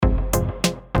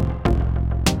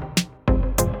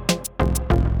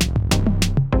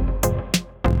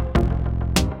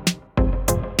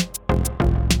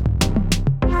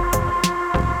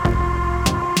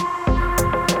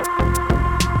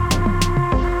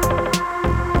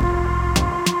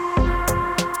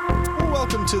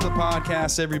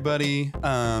podcast, everybody.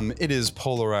 It is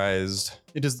polarized.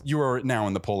 You are now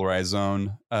in the polarized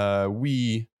zone.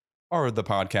 We are the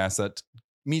podcast that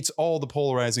meets all the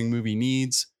polarizing movie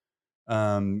needs.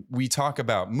 We talk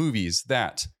about movies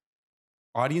that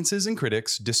audiences and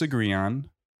critics disagree on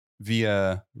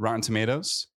via Rotten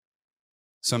Tomatoes.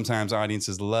 Sometimes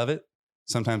audiences love it.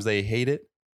 Sometimes they hate it.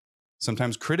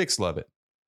 Sometimes critics love it.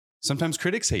 Sometimes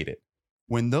critics hate it.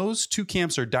 When those two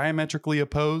camps are diametrically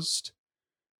opposed,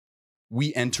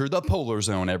 we enter the polar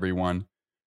zone, everyone.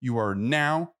 You are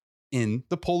now in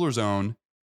the polar zone.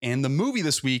 And the movie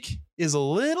this week is a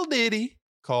little ditty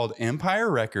called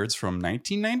Empire Records from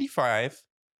 1995.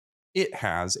 It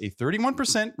has a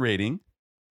 31% rating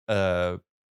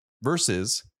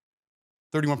versus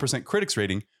 31% critics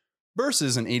rating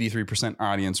versus an 83%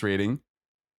 audience rating.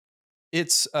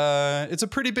 It's a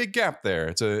pretty big gap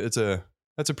there. That's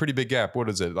a pretty big gap. What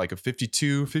is it? Like a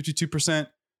 52%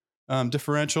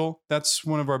 differential. That's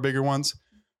one of our bigger ones.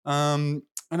 And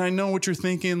I know what you're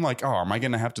thinking, like, oh, am I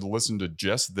going to have to listen to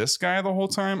just this guy the whole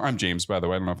time? I'm James, by the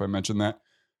way. I don't know if I mentioned that.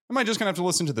 Am I just going to have to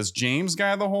listen to this James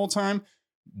guy the whole time?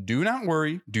 Do not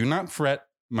worry. Do not fret,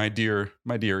 my dear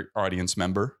audience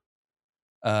member.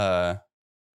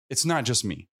 It's not just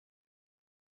me.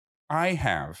 I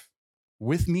have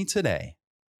with me today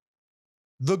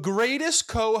the greatest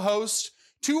co-host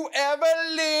to ever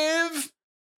live.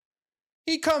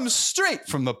 He comes straight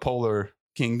from the polar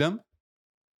kingdom.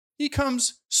 He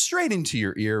comes straight into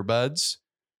your earbuds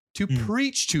to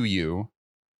preach to you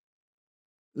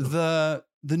the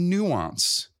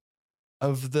nuance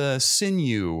of the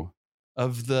sinew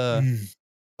of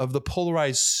the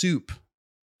polarized soup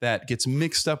that gets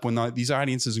mixed up when these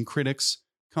audiences and critics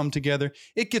come together.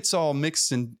 It gets all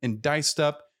mixed and diced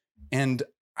up, and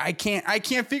I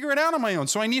can't figure it out on my own.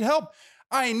 So I need help.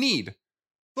 I need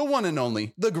the one and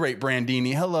only, the great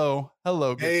Brandini. Hello,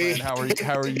 good friend. How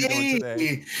are you doing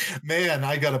today? Man,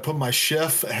 I got to put my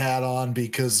chef hat on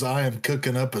because I am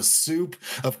cooking up a soup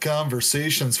of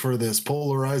conversations for this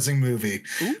polarizing movie.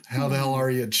 Ooh. How the hell are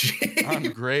you, James?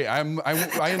 I'm great. I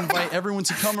invite everyone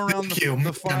to come around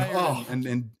the fire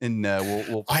and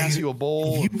we'll pass you a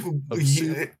bowl of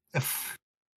soup.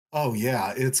 Oh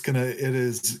yeah, it's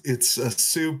a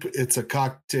soup, it's a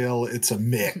cocktail, it's a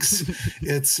mix.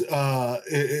 it's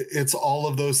all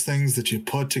of those things that you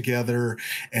put together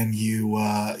and you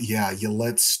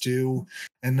let stew.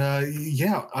 And I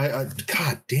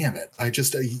God damn it.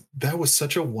 That was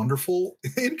such a wonderful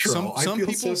intro. Some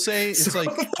people say it's like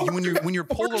when you're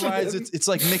polarized, it's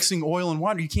like mixing oil and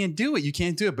water. You can't do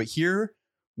it. But here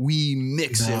we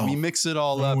mix it. We mix it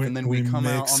all up, and then we come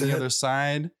out on the other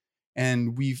side.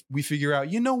 And we figure out,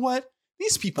 you know what?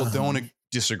 These people don't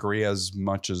disagree as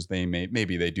much as they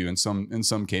maybe they do in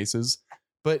some cases,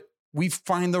 but we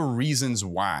find the reasons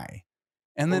why.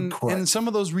 And then and some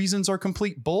of those reasons are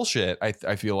complete bullshit,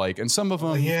 I feel like. And some of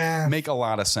them make a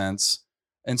lot of sense.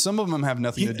 And some of them have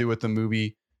nothing to do with the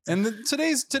movie. And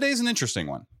today's an interesting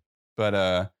one.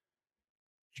 But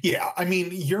yeah, I mean,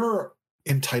 you're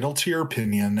entitled to your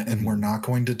opinion, and we're not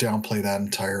going to downplay that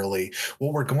entirely.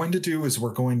 What we're going to do is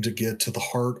we're going to get to the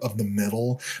heart of the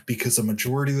middle, because the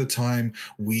majority of the time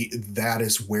that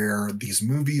is where these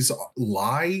movies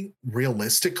lie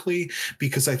realistically,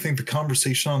 because I think the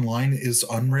conversation online is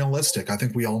unrealistic. I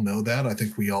think we all know that. I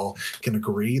think we all can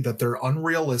agree that they're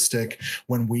unrealistic.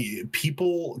 When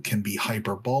people can be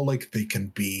hyperbolic, they can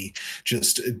be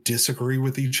just disagree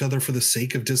with each other for the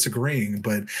sake of disagreeing.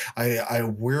 But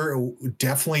we're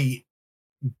definitely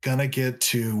gonna get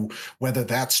to whether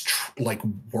that's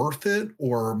worth it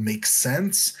or makes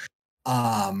sense.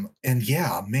 And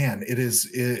yeah, man,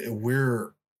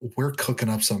 we're cooking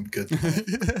up some good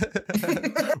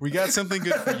we got something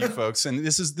good for you folks, and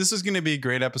this is going to be a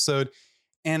great episode.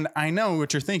 And I know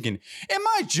what you're thinking. Am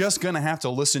I just going to have to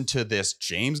listen to this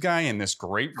James guy and this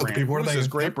great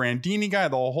Brandini guy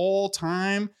the whole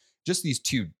time? Just these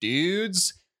two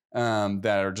dudes that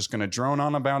are just going to drone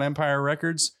on about Empire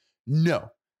Records?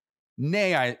 No.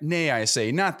 Nay, I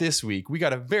say, not this week. We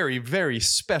got a very, very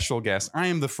special guest. I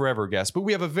am the forever guest, but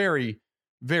we have a very,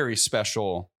 very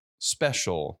special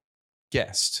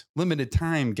guest, limited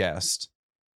time guest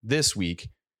this week.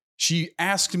 She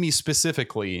asked me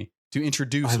specifically to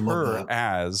introduce her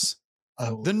as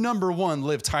the number one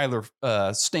Liv Tyler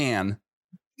stan.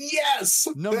 Yes,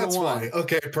 that's one. Right.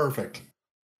 Okay, perfect.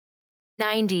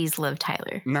 90s Liv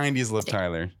Tyler. 90s Liv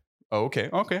Tyler. Oh, okay.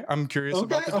 I'm curious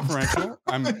about the differential.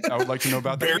 I would like to know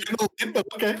about that.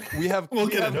 Okay. We have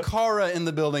Cara in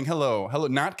the building. Hello,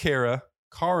 not Kara.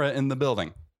 Cara in the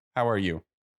building. How are you?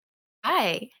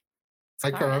 Hi.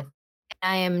 Cara.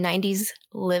 I am 90s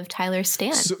Liv Tyler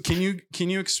stan. So can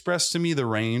you express to me the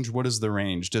range? What is the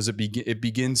range? Does it begin? It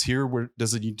begins here. Where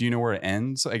does it? Do you know where it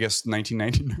ends? I guess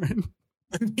 1999.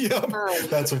 Yeah,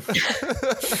 that's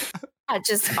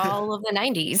just all of the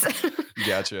 90s.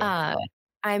 Gotcha.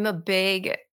 I'm a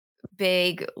big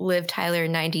Liv Tyler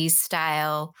 90s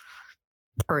style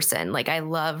person. Like I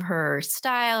love her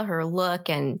style, her look,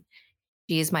 and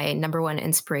she is my number one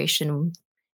inspiration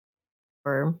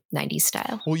for 90s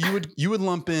style. Well, you would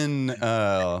lump in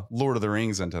Lord of the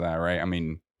Rings into that, right? I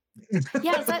mean,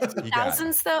 yeah, is that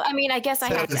 2000s though? I mean, I guess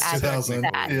I have to add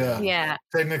that. Yeah.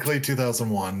 Technically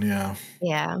 2001, yeah.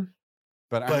 Yeah.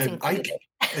 But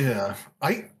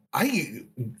I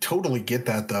totally get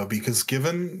that though, because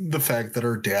given the fact that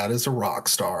her dad is a rock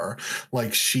star,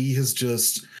 like she has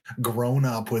just grown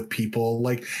up with people.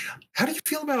 Like, how do you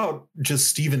feel about just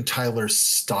Steven Tyler's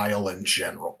style in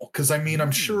general? Because I mean,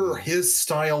 I'm sure his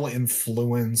style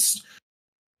influenced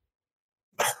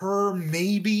her,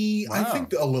 maybe. Wow. I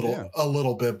think a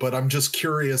little bit, but I'm just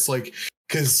curious, like,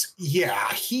 because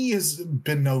he has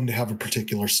been known to have a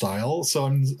particular style. So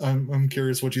I'm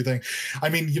curious what you think. I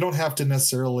mean, you don't have to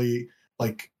necessarily,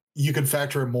 like, you can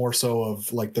factor in more so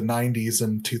of like the 90s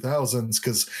and 2000s,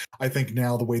 because I think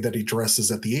now the way that he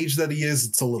dresses at the age that he is,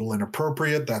 it's a little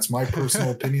inappropriate. That's my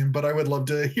personal opinion, but I would love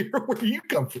to hear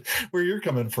where you're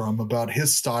coming from about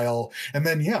his style. And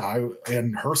then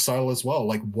and her style as well.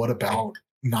 Like, what about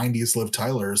 90s Liv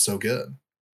Tyler is so good?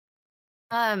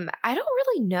 I don't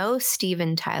really know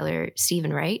Steven Tyler. Yeah, Steven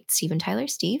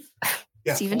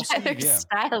Tyler's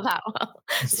style that well.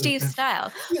 Steve's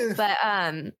style. Yeah. But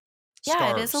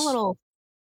it is a little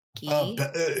bell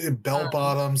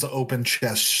bottoms, open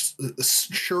chest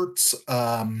shirts.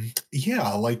 Very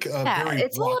rock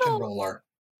and roller.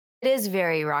 It is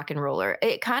very rock and roller.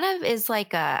 It kind of is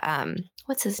like a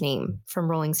what's his name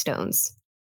from Rolling Stones?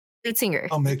 Lead singer.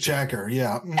 Oh, Mick Jagger.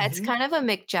 Yeah. Mm-hmm. It's kind of a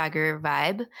Mick Jagger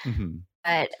vibe. Mm-hmm.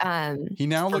 But he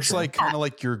now looks like kind of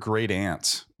like your great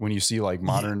aunt when you see like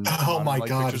modern. My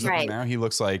God! Pictures of him now he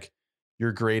looks like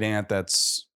your great aunt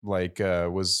that's like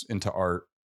was into art,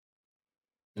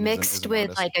 mixed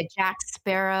with like a Jack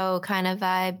Sparrow kind of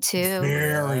vibe too.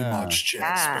 Very much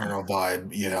Jack Sparrow vibe,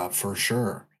 yeah, for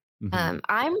sure. Mm-hmm.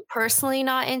 I'm personally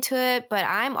not into it, but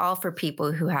I'm all for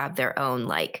people who have their own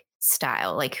like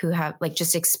style, like who have like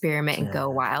just experiment and go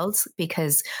wild,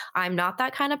 because I'm not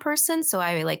that kind of person. So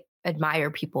I like admire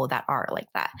people that are like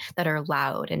that are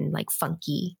loud and like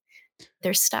funky,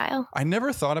 their style. I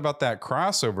never thought about that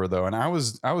crossover though. And I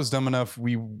was dumb enough.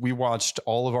 We watched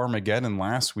all of Armageddon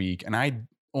last week, and I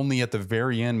only at the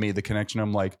very end made the connection.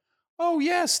 I'm like, oh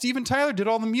yeah, Steven Tyler did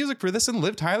all the music for this and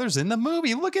Liv Tyler's in the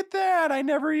movie. Look at that. I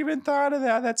never even thought of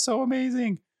that. That's so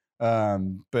amazing.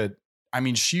 But I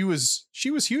mean, she was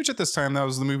huge at this time. That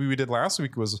was the movie we did last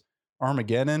week, was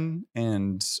Armageddon,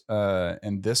 and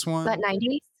this one. That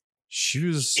 90s? She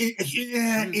was.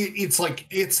 It's like,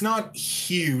 it's not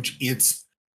huge. It's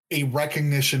a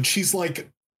recognition. She's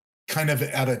like kind of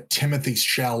at a Timothy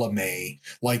Chalamet,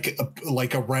 like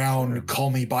around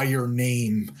Call Me by Your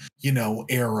Name,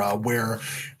 era, where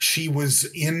she was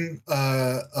in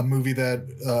a movie that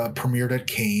premiered at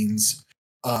Cannes.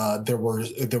 There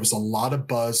was a lot of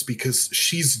buzz because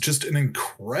she's just an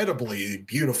incredibly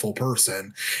beautiful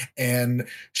person, and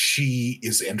she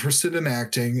is interested in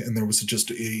acting. And there was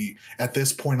just at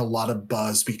this point a lot of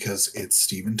buzz because it's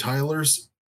Steven Tyler's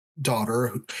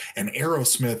daughter, and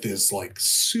Aerosmith is like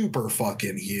super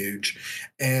fucking huge,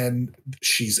 and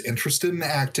she's interested in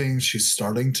acting. She's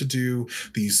starting to do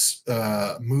these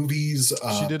movies.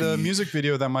 She did a music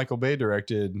video that Michael Bay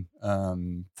directed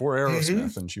for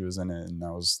Aerosmith, and she was in it, and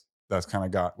that's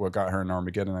kind of what got her in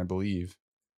Armageddon, I believe.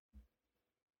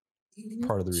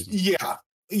 Part of the reason. Yeah.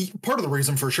 Part of the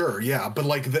reason for sure, yeah, but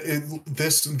like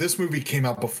this movie came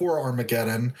out before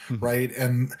Armageddon, right?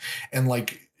 And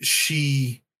like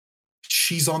she's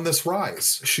on this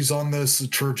rise. She's on this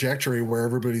trajectory where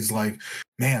everybody's like,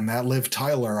 man, that Liv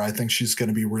Tyler, I think she's going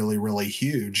to be really, really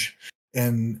huge.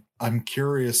 And I'm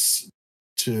curious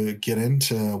to get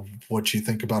into what you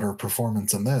think about her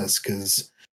performance in this,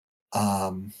 because,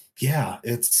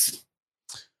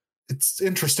 it's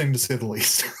interesting to say the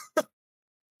least.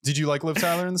 Did you like Liv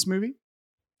Tyler in this movie,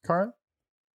 Cara?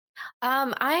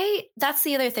 That's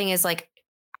the other thing is like,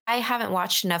 I haven't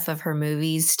watched enough of her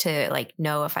movies to like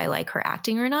know if I like her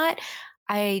acting or not.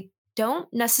 I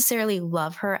don't necessarily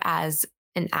love her as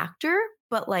an actor,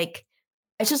 but like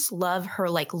I just love her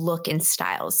like look and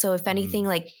style. So if anything,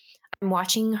 like I'm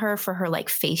watching her for her like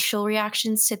facial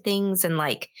reactions to things and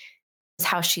like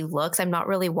how she looks. I'm not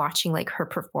really watching like her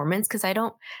performance because I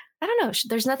don't know.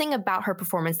 There's nothing about her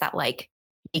performance that like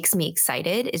makes me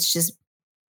excited. It's just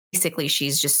basically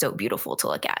she's just so beautiful to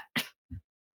look at.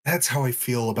 That's how I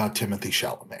feel about Timothy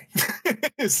Chalamet.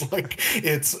 It's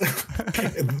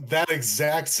that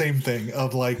exact same thing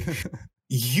of like,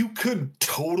 you could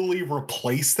totally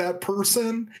replace that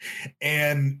person,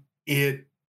 and it,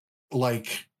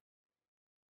 like,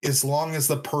 as long as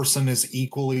the person is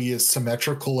equally as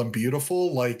symmetrical and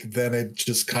beautiful, like, then it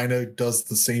just kind of does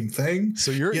the same thing.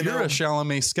 So you're a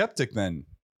Chalamet skeptic then?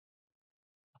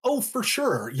 Oh, for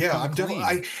sure. Yeah, I'm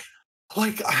definitely.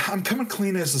 I'm coming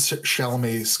clean as a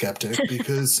Chalamet skeptic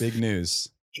because big news.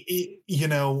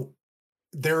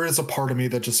 There is a part of me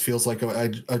that just feels like I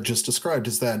just described,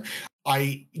 is that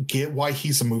I get why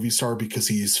he's a movie star, because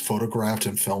he's photographed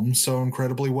and filmed so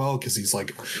incredibly well, because he's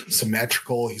like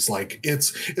symmetrical. He's like,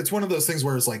 it's one of those things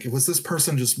where it's like, was this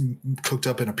person just cooked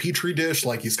up in a petri dish?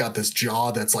 Like, he's got this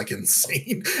jaw that's like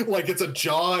insane. Like, it's a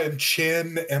jaw and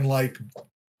chin and like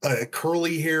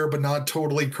curly hair, but not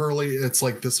totally curly. It's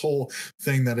like this whole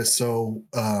thing that is so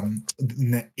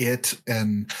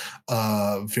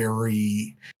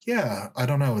very, I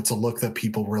don't know. It's a look that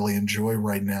people really enjoy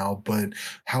right now. But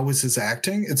how is his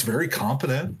acting? It's very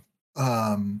competent.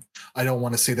 I don't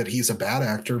want to say that he's a bad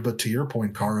actor, but to your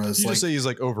point, Kara, is you just say he's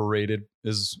like overrated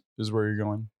is where you're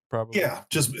going. Probably. Yeah,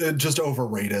 just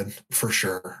overrated for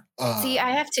sure. See, I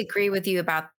have to agree with you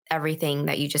about everything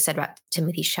that you just said about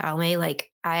Timothy Chalamet. Like,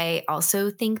 I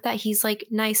also think that he's like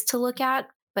nice to look at,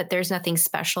 but there's nothing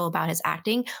special about his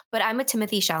acting. But I'm a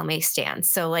Timothy Chalamet stan,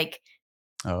 so like,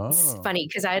 it's funny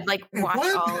because I'd like watch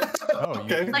all.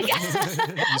 Okay. Like,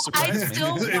 I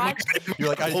still watch. You're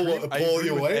like, I pull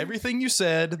you away. Everything you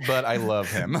said, but I love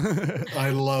him.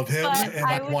 I love him, and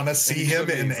I want to see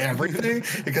him in everything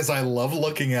because I love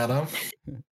looking at him.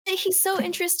 He's so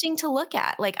interesting to look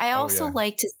at. Like, I also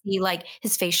like to see like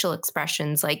his facial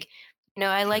expressions. Like,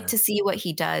 I like to see what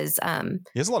he does.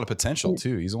 He has a lot of potential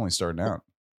too. He's only starting out.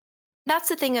 That's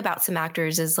the thing about some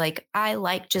actors, is like, I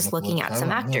like just looking at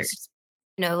some actors.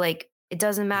 Like, it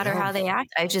doesn't matter how they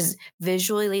act. I just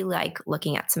visually like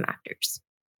looking at some actors.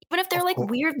 Even if they're like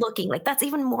weird looking, like that's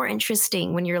even more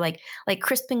interesting when you're like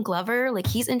Crispin Glover, like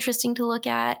he's interesting to look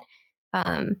at.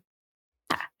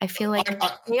 I feel like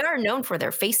they are known for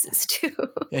their faces too.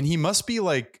 And he must be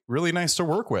like really nice to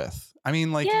work with. I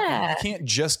mean, like, you can't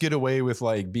just get away with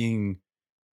like being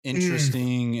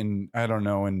interesting and I don't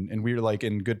know, and we're like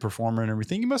in good performer and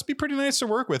everything. He must be pretty nice to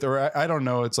work with, or I don't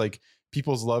know. It's like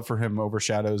people's love for him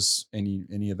overshadows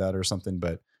any of that or something.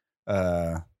 But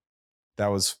that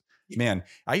was, man,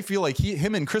 I feel like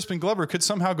him and Crispin Glover could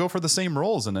somehow go for the same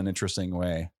roles in an interesting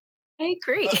way. I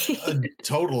agree.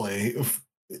 Totally.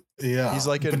 Yeah. He's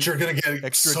like, but you're going to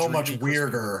get so much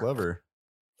weirder, Glover,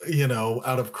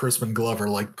 out of Crispin Glover.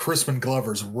 Like, Crispin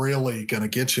Glover's really going to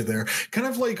get you there. Kind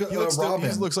of like Robin.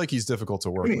 He looks like he's difficult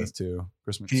to work with too.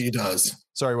 Crispin. He does.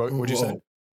 Sorry, what would you say?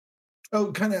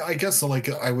 Oh, kind of, I guess, like,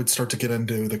 I would start to get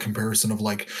into the comparison of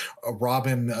like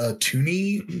Robin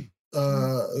Tooney,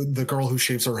 the girl who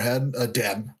shaves her head,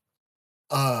 Deb.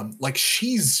 Like,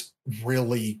 she's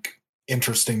really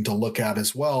interesting to look at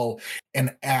as well,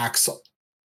 and acts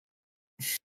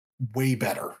way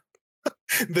better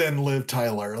than Liv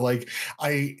Tyler. Like,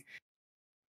 I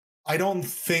don't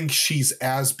think she's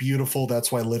as beautiful. That's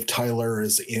why Liv Tyler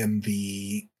is in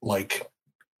the, like,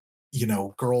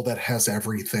 girl that has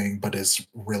everything but is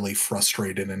really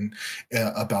frustrated and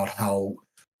about how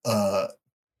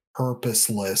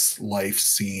purposeless life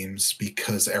seems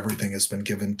because everything has been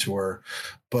given to her.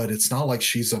 But it's not like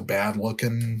she's a bad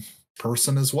looking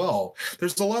person as well.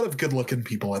 There's a lot of good looking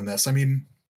people in this. I mean,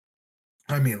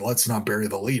 let's not bury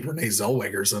the lead. Renee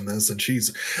Zellweger's in this, and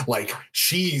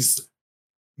she's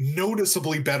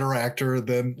noticeably better actor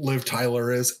than Liv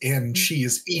Tyler is, and she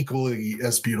is equally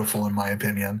as beautiful in my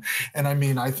opinion. And I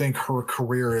mean, I think her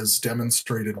career has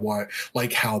demonstrated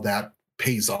how that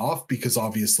pays off, because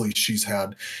obviously she's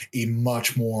had a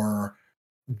much more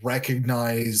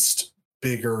recognized,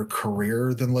 bigger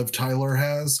career than Liv Tyler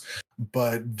has,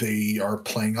 but they are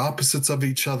playing opposites of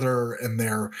each other, and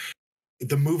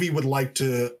the movie would like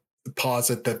to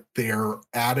posit that they're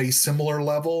at a similar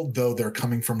level, though they're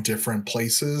coming from different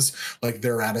places. Like,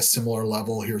 they're at a similar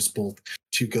level. Here's both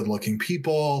two good-looking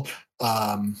people.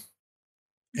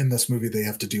 In this movie, they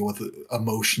have to deal with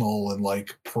emotional and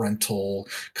like parental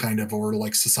kind of, or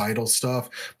like societal stuff.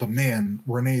 But man,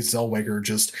 Renee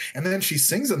Zellweger and then she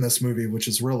sings in this movie, which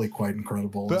is really quite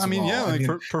incredible. But I mean,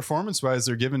 performance wise,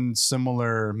 they're given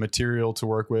similar material to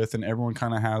work with, and everyone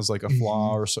kind of has like a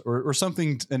flaw or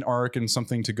something, an arc and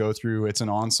something to go through. It's an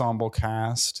ensemble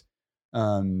cast.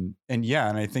 And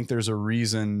I think there's a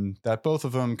reason that both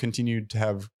of them continued to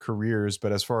have careers,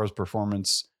 but as far as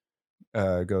performance,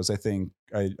 goes, I think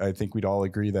we'd all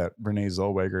agree that Renee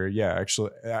Zellweger,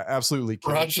 actually, absolutely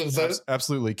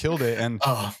killed it, and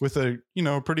with a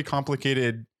pretty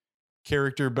complicated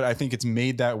character, but I think it's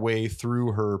made that way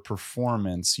through her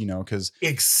performance, because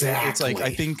exactly, it's like I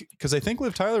think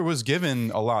Liv Tyler was given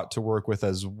a lot to work with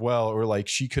as well, or like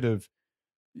she could have,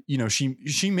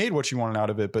 she made what she wanted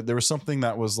out of it, but there was something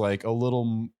that was like a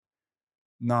little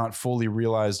not fully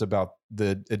realized about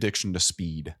the addiction to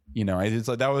speed. It's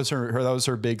like that was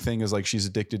her big thing, is like she's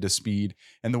addicted to speed,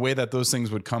 and the way that those things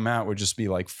would come out would just be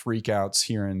like freakouts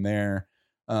here and there.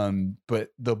 But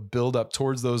the build up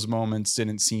towards those moments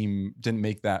didn't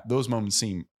make those moments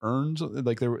seem earned.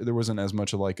 Like there wasn't as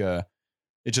much of like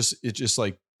it just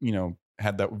like,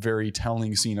 had that very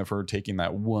telling scene of her taking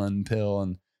that one pill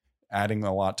and adding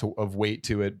a lot of weight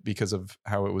to it because of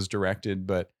how it was directed.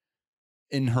 But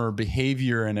in her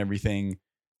behavior and everything,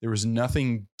 there was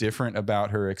nothing different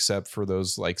about her except for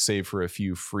those, like, save for a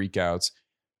few freakouts.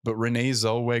 But Renee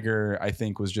Zellweger, I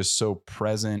think, was just so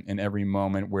present in every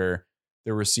moment, where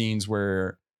there were scenes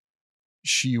where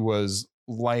she was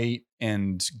light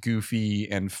and goofy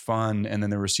and fun, and then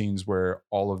there were scenes where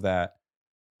all of that,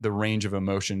 the range of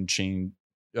emotion changed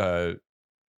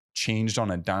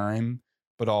on a dime,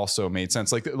 but also made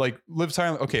sense. Like Liv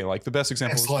Tyler. Okay, like the best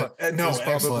example is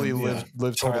probably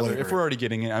Liv Tyler. If we're already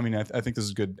getting it, I mean, I think this is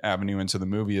a good avenue into the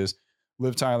movie, is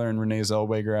Liv Tyler and Renee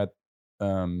Zellweger at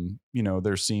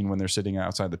their scene when they're sitting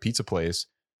outside the pizza place.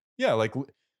 Yeah, like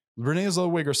Renee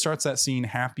Zellweger starts that scene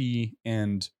happy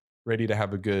and ready to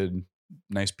have a good,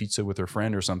 nice pizza with her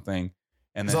friend or something.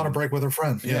 And she's on a break with her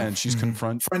friend. Yeah, and she's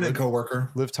friend and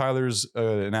coworker. Liv Tyler's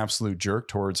an absolute jerk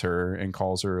towards her and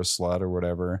calls her a slut or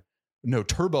whatever. No,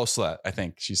 turbo slut, I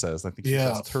think she says. I think she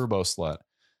says turbo slut.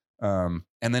 And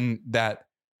then that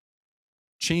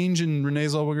change in Renee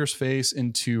Zellweger's face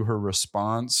into her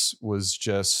response was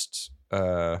just,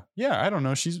 I don't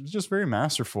know. She's just very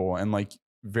masterful, and like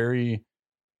very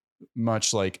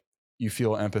much like you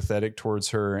feel empathetic towards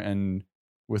her. And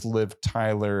with Liv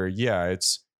Tyler,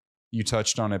 it's, you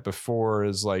touched on it before,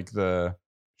 is like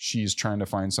she's trying to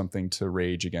find something to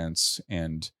rage against,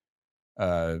 and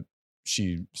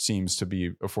she seems to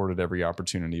be afforded every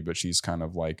opportunity, but she's kind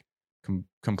of like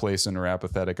complacent or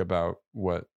apathetic about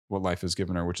what life has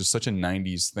given her, which is such a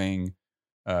 90s thing,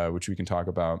 which we can talk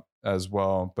about as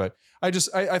well. But I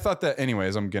thought that,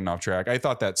 anyways, I'm getting off track. I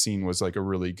thought that scene was like a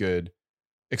really good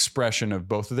expression of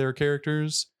both of their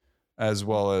characters, as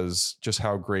well as just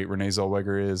how great Renee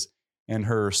Zellweger is. And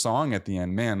her song at the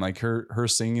end, man, like her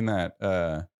singing that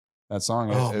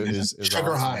song is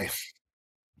Sugar awesome. High.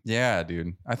 Yeah,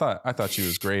 dude. I thought she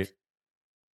was great.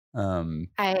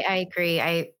 I agree.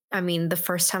 I mean, the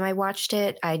first time I watched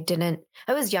it, I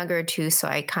was younger too, so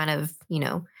I kind of,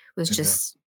 was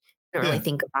just didn't really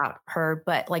think about her.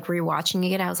 But like rewatching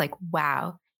it, I was like,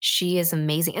 wow, she is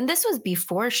amazing. And this was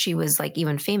before she was like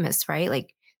even famous, right?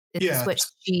 Like this is what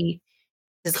she.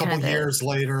 A couple years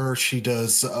later, she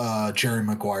does Jerry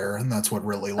Maguire, and that's what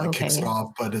really kicks it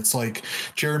off. But it's like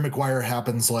Jerry Maguire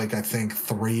happens like, I think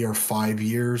 3 or 5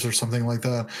 years or something like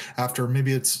that after.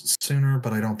 Maybe it's sooner,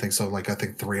 but I don't think so. Like I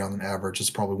think 3 on an average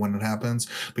is probably when it happens.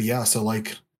 But yeah, so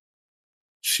like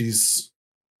she's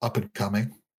up and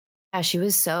coming. Yeah, she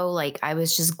was so like, I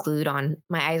was just my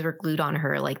eyes were glued on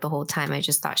her like the whole time. I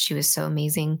just thought she was so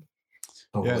amazing.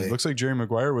 Totally. Yeah, it looks like Jerry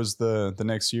Maguire was the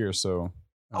next year. So.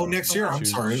 Next year. I'm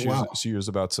sorry. Wow. She was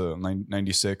about to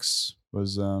 96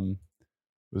 was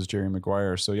Jerry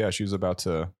Maguire. So yeah, she was about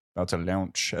to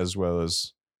launch, as well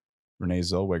as Renee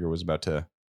Zellweger was about to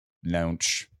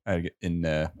launch in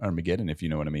Armageddon, if you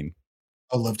know what I mean.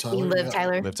 Oh, Liv Tyler. Liv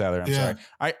Tyler. I'm sorry.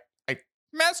 I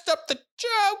messed up the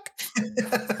joke.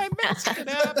 I messed it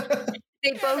up.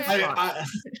 They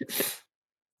both.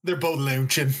 They're both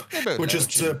launching, which is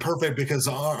perfect because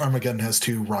Armageddon has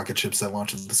 2 rocket ships that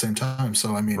launch at the same time.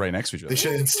 So I mean, right next to each other. They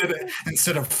should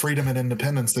instead of freedom and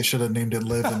independence, they should have named it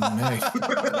Liv and Renee.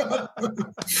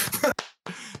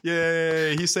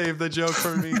 Yay! He saved the joke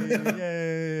for me.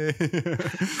 Yay!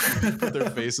 Put their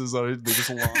faces on it. They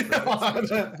just walk.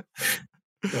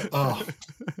 Oh.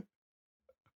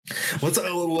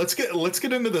 Let's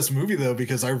get into this movie though,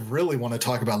 because I really want to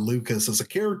talk about Lucas as a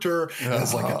character,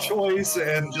 as like a choice,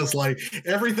 and just like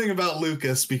everything about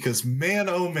Lucas, because man,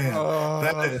 oh man,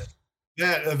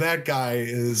 that guy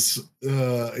is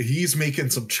he's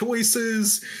making some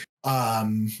choices.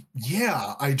 The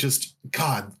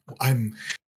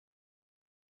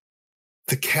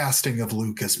casting of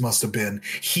Lucas must have been,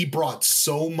 he brought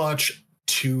so much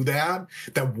to that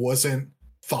wasn't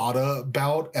thought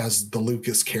about as the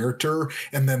Lucas character,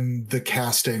 and then the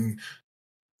casting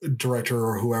director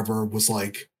or whoever was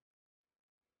like,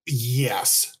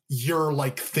 Yes, you're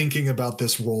like thinking about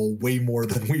this role way more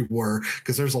than we were,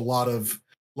 because there's a lot of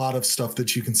stuff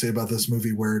that you can say about this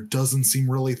movie where it doesn't seem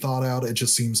really thought out. It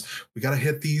just seems we got to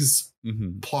hit these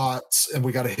plots and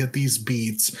we got to hit these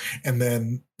beats, and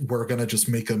then we're gonna just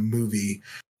make a movie.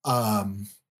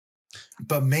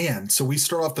 But man, so we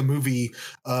start off the movie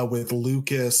with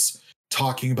Lucas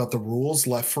talking about the rules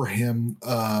left for him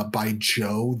by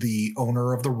Joe, the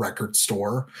owner of the record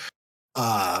store.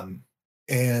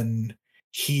 And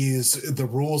the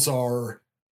rules are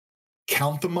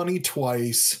count the money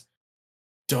twice,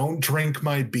 don't drink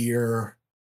my beer.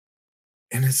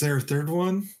 And is there a third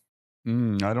one? I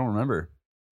don't remember.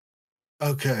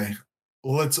 Okay.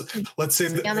 Well, let's say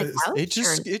that it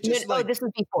just like, this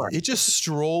was before. It just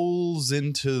strolls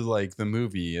into like the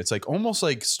movie. It's like almost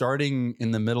like starting in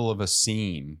the middle of a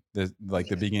scene. The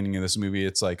beginning of this movie.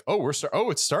 It's like,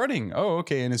 it's starting. Oh,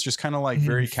 okay, and it's just kind of like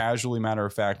very casually, matter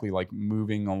of factly, like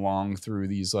moving along through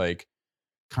these like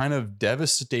kind of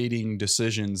devastating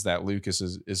decisions that Lucas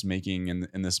is making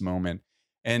in this moment.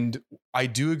 And I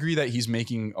do agree that he's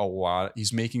making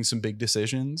some big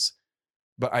decisions.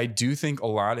 But I do think a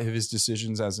lot of his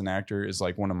decisions as an actor is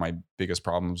like one of my biggest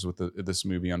problems with this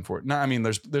movie. Unfortunately, I mean,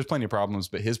 there's plenty of problems,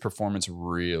 but his performance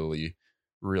really,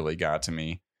 really got to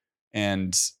me.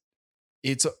 And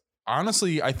it's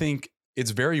honestly, I think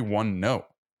it's very one note,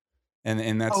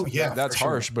 and that's that's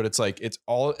harsh. Sure. But it's like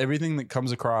everything that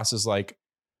comes across is like,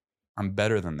 I'm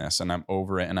better than this, and I'm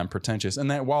over it, and I'm pretentious. And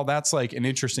that while that's like an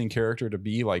interesting character to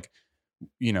be like.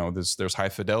 You know, there's High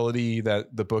Fidelity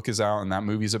that the book is out and that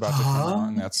movie's about to come out,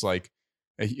 and that's like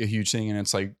a huge thing. And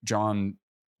it's like John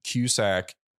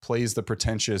Cusack plays the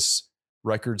pretentious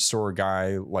record store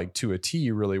guy like to a T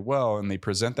really well, and they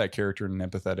present that character in an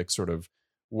empathetic sort of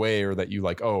way, or that you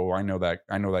like, oh, I know that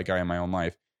guy in my own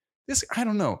life. This, I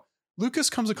don't know. Lucas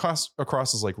comes across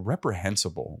as like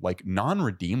reprehensible, like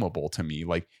non-redeemable to me,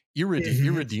 like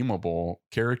irredeemable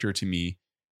character to me.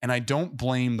 And I don't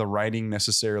blame the writing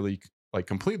necessarily like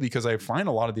completely, because I find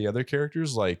a lot of the other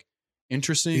characters like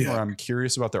interesting, or I'm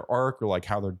curious about their arc, or like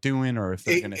how they're doing, or if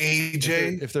they're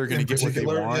gonna get what they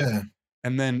want. Yeah.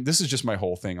 And then this is just my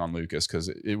whole thing on Lucas, because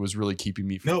it was really keeping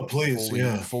me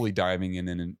fully diving in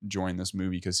and enjoying this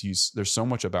movie, because there's so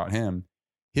much about him.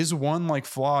 His one like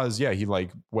flaw is he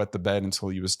like wet the bed until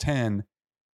he was 10,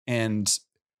 and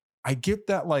I get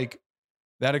that like.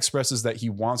 That expresses that he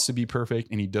wants to be perfect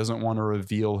and he doesn't want to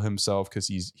reveal himself, because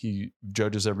he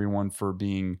judges everyone for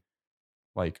being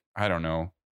like, I don't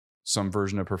know, some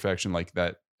version of perfection like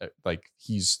that, like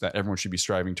that everyone should be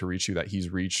striving to reach, that he's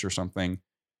reached or something.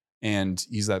 And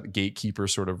he's that gatekeeper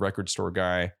sort of record store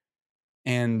guy.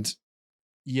 And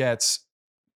yet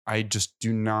I just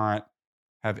do not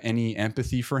have any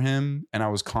empathy for him. And I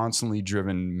was constantly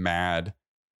driven mad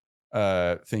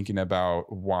thinking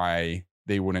about why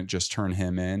they wouldn't just turn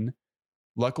him in.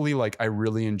 Luckily, like I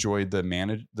really enjoyed I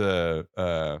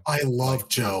love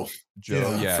Joe.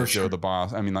 Joe, sure. The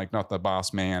boss. I mean, like not the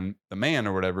boss man, the man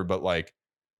or whatever, but like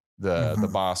the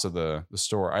boss of the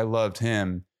store. I loved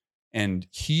him, and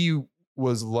he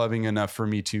was loving enough for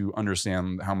me to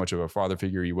understand how much of a father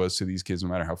figure he was to these kids, no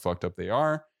matter how fucked up they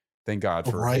are. Thank God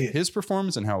for his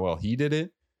performance and how well he did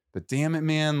it. But damn it,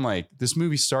 man, like this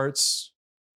movie starts,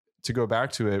 to go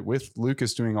back to it, with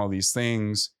Lucas doing all these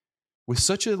things with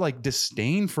such a like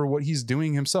disdain for what he's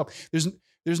doing himself.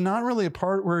 There's not really a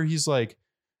part where he's like,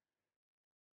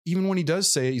 even when he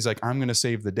does say it, he's like, I'm going to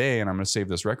save the day and I'm going to save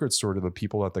this record store to the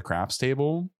people at the craps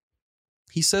table.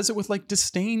 He says it with like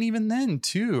disdain even then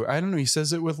too. I don't know. He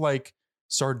says it with like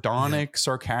sardonic,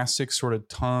 sarcastic sort of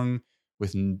tongue,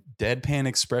 with deadpan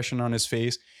expression on his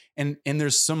face. And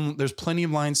there's plenty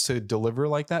of lines to deliver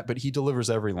like that, but he delivers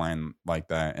every line like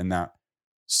that. And that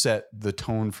set the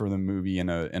tone for the movie in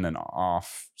an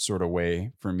off sort of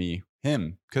way for me,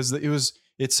 because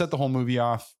it set the whole movie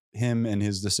off, him and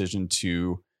his decision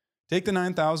to take the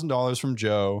 $9,000 from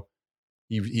Joe.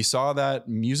 He saw that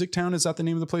Music Town, is that the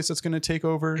name of the place that's going to take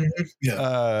over?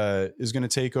 Yeah. Is going to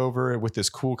take over with this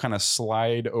cool kind of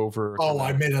slide over. Oh,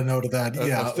 I made a note of that.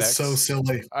 Yeah, it's so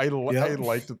silly. I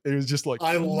liked it. It was just like,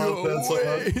 I love that so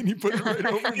much. And he put it right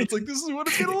over. And it's like, this is what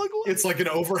it's going to look like. It's like an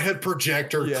overhead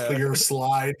projector, clear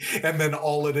slide. And then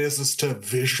all it is to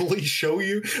visually show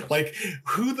you. Like,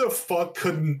 who the fuck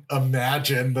couldn't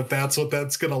imagine that that's what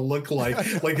that's going to look like?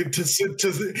 Like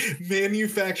to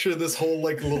manufacture this whole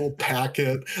like little package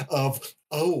of,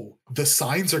 oh, the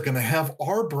signs are going to have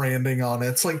our branding on it.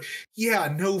 It's like,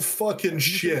 yeah, no fucking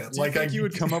shit. Like, you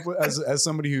would come up with, as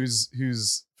somebody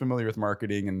who's familiar with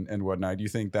marketing and whatnot, do you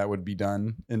think that would be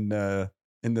done in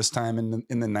in this time in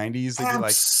the 90s? They'd be like,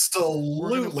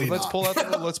 absolutely let's not.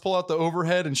 pull out the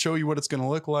overhead and show you what it's going to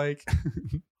look like.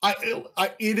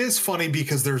 It is funny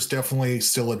because there's definitely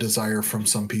still a desire from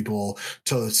some people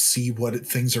to see what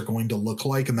things are going to look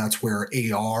like, and that's where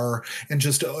AR and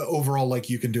just overall, like,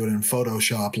 you can do it in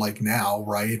Photoshop like now,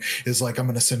 right? Is like, I'm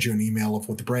going to send you an email of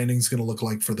what the branding is going to look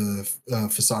like for the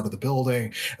facade of the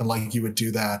building, and like you would do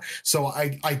that. So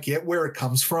I get where it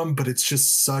comes from, but it's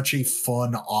just such a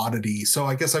fun oddity. So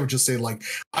I guess I would just say, like,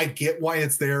 I get why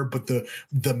it's there, but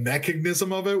the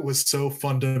mechanism of it was so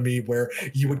fun to me, where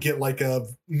you would get like a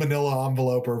manila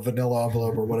envelope or vanilla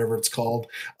envelope or whatever it's called,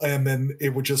 and then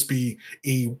it would just be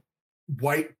a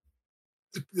white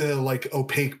like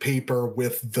opaque paper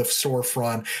with the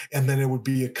storefront, and then it would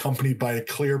be accompanied by a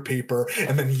clear paper,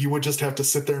 and then you would just have to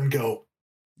sit there and go,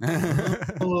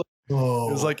 It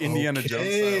was like Indiana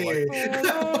Jones style, like,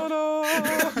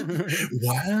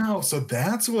 wow, so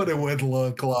that's what it would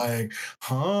look like,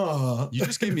 huh? You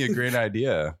just gave me a great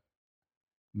idea.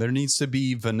 There needs to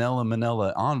be vanilla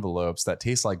manila envelopes that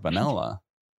taste like vanilla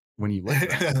when you lick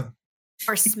them.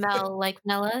 Or smell like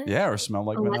vanilla. Yeah, or smell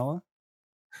like vanilla.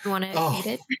 You want to eat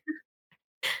it?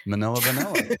 Manila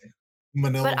vanilla.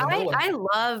 But I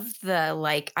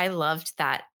loved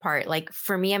that part. Like,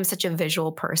 for me, I'm such a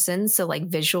visual person, so like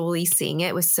visually seeing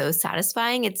it was so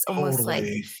satisfying. It's almost like,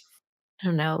 I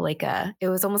don't know, like it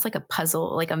was almost like a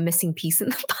puzzle, like a missing piece in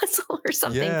the puzzle or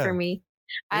something for me.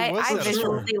 I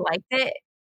visually liked it.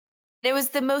 It was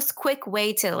the most quick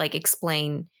way to like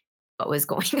explain what was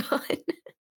going on.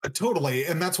 Totally.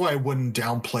 And that's why I wouldn't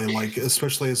downplay, like,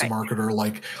 especially as a marketer,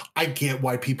 like, I get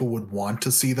why people would want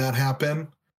to see that happen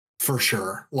for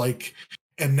sure. Like,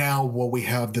 and now what we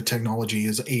have, the technology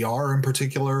is AR in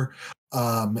particular.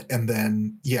 And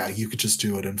then, yeah, you could just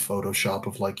do it in Photoshop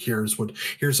of like, here's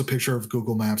a picture of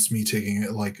Google Maps, me taking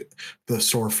it, like the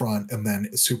storefront, and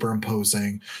then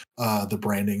superimposing the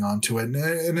branding onto it.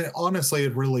 And it, honestly,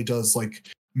 it really does like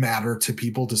matter to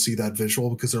people to see that visual,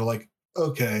 because they're like,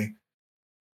 okay,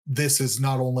 this is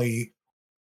not only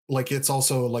like, it's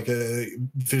also like a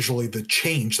visually the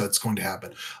change that's going to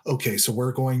happen. Okay, so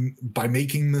we're going, by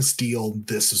making this deal,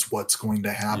 this is what's going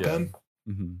to happen.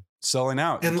 Yeah. Mm-hmm. Selling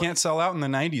out. And you can't sell out in the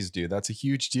 90s, dude. That's a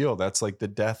huge deal. That's like the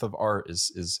death of art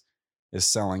is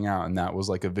selling out. And that was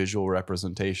like a visual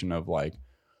representation of like,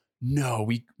 no,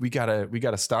 we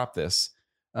gotta stop this.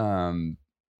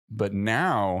 But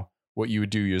now what you would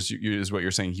do is what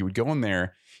you're saying. He would go in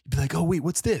there, he'd be like, oh wait,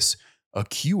 what's this? A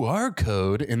QR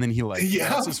code. And then he like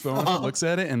grabs his phone, looks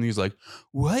at it, and he's like,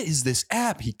 what is this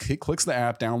app? He clicks the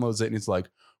app, downloads it, and it's like,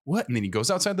 what? And then he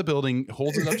goes outside the building,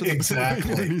 holds it up to the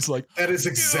exactly. and he's like, that is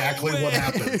exactly what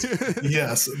happens.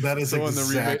 Yes, that is so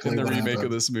exactly in the remake of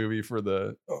this movie for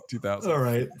the 2000s. All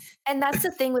right. And that's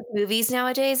the thing with movies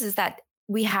nowadays, is that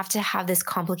we have to have this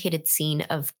complicated scene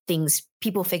of things,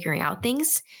 people figuring out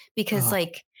things, because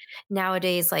like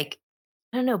nowadays, like,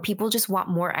 I don't know, people just want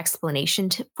more explanation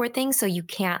for things. So you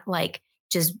can't like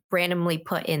just randomly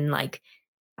put in like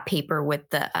paper with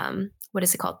the what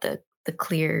is it called, the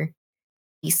clear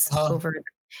piece over,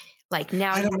 like,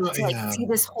 now you need to like see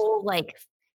this whole like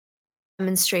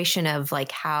demonstration of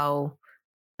like how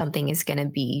something is going to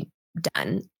be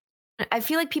done. I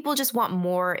feel like people just want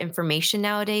more information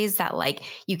nowadays, that like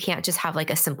you can't just have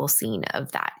like a simple scene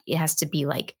of that. It has to be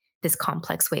like this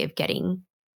complex way of getting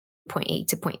point A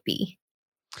to point B.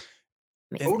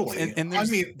 Totally. And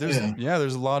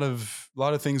there's a lot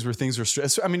of things where things are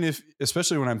stressed. I mean,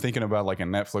 especially when I'm thinking about like a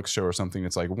Netflix show or something,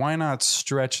 it's like, why not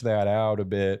stretch that out a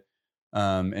bit?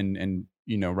 And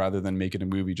you know, rather than make it a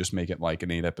movie, just make it like an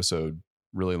 8-episode,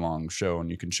 really long show, and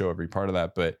you can show every part of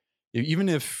that. But even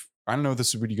if, I don't know if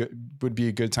this would be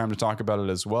a good time to talk about it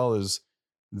as well, as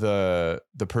the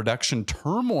production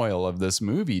turmoil of this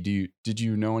movie. Did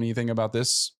you know anything about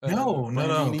this? No,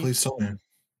 please tell me.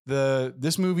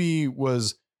 This movie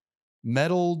was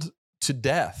meddled to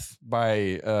death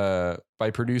by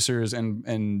producers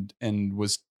and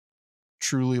was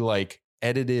truly like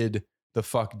edited the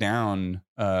fuck down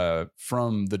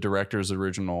from the director's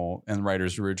original and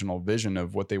writer's original vision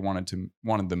of what they wanted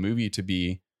the movie to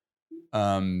be.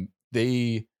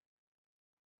 The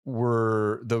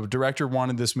director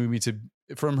wanted this movie to,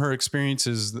 from her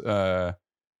experiences,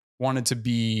 wanted to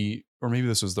be, or maybe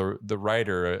this was the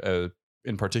writer,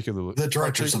 in particular, the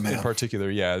director's in particular,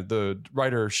 yeah, the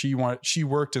writer, she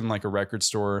worked in like a record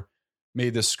store,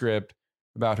 made this script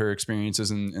about her experiences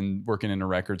and working in a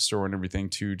record store and everything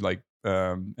to like,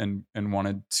 and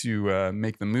wanted to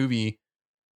make the movie.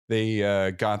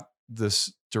 They got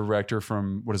this director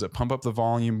from, what is it, Pump Up the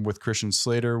Volume with Christian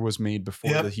Slater was made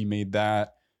before that he made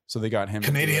that. So they got him.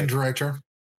 Canadian director.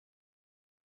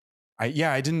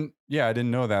 I didn't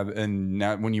know that. And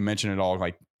now when you mention it all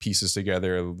like pieces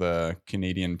together, the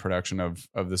Canadian production of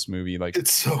this movie, like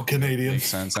It's so Canadian. makes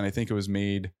sense. And I think it was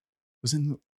where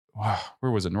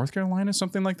was it? North Carolina,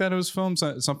 something like that. It was filmed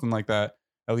something like that.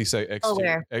 At least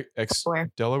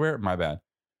Delaware. My bad.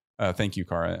 Thank you,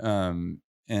 Cara.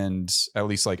 And at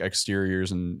least like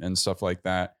exteriors and stuff like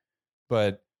that.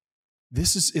 But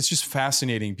it's just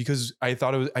fascinating because I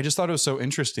just thought it was so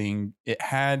interesting. It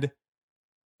had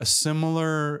a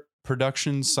similar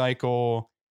production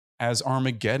cycle as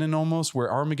Armageddon almost,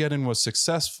 where Armageddon was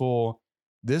successful.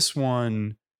 This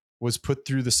one was put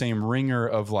through the same ringer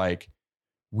of like,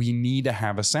 we need to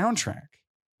have a soundtrack.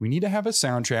 We need to have a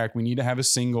soundtrack. We need to have a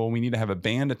single. We need to have a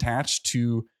band attached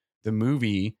to the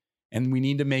movie. And we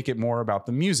need to make it more about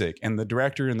the music. And the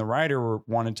director and the writer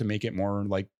wanted to make it more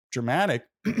like dramatic,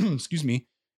 excuse me,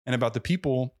 and about the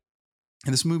people.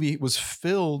 And this movie was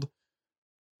filled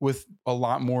with a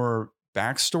lot more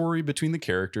backstory between the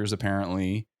characters,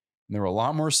 apparently. And there were a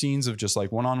lot more scenes of just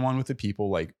like one-on-one with the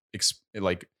people, like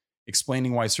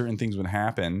explaining why certain things would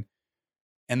happen.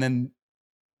 And then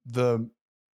the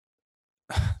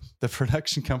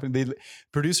production company,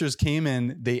 producers came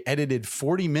in, they edited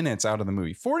 40 minutes out of the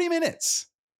movie. 40 minutes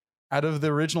out of the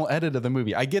original edit of the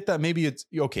movie. I get that maybe it's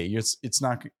okay. It's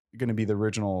not going to be the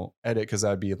original edit because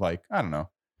that'd be like, I don't know,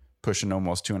 pushing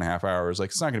almost 2.5 hours.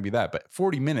 Like it's not going to be that, but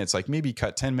 40 minutes, like maybe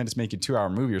cut 10 minutes, make it 2-hour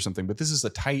movie or something. But this is a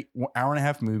tight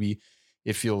 1.5-hour movie.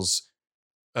 It feels,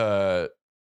 I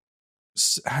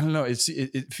don't know.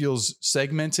 It feels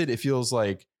segmented. It feels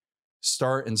like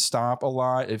start and stop a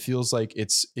lot. It feels like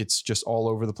it's just all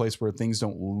over the place where things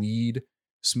don't lead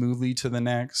smoothly to the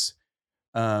next.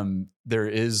 There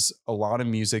is a lot of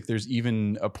music. There's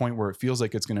even a point where it feels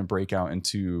like it's going to break out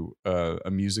into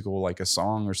a musical, like a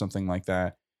song or something like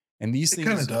that. And these things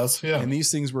kind of does, yeah. And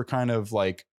these things were kind of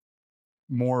like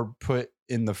more put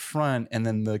in the front, and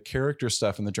then the character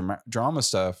stuff and the drama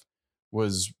stuff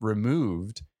was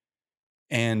removed.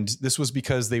 And this was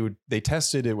because they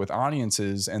tested it with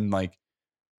audiences, and like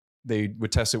they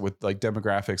would test it with like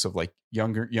demographics of like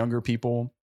younger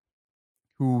people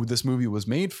who this movie was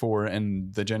made for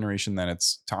and the generation that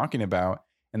it's talking about,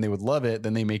 and they would love it.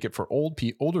 Then they make it for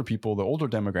older people, the older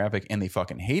demographic, and they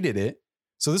fucking hated it.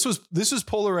 So this was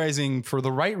polarizing for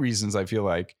the right reasons, I feel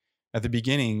like, at the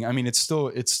beginning. I mean, it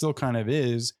still kind of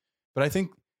is, but I think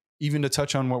even to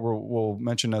touch on what we'll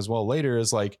mention as well later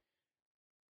is like,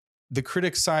 the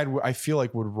critic side, I feel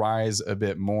like, would rise a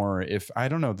bit more if, I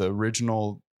don't know, the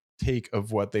original take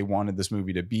of what they wanted this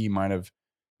movie to be might have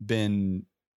been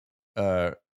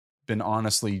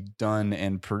honestly done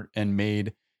and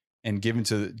made and given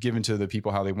to the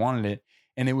people how they wanted it.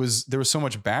 And there was so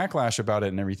much backlash about it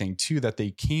and everything too, that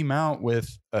they came out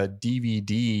with a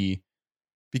DVD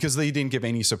because they didn't give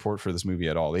any support for this movie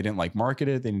at all. They didn't like market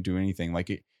it. They didn't do anything. Like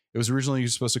it was originally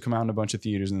supposed to come out in a bunch of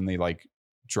theaters, and then they like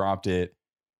dropped it.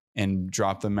 And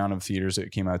dropped the amount of theaters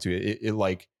it came out to. It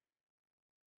like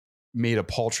made a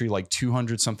paltry like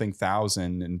 200 something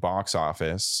thousand in box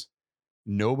office.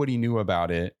 Nobody knew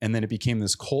about it, and then it became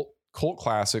this cult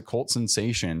classic, cult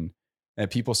sensation,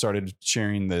 and people started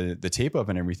sharing the tape of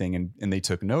and everything. And they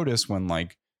took notice when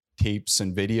like tapes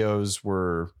and videos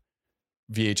were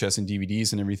VHS and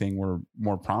DVDs and everything were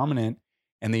more prominent,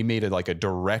 and they made it like a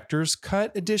director's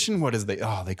cut edition.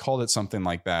 They called it something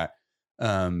like that.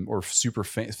 Or super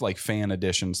fan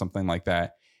edition, something like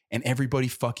that. And everybody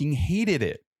fucking hated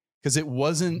it because it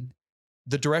wasn't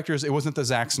it wasn't the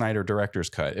Zack Snyder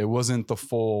director's cut. It wasn't the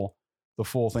full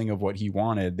thing of what he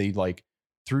wanted. They like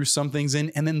threw some things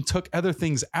in and then took other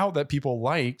things out that people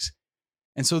liked.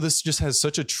 And so this just has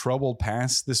such a troubled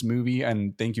past, this movie.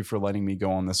 And thank you for letting me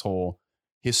go on this whole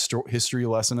history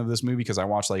lesson of this movie, because I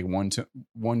watched like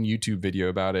one YouTube video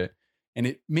about it, and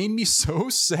it made me so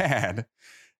sad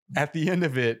at the end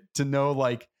of it to know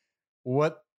like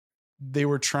what they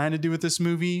were trying to do with this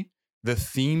movie, the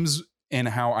themes, and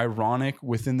how ironic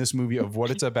within this movie of what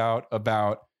it's about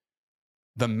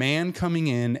the man coming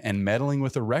in and meddling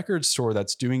with a record store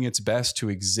that's doing its best to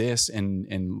exist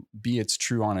and be its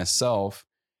true honest self.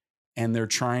 And they're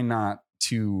trying not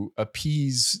to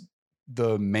appease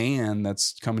the man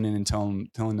that's coming in and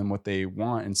telling them what they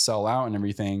want and sell out and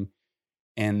everything.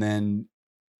 And then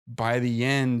by the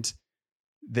end,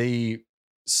 they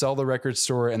sell the record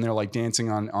store and they're like dancing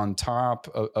on top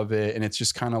of it. And it's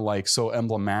just kind of like so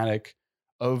emblematic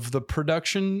of the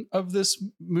production of this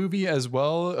movie as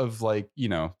well, of like, you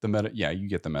know, you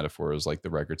get the metaphor as like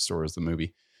the record store is the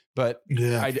movie. But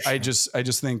yeah, I just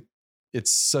think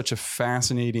it's such a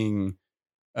fascinating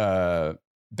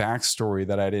backstory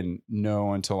that I didn't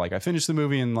know until like I finished the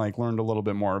movie and like learned a little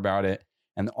bit more about it.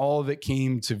 And all of it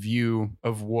came to view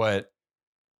of why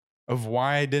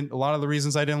I didn't, a lot of the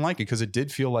reasons I didn't like it, because it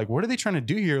did feel like, what are they trying to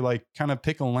do here? Like, kind of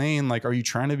pick a lane. Like, are you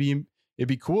trying to be, it'd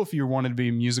be cool if you wanted to be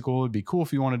a musical. It'd be cool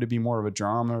if you wanted to be more of a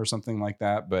drama or something like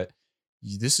that. But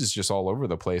this is just all over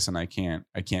the place, and I can't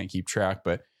keep track.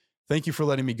 But thank you for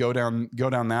letting me go down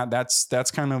that.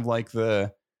 That's kind of like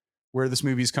where this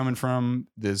movie's coming from.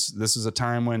 This is a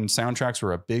time when soundtracks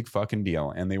were a big fucking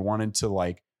deal, and they wanted to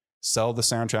like sell the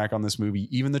soundtrack on this movie.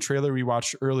 Even the trailer we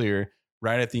watched earlier,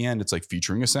 right at the end, it's like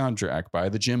featuring a soundtrack by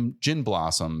the Gin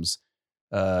Blossoms,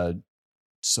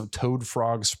 so Toad,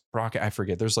 Frog, Sprocket, I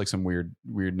forget. There's like some weird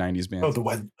 90s bands. Oh, the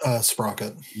Wet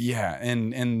Sprocket. Yeah,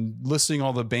 and listing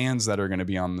all the bands that are going to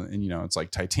be on and it's like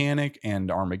Titanic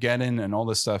and Armageddon and all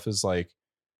this stuff is like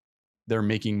they're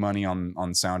making money on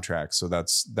soundtracks. So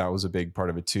that was a big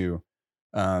part of it too.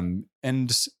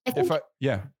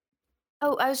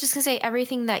 Oh, I was just gonna say,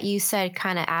 everything that you said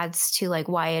kind of adds to like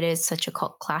why it is such a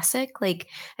cult classic. Like,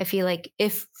 I feel like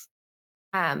if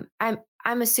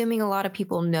I'm assuming a lot of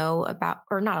people know about,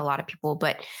 or not a lot of people,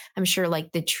 but I'm sure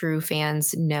like the true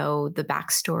fans know the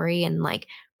backstory, and like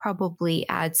probably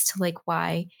adds to like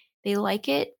why they like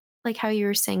it. Like how you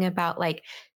were saying about like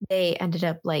they ended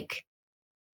up like,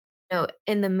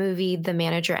 in the movie, the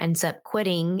manager ends up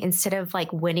quitting instead of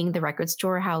like winning the record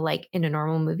store. How like in a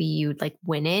normal movie you'd like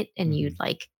win it and you'd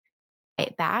like buy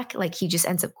it back. Like he just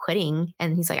ends up quitting,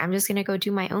 and he's like, I'm just gonna go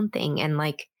do my own thing. And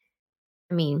like,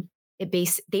 I mean,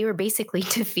 they were basically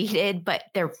defeated, but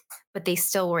they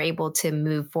still were able to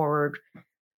move forward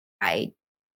by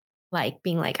like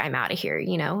being like, I'm out of here,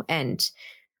 and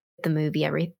the movie,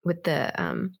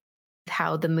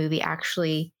 how the movie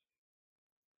actually,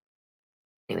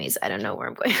 anyways, I don't know where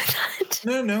I'm going with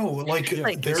that. No, like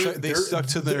they stuck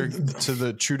to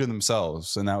the true to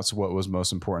themselves, and that's what was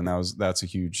most important. That's a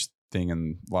huge thing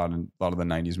in a lot of the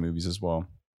 90s movies as well.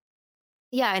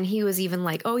 Yeah, and he was even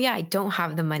like, oh yeah, I don't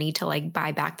have the money to like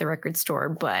buy back the record store,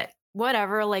 but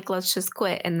whatever, like let's just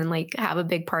quit and then like have a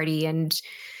big party and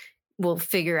we'll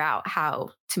figure out how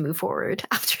to move forward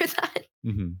after that.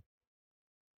 Mm-hmm.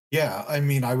 Yeah, I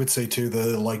mean, I would say too,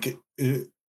 the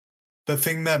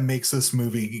thing that makes this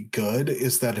movie good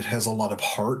is that it has a lot of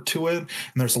heart to it, and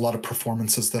there's a lot of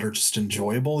performances that are just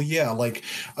enjoyable. Yeah, like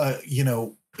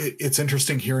it's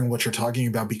interesting hearing what you're talking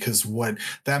about, because what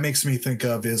that makes me think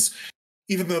of is,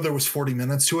 even though there was 40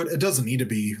 minutes to it, it doesn't need to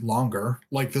be longer.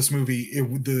 Like this movie,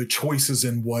 the choices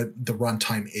in what the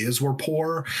runtime is were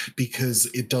poor, because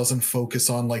it doesn't focus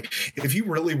on like, if you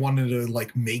really wanted to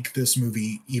like make this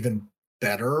movie even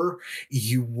better,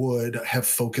 you would have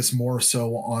focused more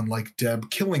so on like Deb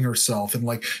killing herself and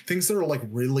like things that are like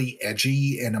really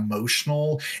edgy and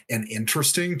emotional and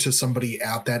interesting to somebody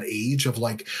at that age of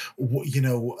like,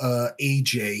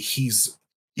 AJ, he's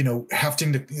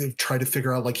having to try to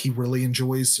figure out like he really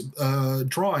enjoys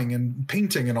drawing and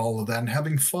painting and all of that and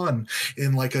having fun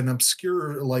in like an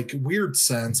obscure, like weird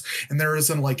sense. And there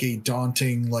isn't like a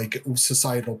daunting, like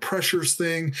societal pressures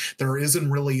thing. There isn't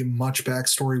really much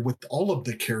backstory with all of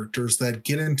the characters that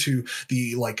get into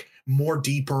the like more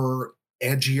deeper,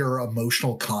 edgier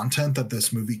emotional content that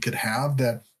this movie could have,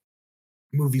 that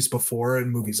movies before and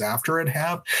movies after it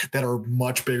have, that are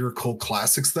much bigger cult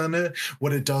classics than it.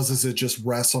 What it does is it just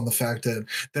rests on the fact that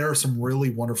there are some really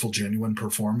wonderful, genuine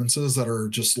performances that are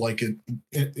just like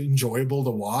enjoyable to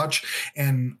watch,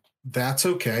 and that's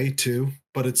okay too.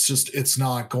 But it's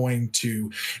not going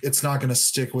to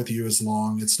stick with you as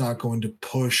long. It's not going to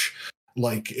push.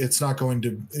 Like, it's not going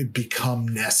to become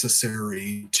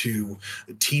necessary to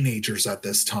teenagers at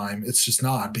this time. It's just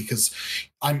not, because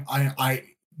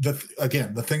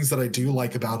the things that I do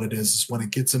like about it is when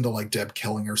it gets into like Deb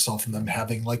killing herself and them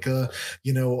having like a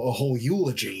whole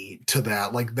eulogy to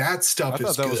that, like that stuff. I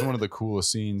thought that was one of the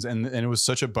coolest scenes, and it was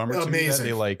such a bummer to me that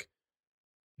they like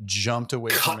jumped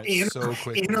away from it so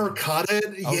quickly. Intercut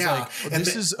it, yeah. Like, and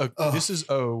this is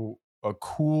a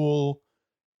cool,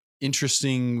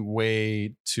 interesting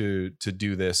way to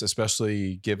do this,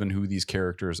 especially given who these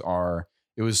characters are.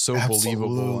 It was so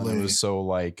believable, and it was so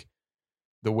like,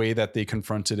 the way that they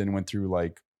confronted and went through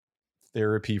like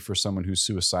therapy for someone who's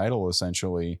suicidal,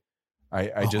 essentially.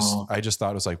 I just thought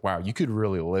it was like, wow, you could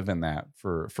really live in that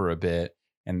for a bit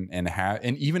and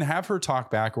even have her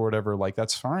talk back or whatever. Like,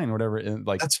 that's fine, whatever. And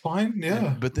like, that's fine.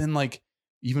 Yeah. But then like,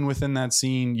 even within that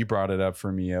scene, you brought it up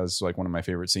for me as like one of my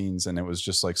favorite scenes. And it was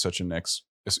just like such an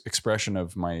expression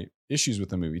of my issues with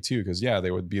the movie too. Cause yeah,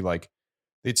 they would be like,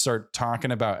 they'd start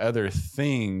talking about other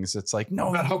things. It's like, no,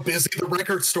 about how busy the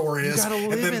record store is. You gotta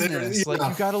live in this. Yeah.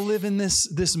 Like, you gotta live in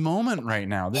this moment right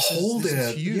now. This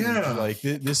is huge. Yeah. Like,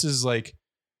 this is like,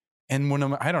 and when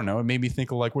I don't know, it made me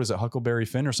think of like, what is it, Huckleberry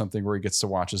Finn or something, where he gets to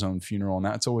watch his own funeral. And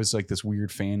that's always like this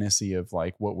weird fantasy of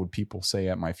like, what would people say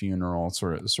at my funeral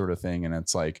sort of thing. And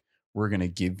it's like, we're going to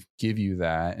give you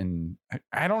that. And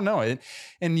I don't know it.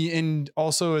 And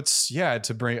also it's,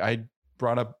 I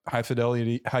brought up high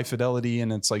fidelity.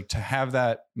 And it's like to have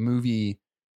that movie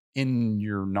in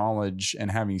your knowledge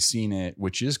and having seen it,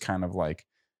 which is kind of like,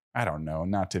 I don't know,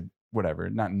 not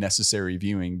necessary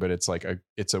viewing, but it's like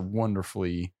it's a wonderful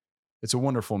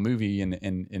movie and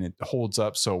it holds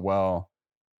up so well.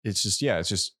 It's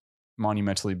just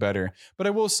monumentally better. But I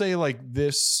will say like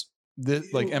this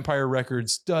like Empire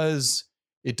Records does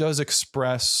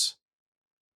express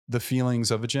the feelings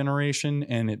of a generation,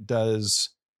 and it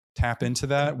does tap into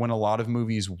that when a lot of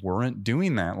movies weren't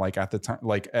doing that, like at the time,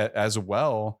 like as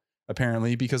well,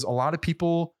 apparently, because a lot of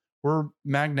people were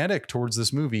magnetic towards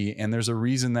this movie, and there's a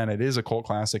reason that it is a cult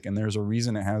classic, and there's a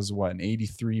reason it has an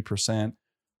 83%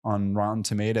 on Rotten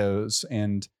Tomatoes,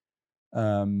 and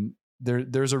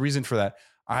there's a reason for that.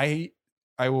 I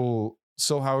will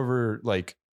still, however,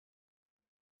 like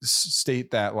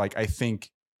state that like I think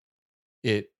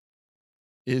it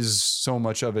is so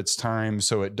much of its time,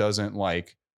 so it doesn't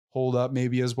like hold up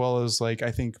maybe as well as like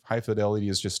I think High Fidelity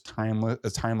is just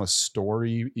a timeless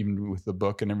story, even with the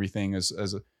book and everything as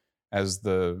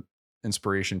the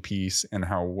inspiration piece, and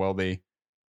how well they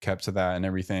kept to that and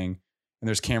everything. And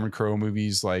there's Cameron Crowe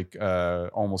movies like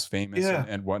Almost Famous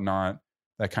and whatnot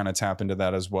that kind of tap into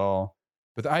that as well.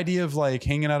 But the idea of like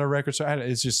hanging out a record store,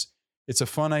 it's a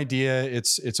fun idea.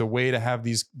 It's a way to have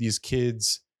these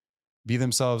kids be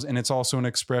themselves, and it's also an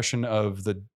expression of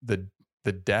the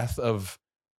death of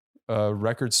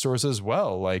record stores as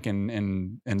well, like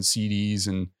and CDs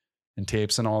and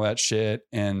tapes and all that shit.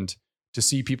 And to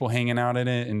see people hanging out in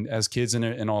it and as kids in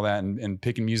it and all that, and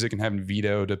picking music and having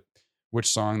veto to which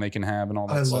song they can have and all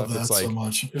that I stuff. love that it's like so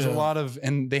much. There's a lot of,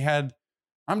 and they had,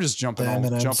 I'm just jumping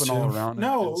all around.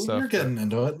 No, and stuff, you're getting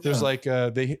into it. There's like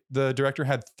the director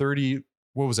had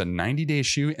 90-day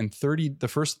shoot, and the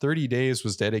first 30 days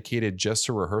was dedicated just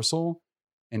to rehearsal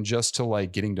and just to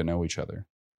like getting to know each other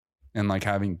and like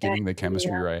getting the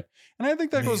chemistry right. And I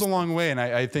think that goes a long way. And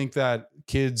I think that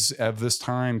kids of this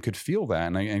time could feel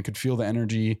that and could feel the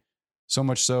energy, so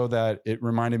much so that it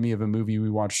reminded me of a movie we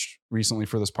watched recently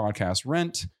for this podcast,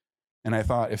 Rent. And I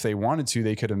thought if they wanted to,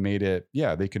 they could have made it.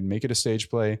 Yeah, they could make it a stage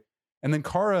play. And then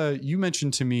Cara, you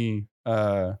mentioned to me,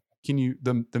 the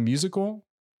musical?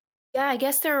 Yeah, I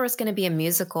guess there was going to be a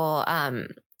musical.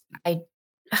 I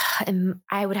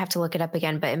would have to look it up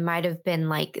again, but it might have been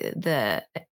like the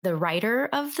writer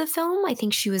of the film. I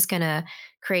think she was going to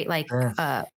create like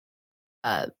a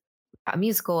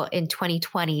musical in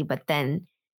 2020, but then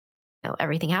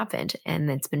everything happened and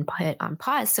it's been put on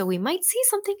pause. So we might see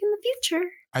something in the future.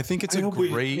 I think it's a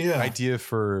great idea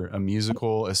for a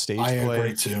musical, a stage play.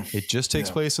 Agree too. It just takes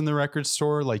place in the record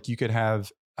store. Like you could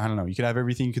have, I don't know, you could have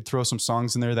everything. You could throw some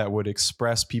songs in there that would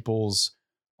express people's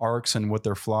arcs and what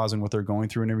their flaws and what they're going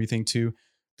through and everything too.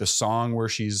 The song where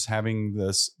she's having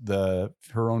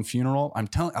her own funeral. I'm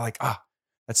telling,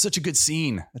 that's such a good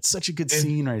scene. That's such a good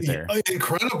scene right there.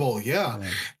 Incredible. Yeah.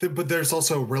 But there's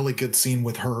also a really good scene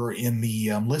with her in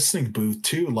the listening booth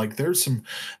too. Like there's some,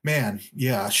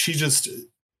 she just,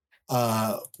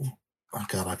 oh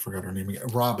God, I forgot her name again.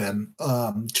 Robin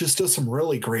just does some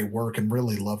really great work, and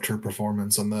really loved her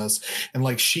performance on this. And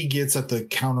like she gets at the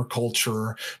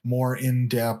counterculture, more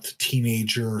in-depth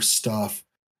teenager stuff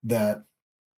that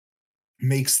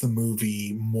makes the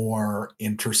movie more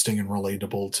interesting and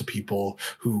relatable to people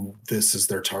who this is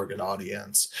their target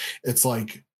audience. It's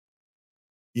like,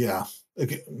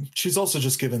 she's also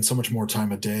just given so much more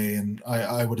time of day. And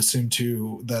I would assume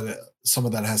too that some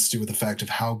of that has to do with the fact of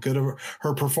how good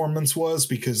her performance was,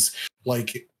 because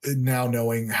like now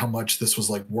knowing how much this was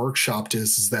like workshopped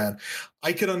is that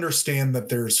I could understand that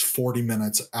there's 40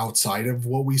 minutes outside of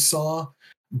what we saw,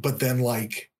 but then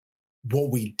like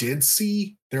what we did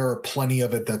see, there are plenty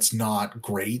of it that's not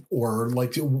great, or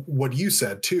like what you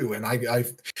said too. And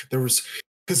there was,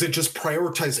 because it just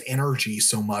prioritized energy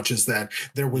so much, is that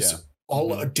there was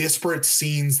all disparate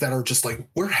scenes that are just like,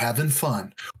 we're having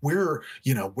fun. We're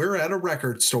at a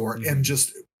record store, and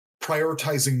just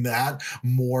prioritizing that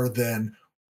more than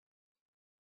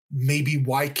maybe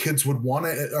why kids would want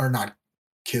to, or not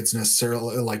kids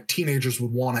necessarily, like teenagers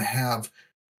would want to have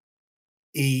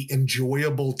a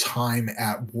enjoyable time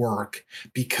at work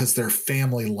because their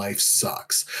family life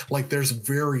sucks. Like there's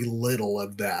very little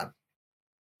of that.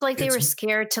 Like they were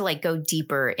scared to like go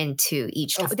deeper into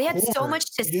each. They had so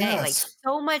much to say, like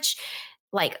so much,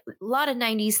 like a lot of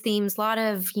 90s themes, a lot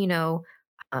of,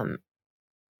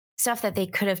 stuff that they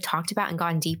could have talked about and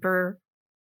gone deeper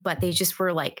but they just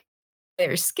were like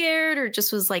they're scared or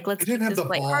just was like, let's They didn't keep have this the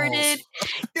lighthearted.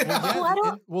 Well, Well, I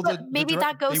don't. well, But maybe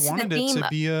that they goes to the wanted it theme. to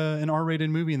be an R-rated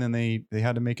movie, and then they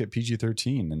had to make it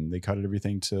PG-13, and they cut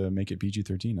everything to make it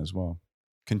PG-13 as well.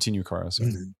 Continue, Cara.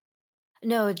 Sorry.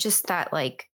 No, just that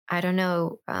like I don't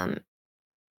know.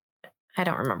 I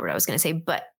don't remember what I was going to say,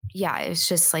 but yeah, it's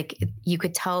just like you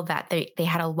could tell that they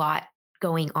had a lot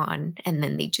going on, and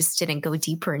then they just didn't go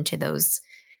deeper into those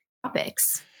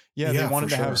topics. Yeah, they Yeah,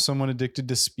 wanted for to have sure. someone addicted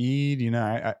to speed. You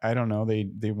know, I don't know.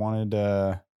 They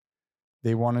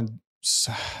wanted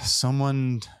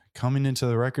someone coming into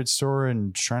the record store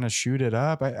and trying to shoot it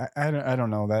up. I don't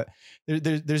know that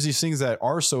there's these things that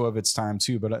are so of its time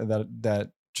too, but that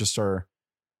just are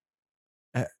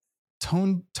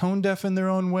tone deaf in their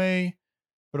own way.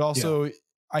 But also,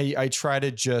 I try to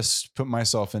just put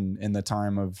myself in the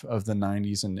time of the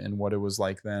 90s and what it was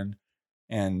like then,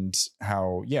 and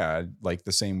how, yeah, like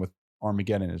the same with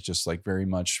Armageddon. It's just like very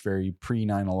much very pre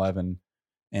 9/11,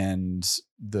 and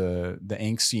the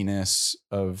angstiness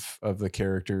of the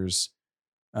characters,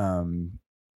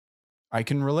 I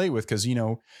can relate with, because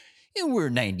we're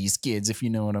 90s kids, if you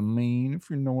know what I mean. If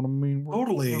you know what I mean, we're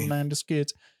Totally. 90s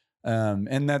kids,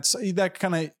 and that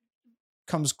kind of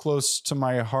comes close to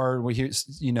my heart. We hear,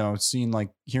 seeing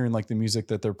like hearing like the music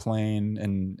that they're playing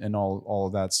and all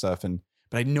of that stuff.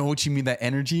 But I know what you mean, that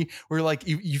energy where like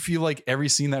you feel like every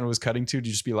scene that it was cutting to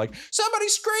just be like somebody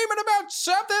screaming about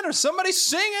something or somebody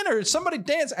singing or somebody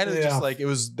dancing. And it was just like,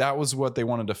 that was what they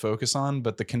wanted to focus on.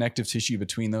 But the connective tissue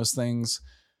between those things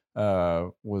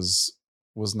was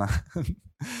not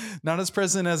not as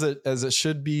present as it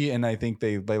should be. And I think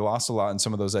they lost a lot in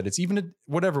some of those edits, even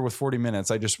whatever with 40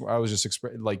 minutes. I was just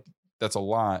like, that's a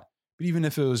lot. But even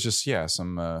if it was just,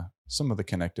 some of the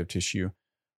connective tissue.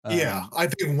 I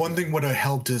think one thing would have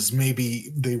helped is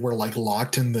maybe they were like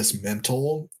locked in this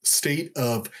mental state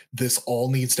of this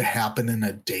all needs to happen in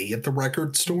a day at the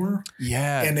record store.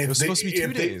 Yeah. And it was supposed to be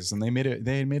 2 days, and they made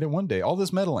it one day. All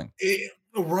this meddling.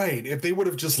 Right. If they would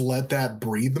have just let that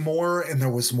breathe more, and there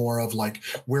was more of like,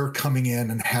 we're coming in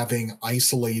and having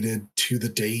isolated to the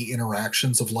day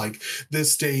interactions of like,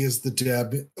 this day is the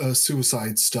Deb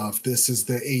suicide stuff. This is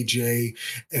the AJ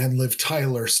and Liv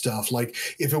Tyler stuff. Like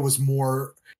if it was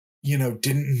more,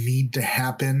 didn't need to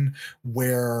happen,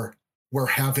 where we're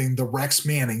having the Rex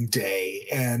Manning day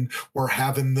and we're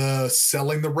having the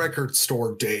selling the record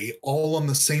store day all on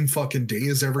the same fucking day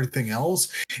as everything else.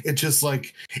 It just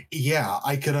like,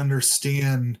 I could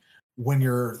understand when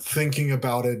you're thinking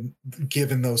about it,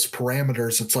 given those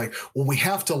parameters. It's like, well, we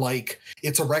have to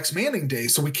it's a Rex Manning day,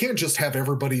 so we can't just have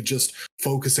everybody just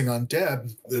focusing on Deb.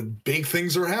 The big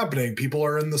things are happening. People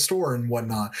are in the store and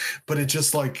whatnot. But it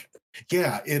just like,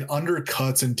 it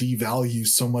undercuts and devalues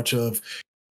so much of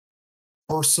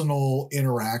personal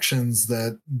interactions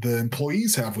that the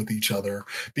employees have with each other,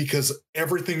 because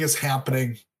everything is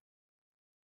happening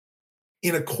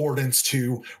in accordance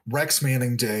to Rex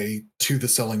Manning Day, to the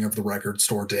selling of the record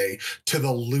store day, to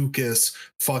the Lucas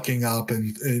fucking up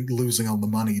and losing on the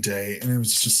money day. And it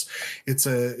was just, it's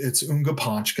Unga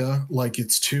Panchka, like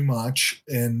it's too much.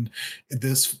 And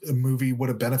this movie would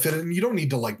have benefited. And you don't need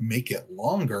to like make it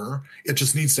longer. It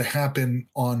just needs to happen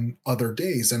on other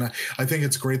days. And I think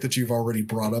it's great that you've already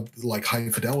brought up like High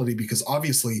Fidelity, because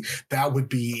obviously that would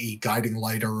be a guiding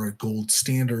light or a gold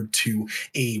standard to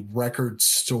a record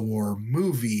store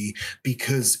movie,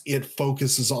 because it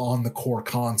focuses on the core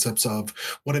concepts of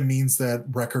what it means that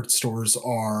record stores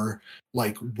are,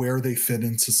 like where they fit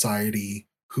in society,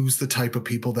 who's the type of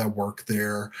people that work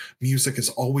there. Music has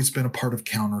always been a part of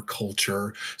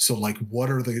counterculture. So like, what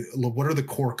are the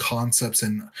core concepts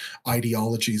and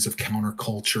ideologies of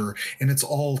counterculture? And it's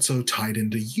also tied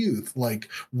into youth. Like,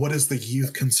 what is the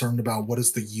youth concerned about? What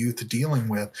is the youth dealing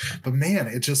with? But man,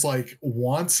 it just like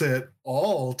wants it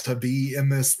all to be in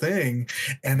this thing.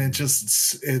 And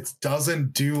it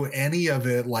doesn't do any of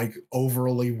it like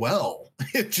overly well.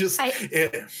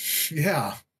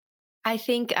 I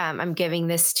think I'm giving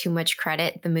this too much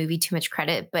credit, the movie too much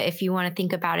credit. But if you want to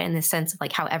think about it in the sense of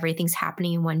like how everything's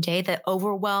happening in one day, the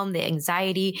overwhelm, the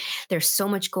anxiety, there's so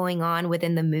much going on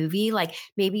within the movie. Like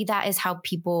maybe that is how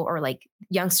people or like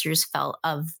youngsters felt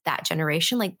of that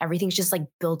generation. Like everything's just like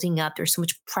building up. There's so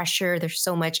much pressure. There's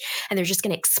so much, and they're just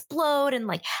going to explode and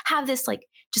like have this like,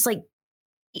 just like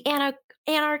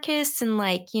anarchists and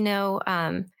like,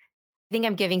 I think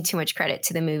I'm giving too much credit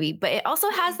to the movie, but it also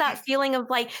has that feeling of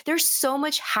like, there's so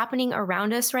much happening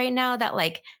around us right now that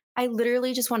like, I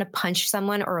literally just want to punch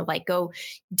someone or like go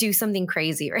do something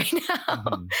crazy right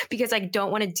now because I don't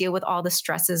want to deal with all the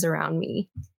stresses around me.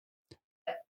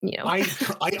 you know.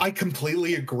 I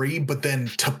completely agree, but then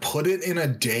to put it in a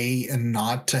day and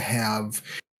not to have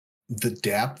the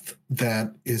depth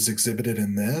that is exhibited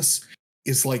in this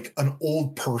is like an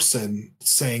old person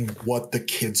saying what the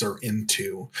kids are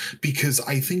into, because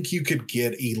I think you could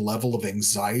get a level of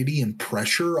anxiety and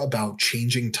pressure about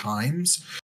changing times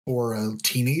for a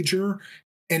teenager,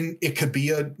 and it could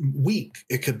be a week,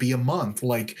 it could be a month.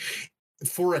 Like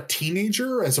for a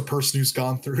teenager, as a person who's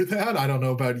gone through that, I don't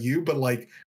know about you, but like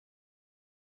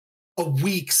a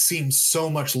week seems so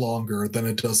much longer than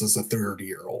it does as a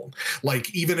 30-year-old.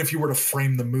 Like, even if you were to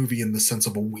frame the movie in the sense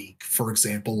of a week, for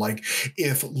example, like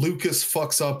if Lucas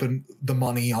fucks up in the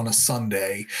money on a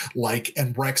Sunday, like,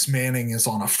 and Rex Manning is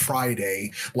on a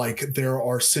Friday, like there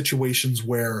are situations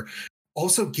where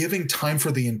also giving time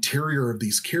for the interior of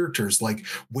these characters, like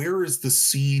where is the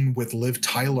scene with Liv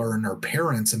Tyler and her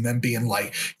parents and them being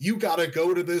like, you got to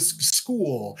go to this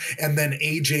school, and then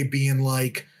AJ being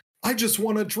like, I just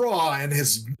want to draw, and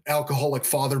his alcoholic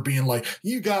father being like,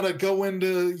 you got to go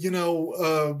into,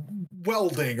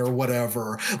 welding or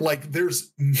whatever. Like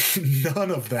there's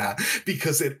none of that,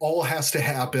 because it all has to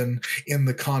happen in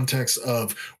the context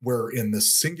of we're in the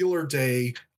singular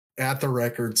day at the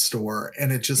record store,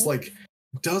 and it just like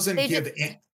doesn't give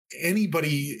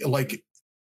anybody like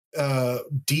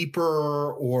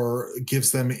deeper, or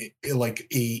gives them like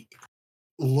a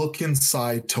look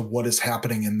inside to what is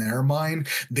happening in their mind.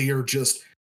 They are just,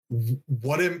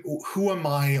 who am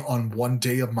I on one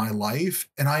day of my life?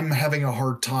 And I'm having a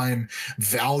hard time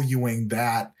valuing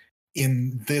that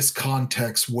in this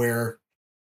context, where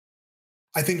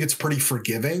I think it's pretty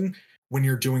forgiving when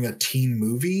you're doing a teen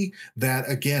movie, that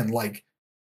again, like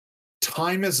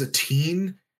time as a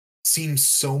teen seems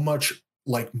so much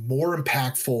like more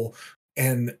impactful,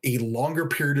 and a longer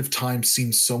period of time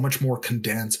seems so much more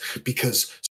condensed, because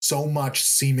so much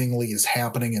seemingly is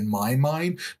happening in my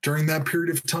mind during that period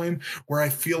of time, where I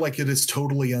feel like it is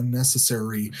totally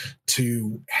unnecessary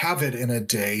to have it in a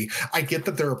day. I get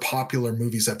that there are popular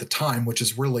movies at the time, which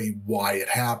is really why it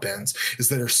happens, is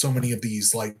that there's so many of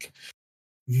these like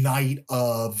night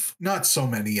of, not so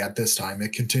many at this time,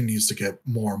 it continues to get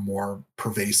more and more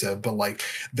pervasive, but like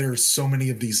there's so many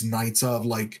of these nights of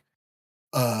like,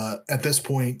 at this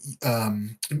point,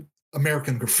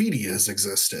 American Graffiti has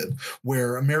existed,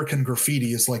 where American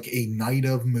Graffiti is like a night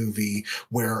of movie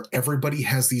where everybody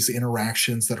has these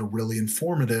interactions that are really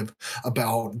informative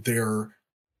about their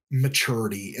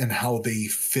maturity and how they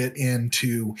fit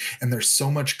into, and there's so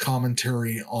much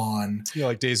commentary on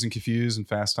like Dazed and Confused and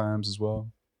Fast Times as well.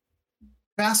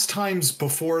 Fast Times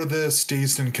before this,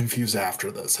 Dazed and Confused after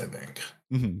this, I think.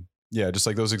 Mm-hmm. Yeah, just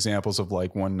like those examples of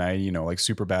like one night, like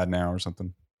Super Bad Now or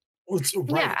something. Right.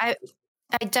 Yeah,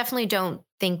 I definitely don't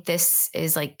think this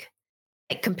is like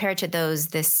compared to those.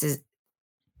 This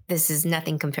is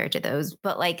nothing compared to those.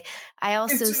 But like, I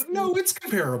also it's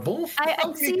comparable.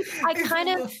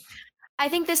 I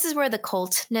think this is where the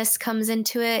cultness comes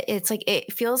into it. It's like,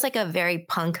 it feels like a very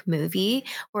punk movie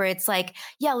where it's like,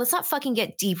 yeah, let's not fucking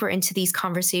get deeper into these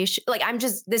conversations. Like,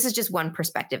 this is just one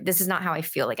perspective. This is not how I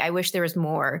feel. Like, I wish there was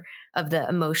more of the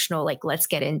emotional, like, let's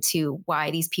get into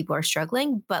why these people are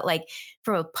struggling. But like,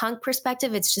 from a punk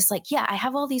perspective, it's just like, yeah, I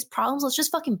have all these problems. Let's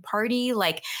just fucking party.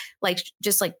 Like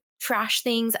just like trash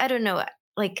things. I don't know.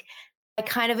 Like, I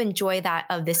kind of enjoy that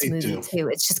of this movie too.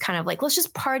 It's just kind of like, let's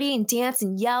just party and dance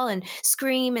and yell and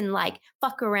scream and like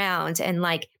fuck around. And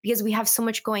like, because we have so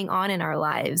much going on in our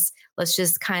lives, let's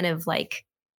just kind of like,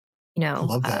 I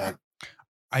love that.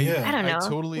 I don't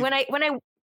know.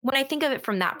 When I think of it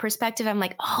from that perspective, I'm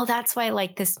like, oh, that's why I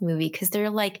like this movie. Cause they're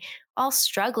like all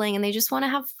struggling and they just want to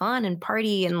have fun and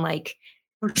party and like,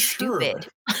 for sure. Stupid.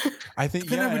 I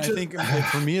think, I think like,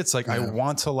 for me, it's like, I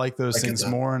want to like those things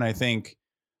more. And I think,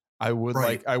 I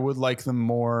would like them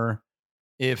more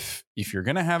if you're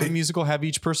going to have a musical, have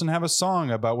each person have a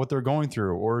song about what they're going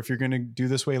through. Or if you're going to do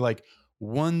this way, like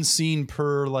one scene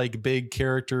per like big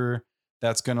character,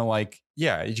 that's going to like,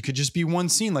 yeah, it could just be one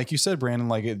scene. Like you said, Brandon,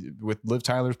 like with Liv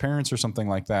Tyler's parents or something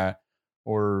like that.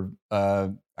 Or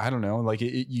I don't know, like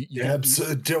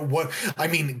what I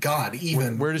mean, God,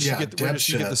 even where does she get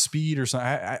the speed or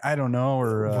something? I don't know,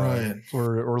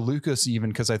 or Lucas even,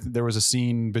 because I think there was a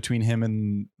scene between him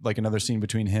and like another scene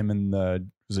between him and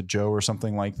was it Joe or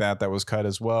something like that was cut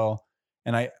as well.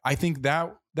 And I think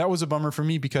that was a bummer for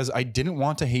me, because I didn't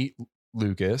want to hate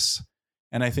Lucas,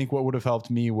 and I think what would have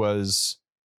helped me was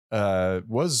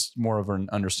more of an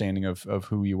understanding of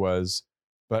who he was.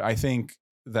 But I think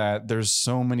that there's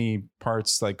so many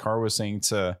parts, like Car was saying,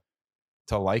 to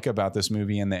like about this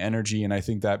movie and the energy. And I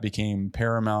think that became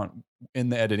paramount in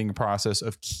the editing process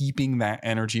of keeping that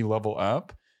energy level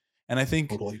up. And I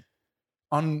think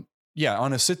on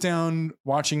a sit down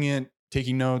watching it,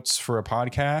 taking notes for a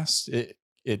podcast,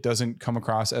 it doesn't come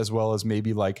across as well as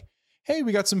maybe like, hey,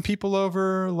 we got some people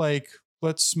over, like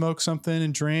let's smoke something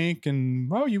and drink, and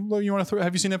you want to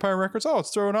have you seen Empire Records? Oh,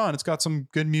 let's throw it on. It's got some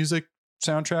good music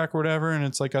soundtrack or whatever, and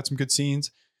it's like got some good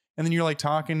scenes. And then you're like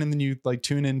talking, and then you like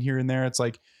tune in here and there. It's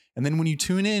like, and then when you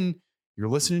tune in, you're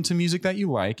listening to music that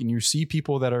you like, and you see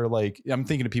people that are like, I'm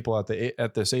thinking of people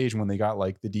at this age when they got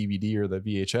like the DVD or the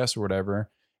VHS or whatever,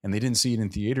 and they didn't see it in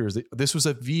theaters. This was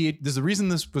the reason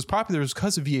this was popular was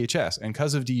because of VHS and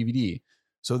because of DVD.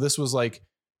 So this was like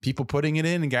people putting it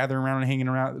in and gathering around and hanging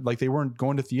around. Like they weren't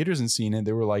going to theaters and seeing it.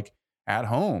 They were like at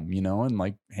home, and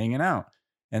like hanging out.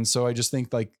 And so I just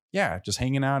think like, yeah, just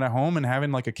hanging out at home and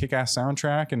having like a kick-ass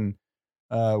soundtrack and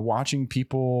watching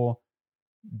people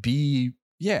be,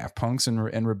 punks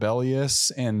and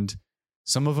rebellious. And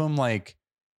some of them like,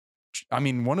 I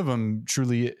mean, one of them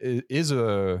truly is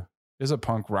a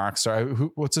punk rock star.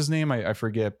 What's his name? I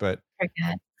forget, but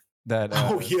that.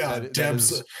 That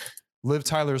is Liv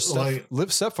Tyler's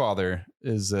Liv stepfather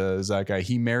is that guy.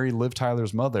 He married Liv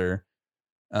Tyler's mother,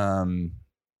 and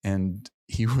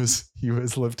he was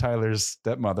Liv Tyler's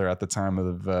stepmother at the time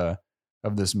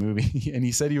of this movie, and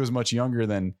he said he was much younger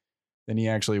than he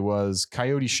actually was.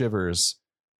 Coyote Shivers.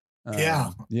 He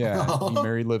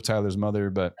married Liv Tyler's mother,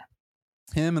 but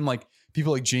him and like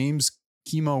people like James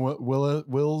Chemo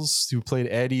Wills, who played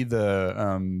Eddie,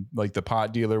 the like the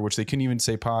pot dealer, which they couldn't even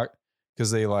say pot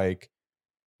because they like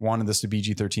wanted this to be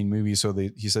PG-13 movie. So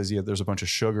he says, there's a bunch of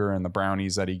sugar in the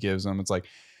brownies that he gives them. It's like,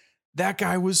 that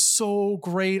guy was so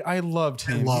great. I loved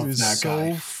him. He was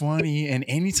so funny. And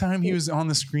anytime he was on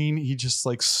the screen, he just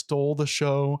like stole the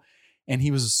show. And he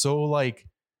was so like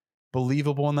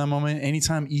believable in that moment.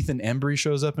 Anytime Ethan Embry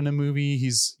shows up in a movie,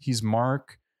 he's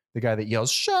Mark, the guy that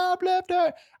yells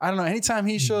shoplifter. I don't know. Anytime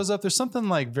he shows up, there's something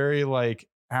like very like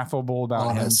affable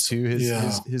about him too.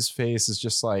 His face is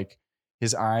just like,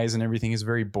 his eyes and everything is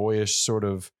very boyish, sort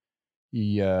of.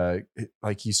 He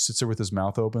like he sits there with his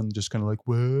mouth open, just kind of like,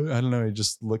 what? I don't know. It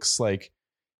just looks like,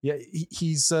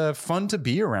 he's fun to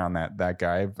be around. That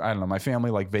guy. I don't know. My family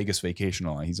like Vegas Vacation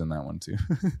a lot. He's in that one too.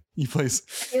 He plays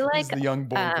he's the young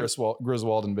boy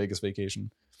Griswold in Vegas Vacation.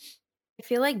 I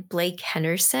feel like Blake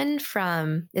Henderson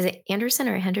is it Anderson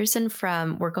or Henderson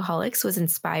from Workaholics was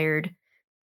inspired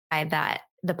by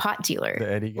the pot dealer.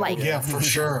 The Eddie guy. Like, yeah, for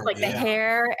sure. Like the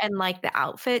hair and like the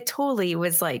outfit totally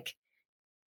was like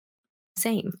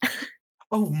same.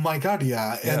 Oh my God.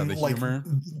 Yeah. And the like, humor.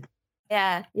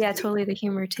 Yeah, totally. The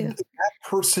humor too. That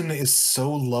person is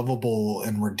so lovable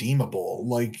and redeemable.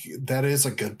 Like that is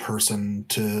a good person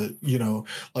to,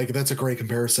 like that's a great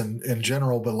comparison in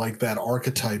general, but like that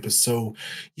archetype is so,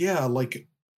 like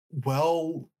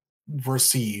well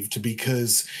received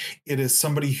because it is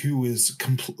somebody who is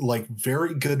like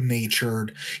very good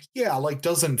natured, like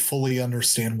doesn't fully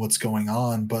understand what's going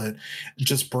on, but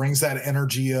just brings that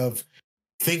energy of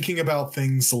thinking about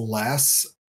things less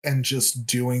and just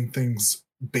doing things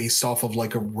based off of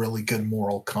like a really good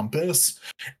moral compass.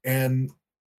 And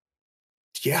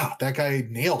that guy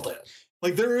nailed it.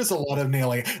 Like there is a lot of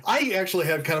nailing. I actually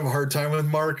had kind of a hard time with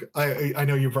Mark. I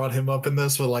know you brought him up in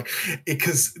this, but like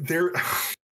because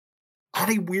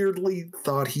I weirdly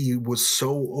thought he was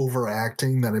so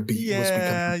overacting that was becoming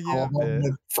a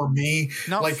problem for me.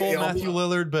 Not like full Matthew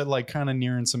Lillard, but like kind of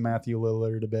nearing some Matthew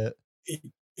Lillard a bit.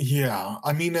 Yeah,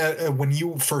 I mean, when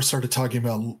you first started talking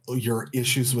about your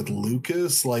issues with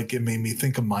Lucas, like it made me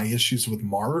think of my issues with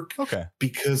Mark. Okay,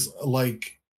 because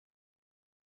like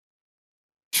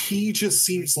he just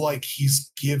seems like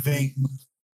he's giving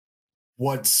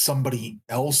what somebody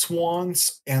else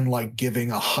wants and like giving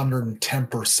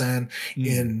 110%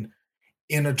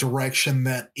 in a direction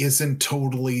that isn't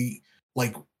totally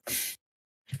like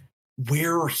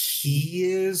where he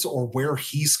is or where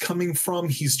he's coming from.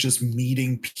 He's just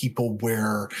meeting people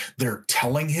where they're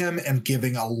telling him and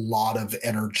giving a lot of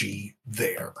energy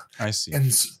there. I see.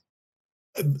 And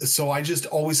so I just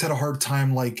always had a hard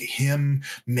time like him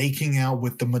making out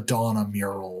with the Madonna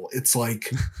mural. It's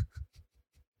like,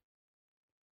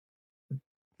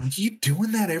 are you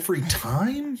doing that every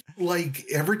time? Like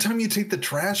every time you take the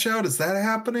trash out, is that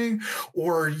happening?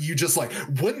 Or are you just like,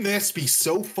 wouldn't this be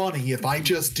so funny if I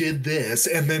just did this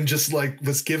and then just like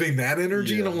was giving that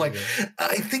energy? And I'm like,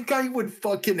 I think I would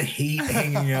fucking hate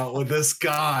hanging out with this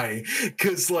guy.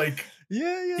 Cause like,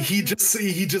 he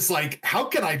just like, how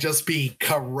can I just be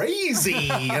crazy?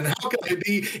 And how can I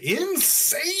be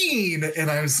insane?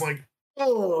 And I was like,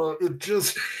 oh,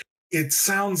 it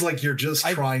sounds like you're just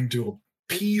trying to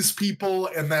appease people,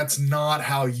 and that's not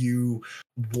how you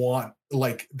want,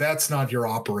 like, that's not your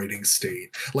operating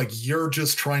state. Like, you're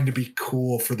just trying to be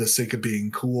cool for the sake of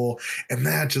being cool, and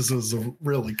that just was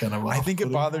really kind of I think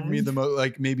it bothered me the most,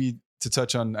 like, maybe to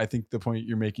touch on, I think the point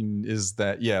you're making is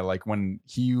that, yeah, like when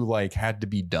he like had to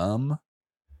be dumb,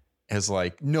 as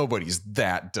like nobody's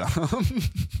that dumb.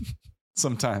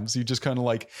 Sometimes you just kind of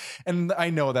like, and I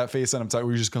know that face that I'm talking,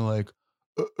 we're just kind of like,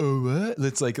 what?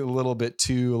 It's like a little bit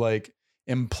too like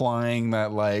implying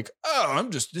that like, oh,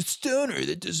 I'm just a stoner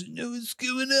that doesn't know what's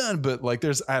going on. But like,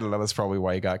 there's, I don't know, that's probably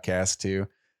why he got cast too.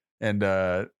 And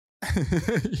yeah,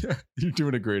 you're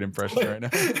doing a great impression right now.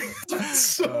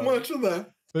 So much of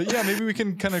that. But yeah, maybe we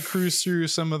can kind of cruise through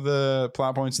some of the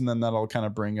plot points, and then that'll kind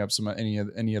of bring up some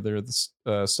any other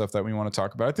stuff that we want to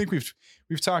talk about. I think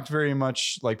we've talked very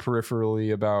much like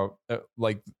peripherally about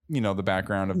like, you know, the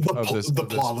background of plot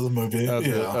of the movie,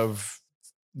 of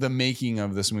the making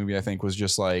of this movie. I think was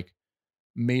just like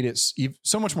made it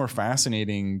so much more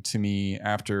fascinating to me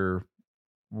after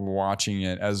watching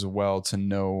it as well, to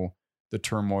know the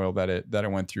turmoil that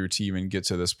it went through to even get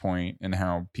to this point, and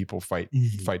how people fight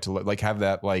to like have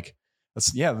that, like,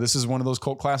 this is one of those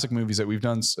cult classic movies that we've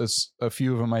done a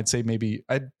few of them. I'd say maybe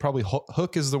I'd probably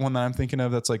Hook is the one that I'm thinking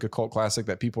of. That's like a cult classic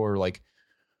that people are like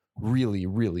really,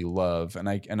 really love. And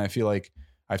I feel like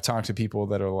I've talked to people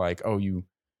that are like, oh, you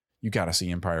got to see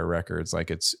Empire Records.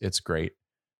 Like it's great.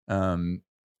 And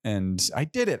I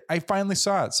did it. I finally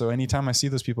saw it. So anytime I see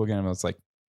those people again, it's like,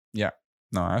 yeah,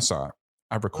 no, I saw it.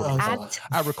 I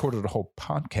recorded a whole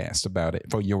podcast about it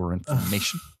for your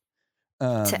information.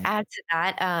 To add to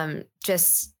that,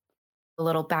 just a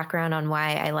little background on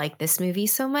why I like this movie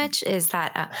so much is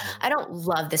that I don't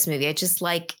love this movie. I just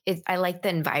like it. I like the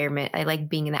environment. I like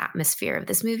being in the atmosphere of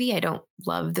this movie. I don't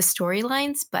love the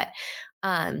storylines, but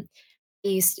I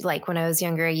used to, like when I was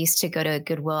younger, I used to go to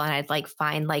Goodwill and I'd like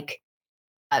find like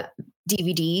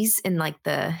DVDs in like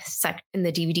in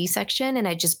the DVD section, and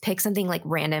I just pick something like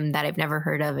random that I've never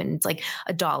heard of, and it's like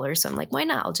 $1. So I'm like, why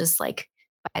not? I'll just like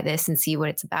buy this and see what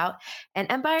it's about.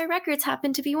 And Empire Records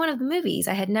happened to be one of the movies.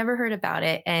 I had never heard about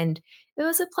it, and it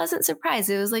was a pleasant surprise.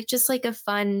 It was like just like a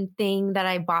fun thing that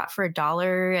I bought for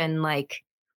 $1 and like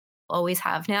always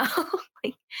have now.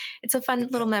 Like it's a fun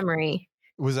little memory.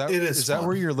 Is that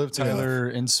where your Liv Tyler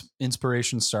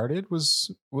inspiration started?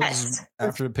 Was yes.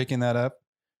 After picking that up?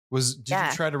 Did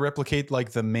you try to replicate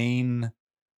like the main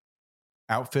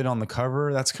outfit on the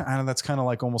cover? That's kind of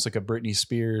like almost like a Britney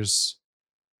Spears,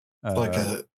 like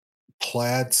a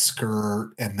plaid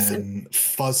skirt and then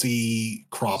fuzzy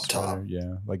crop top.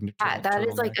 Yeah, like that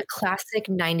is like a classic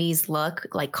 90s look,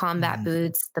 like combat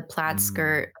boots, the plaid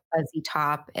skirt, fuzzy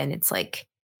top, and it's like,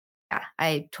 yeah,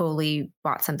 I totally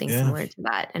bought something similar to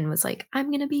that and was like,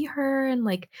 I'm gonna be her, and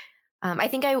like. I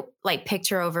think I like picked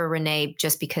her over Renee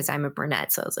just because I'm a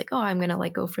brunette. So I was like, oh, I'm going to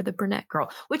like go for the brunette girl,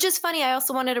 which is funny. I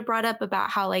also wanted to brought up about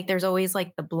how like there's always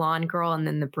like the blonde girl and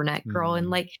then the brunette girl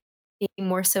and like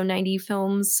more so 90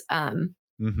 films.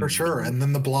 For sure. And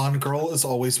then the blonde girl is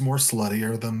always more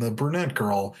sluttier than the brunette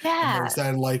girl. Yeah. And there's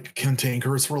that like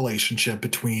cantankerous relationship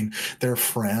between their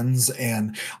friends.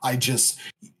 And I just,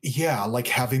 like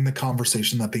having the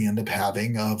conversation that they end up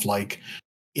having of like,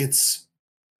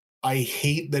 I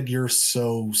hate that you're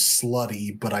so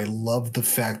slutty, but I love the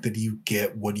fact that you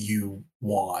get what you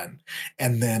want.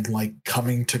 And then like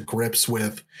coming to grips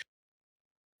with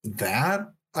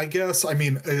that, I guess. I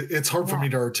mean, it's hard for me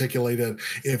to articulate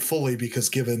it fully because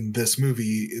given this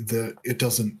movie, it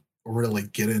doesn't really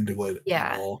get into it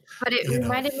at all. But it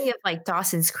reminded me of like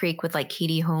Dawson's Creek with like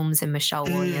Katie Holmes and Michelle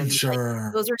Williams. Sure.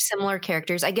 Like, those are similar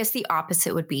characters. I guess the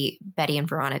opposite would be Betty and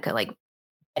Veronica. Like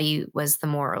Betty was the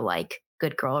more like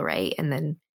good girl, right? And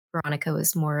then Veronica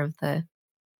was more of the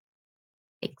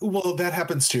well, that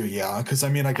happens too, because I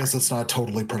mean, I guess it's not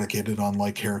totally predicated on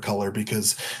like hair color,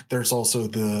 because there's also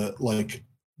the like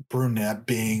brunette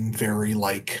being very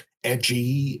like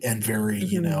edgy and very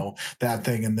that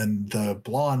thing, and then the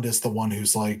blonde is the one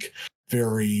who's like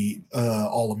very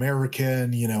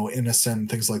all-American,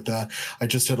 innocent, things like that. I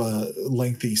just had a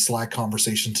lengthy Slack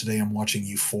conversation today. I'm watching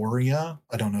Euphoria.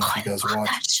 I don't know if you guys watch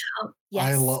that show.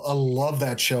 Yes. I love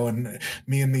that show, and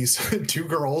me and these two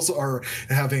girls are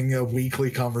having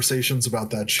weekly conversations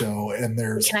about that show. And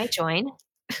can I join?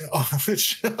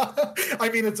 I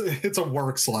mean, it's a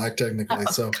work Slack technically,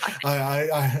 so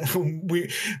I'll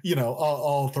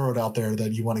throw it out there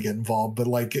that you want to get involved. But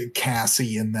like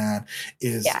Cassie in that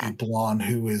is a blonde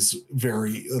who is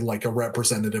very like a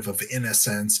representative of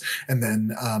innocence, and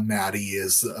then Maddie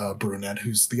is a brunette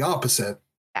who's the opposite.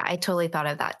 I totally thought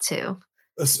of that too.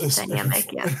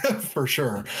 dynamic, yeah. For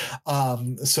sure.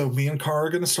 So me and Cara are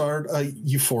going to start a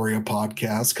Euphoria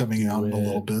podcast coming out in a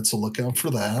little bit, so look out for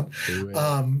that.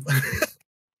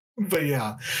 But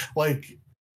yeah, like,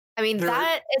 I mean,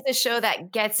 that is a show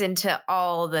that gets into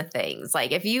all the things.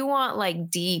 Like, if you want like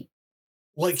deep,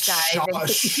 like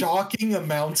shocking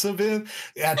amounts of it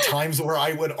at times where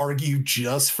I would argue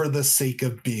just for the sake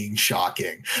of being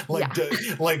shocking, like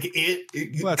well,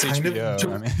 that's kind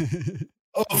HBO, of.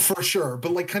 Oh, for sure.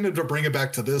 But like, kind of to bring it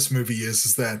back to this movie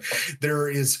is that there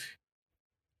is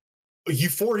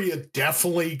Euphoria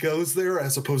definitely goes there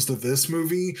as opposed to this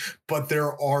movie, but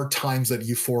there are times that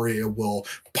Euphoria will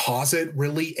posit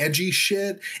really edgy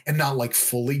shit and not like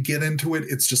fully get into it.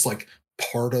 It's just like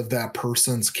part of that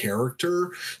person's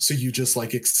character. So you just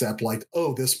like accept like,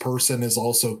 oh, this person is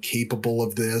also capable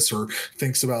of this or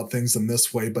thinks about things in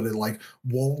this way, but it like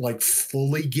won't like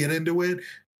fully get into it.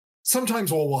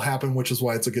 Sometimes what will happen, which is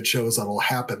why it's a good show, is that it'll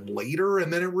happen later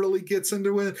and then it really gets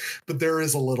into it. But there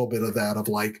is a little bit of that of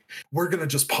like, we're going to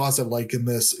just posit like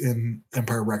in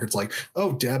Empire Records, like,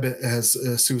 oh, Deb has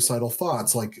suicidal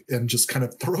thoughts, like, and just kind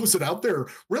of throws it out there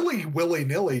really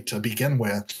willy-nilly to begin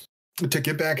with. To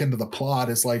get back into the plot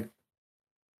is like,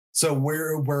 so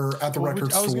we're at the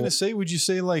record store. I was going to say, would you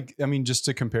say like, I mean, just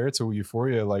to compare it to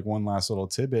Euphoria, like one last little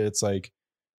tidbit, it's like,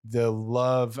 the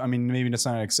love, I mean, maybe it's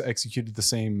not executed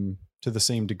to the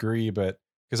same degree, but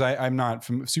because I'm not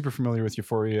super familiar with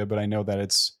Euphoria, but I know that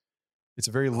it's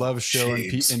a very love show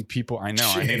and people. I know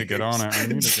I need to get on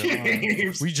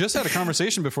it. We just had a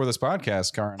conversation before this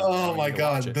podcast, Karen. Oh my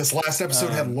God. This last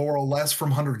episode had Laurel Les from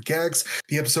 100 Gags.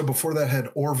 The episode before that had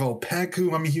Orville Peck,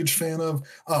 who I'm a huge fan of.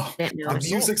 Oh, the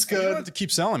music's good. You don't have to keep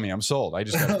selling me. I'm sold. I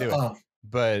just got to do it.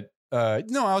 But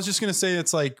no, I was just going to say,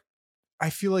 it's like,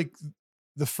 I feel like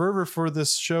the fervor for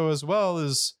this show as well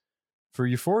is for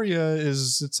Euphoria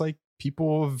is it's like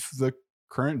people of the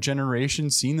current generation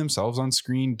seeing themselves on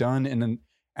screen done in an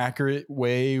accurate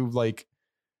way, like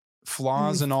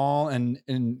flaws and all, and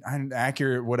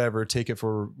accurate, whatever, take it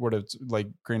for what it's like,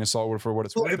 grain of salt for what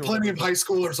it's worth. Plenty of high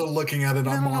schoolers are looking at it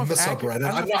on the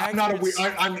subreddit.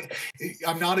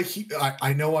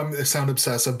 I know I sound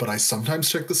obsessive, but I sometimes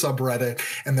check the subreddit,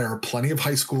 and there are plenty of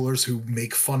high schoolers who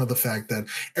make fun of the fact that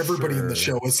everybody in the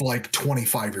show is like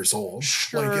 25 years old.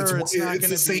 Sure, like it's not going to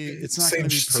be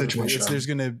situation. There's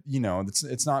going to,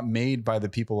 it's not made by the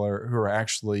people who are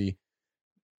actually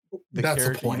that's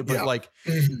the point, but like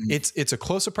it's a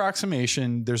close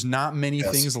approximation. There's not many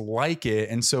things like it,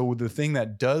 and so the thing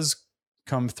that does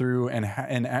come through and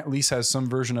at least has some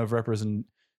version of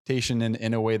representation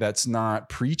in a way that's not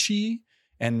preachy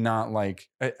and not like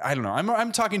I don't know.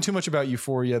 I'm talking too much about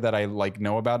Euphoria that I like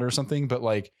know about or something, but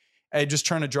like I just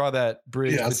trying to draw that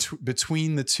bridge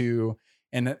between the two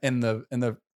and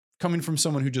the coming from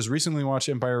someone who just recently watched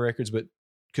Empire Records but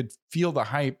could feel the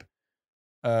hype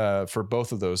for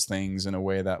both of those things in a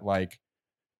way that like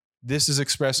this is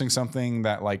expressing something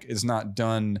that like is not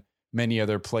done many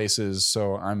other places.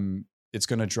 So it's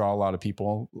going to draw a lot of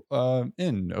people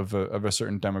in of a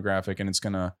certain demographic, and it's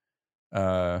going to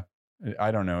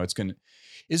I don't know.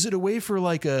 Is it a way for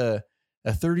like a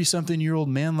 30-something-year-old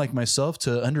man like myself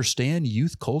to understand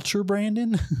youth culture,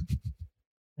 Brandon?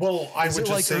 Well, I would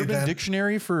just like say Urban that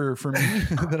Dictionary for me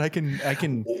that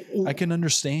I can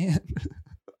understand.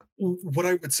 What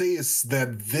I would say is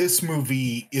that this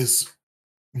movie is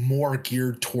more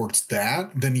geared towards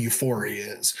that than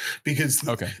Euphoria is, because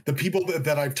the people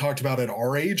that I've talked about at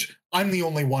our age, I'm the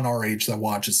only one our age that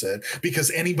watches it, because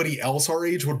anybody else our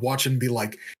age would watch and be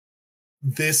like,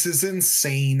 this is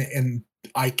insane and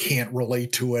I can't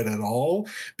relate to it at all,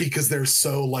 because they're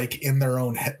so like in their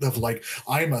own head of like,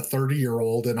 I'm a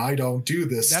 30-year-old and I don't do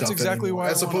this stuff. That's exactly anymore.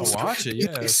 Why I want to watch it.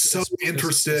 Yeah, so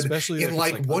interested in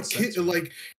like what kid,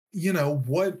 like,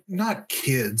 what, not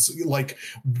kids, like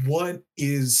what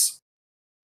is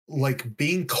like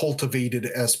being cultivated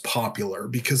as popular,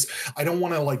 because I don't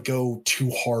want to like go too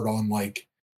hard on like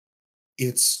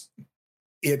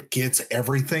it gets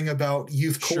everything about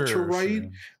youth culture right,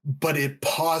 but it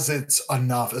posits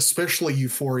enough, especially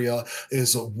Euphoria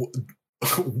is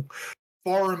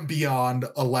far and beyond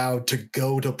allowed to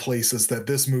go to places that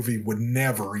this movie would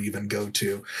never even go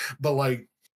to. But like,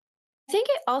 I think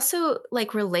it also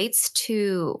like relates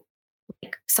to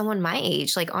like someone my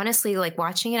age. Like honestly, like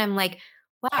watching it, I'm like,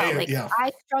 wow,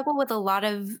 I struggle with a lot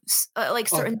of like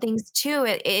certain things too.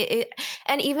 It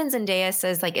and even Zendaya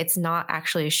says like it's not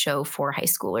actually a show for high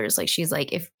schoolers. Like she's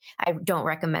like, if I don't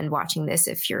recommend watching this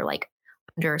if you're like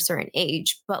under a certain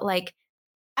age, but like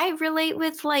I relate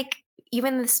with like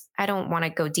even this, I don't want to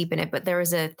go deep in it, but there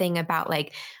was a thing about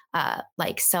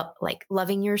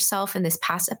loving yourself in this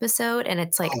past episode. And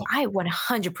it's like, Oh, I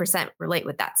 100% relate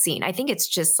with that scene. I think it's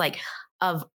just like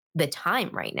of the time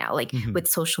right now, like Mhm. with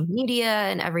social media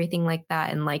and everything like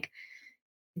that. And like,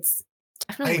 it's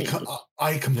definitely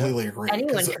I completely agree.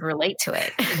 anyone 'Cause can relate to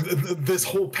it. this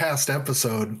whole past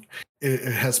episode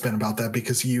it has been about that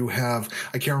because you have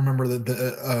I can't remember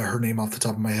her name off the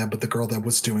top of my head, but the girl that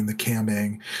was doing the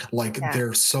camming, like Yeah.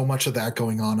 there's so much of that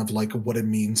going on of like what it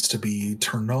means to be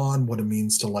turned on, what it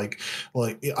means to like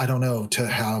I don't know, to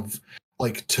have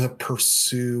like to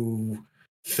pursue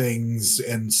things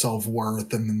and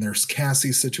self-worth. And then there's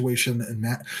Cassie's situation and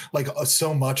Matt, like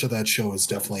so much of that show is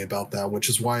definitely about that, which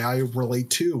is why I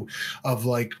relate too of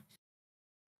like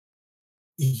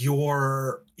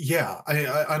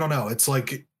I don't know, it's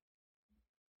like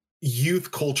youth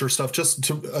culture stuff. Just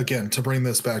to bring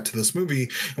this back to this movie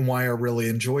and why I really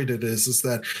enjoyed it is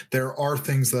that there are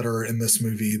things that are in this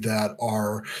movie that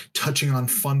are touching on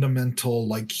fundamental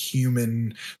like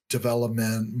human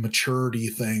development, maturity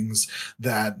things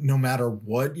that no matter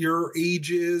what your age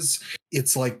is,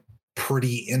 it's like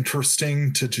pretty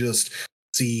interesting to just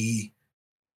see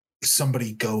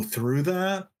somebody go through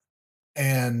that.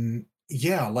 And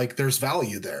yeah, like there's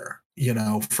value there,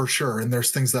 for sure. And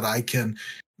there's things that I can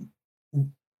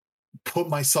put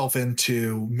myself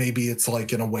into. Maybe it's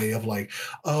like in a way of like,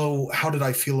 oh, how did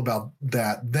I feel about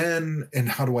that then? And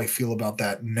how do I feel about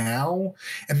that now?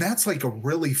 And that's like a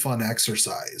really fun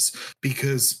exercise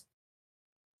because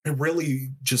it really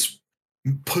just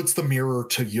puts the mirror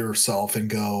to yourself and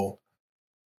go,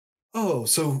 oh,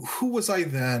 so who was I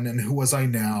then and who was I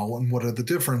now? And what are the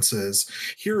differences?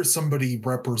 Here is somebody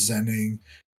representing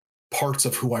parts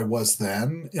of who I was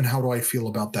then and how do I feel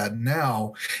about that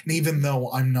now. And even though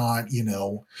I'm not,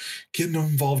 getting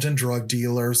involved in drug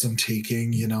dealers and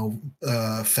taking,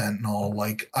 fentanyl,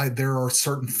 like there are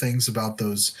certain things about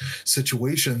those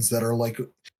situations that are like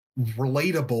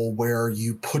relatable where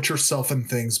you put yourself in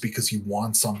things because you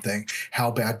want something. How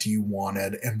bad do you want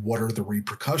it? And what are the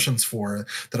repercussions for it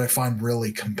that I find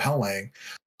really compelling.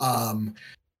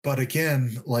 But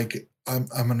again, like I'm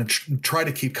going to try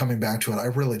to keep coming back to it. I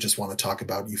really just want to talk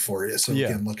about Euphoria. So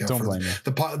again, look out for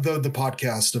the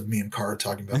podcast of me and Cara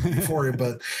talking about Euphoria.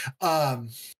 But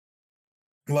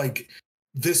like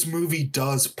this movie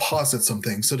does posit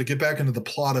something. So to get back into the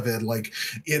plot of it, like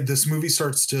this movie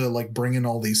starts to like bring in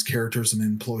all these characters and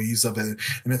employees of it,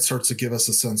 and it starts to give us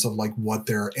a sense of like what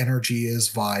their energy is,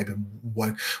 vibe, and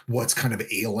what's kind of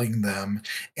ailing them.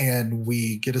 And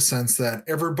we get a sense that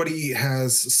everybody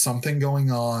has something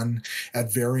going on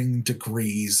at varying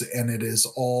degrees, and it is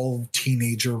all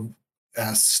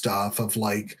teenager-esque stuff of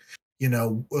like,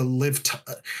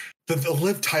 the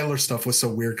Liv Tyler stuff was so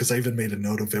weird because I even made a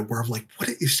note of it where I'm like, what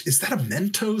is that a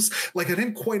Mentos? Like I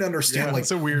didn't quite understand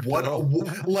like a weird what her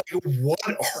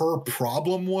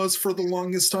problem was for the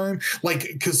longest time. Like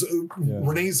because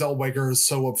Renee Zellweger is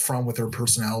so upfront with her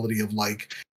personality of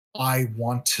like, I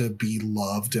want to be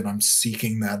loved and I'm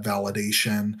seeking that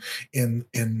validation in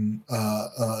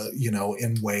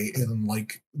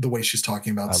like the way she's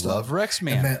talking about stuff. I love Rex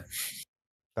Manning.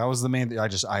 That was the main thing.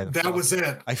 That was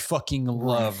it. I fucking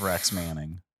love Rex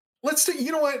Manning. Let's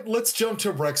jump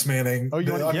to Rex Manning. Oh,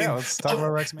 let's talk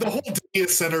about Rex Manning. The whole day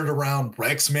is centered around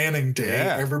Rex Manning Day.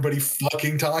 Yeah. Everybody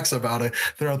fucking talks about it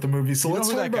throughout the movie. So let's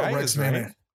talk about Rex Manning.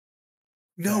 Right?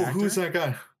 No, who is that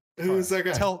guy? Who is that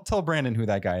guy? Tell Brandon who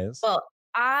that guy is. Well,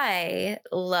 I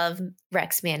love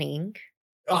Rex Manning.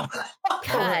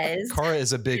 Because Cara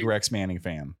is a big Rex Manning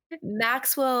fan.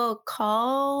 Maxwell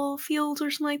Caulfield or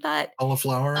something like that.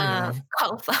 Cauliflower.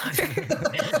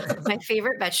 Cauliflower. My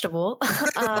favorite vegetable.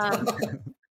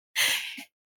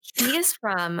 He is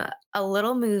from a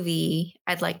little movie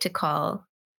I'd like to call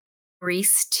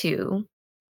Grease 2,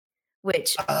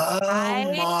 which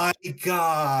my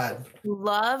God.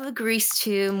 Love Grease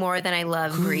 2 more than I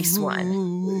love Grease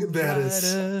 1. That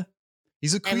is.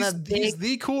 He's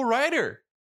the cool writer.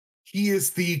 He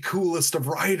is the coolest of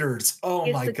writers.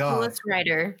 Oh my God. Coolest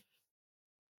writer.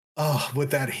 Oh,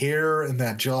 with that hair and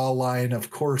that jawline, of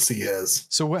course he is.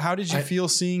 So how did you feel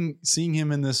seeing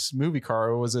him in this movie,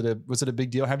 Cara? Was it a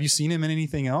big deal? Have you seen him in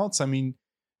anything else? I mean,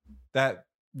 that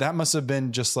must have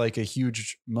been just like a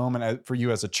huge moment for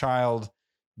you as a child,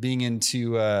 being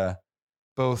into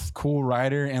both Cool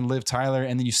Rider and Liv Tyler,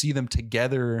 and then you see them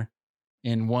together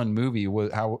in one movie.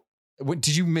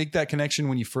 Did you make that connection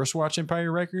when you first watched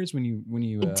Empire Records? When you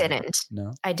didn't?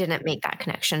 No, I didn't make that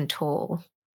connection at all.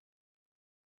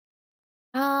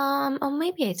 Oh,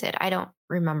 maybe I did. I don't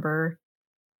remember.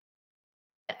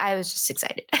 I was just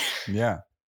excited. Yeah.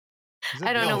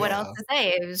 I don't know what else yeah. to say.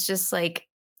 It was just like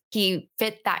he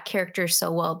fit that character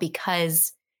so well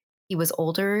because he was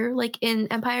older, like in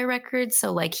Empire Records.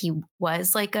 So like he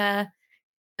was like a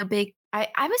big.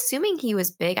 I'm assuming he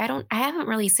was big. I haven't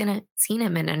really seen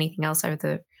him in anything else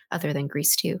other than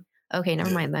Grease 2. Okay, never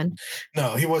Yeah. mind then.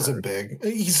 No, he wasn't big.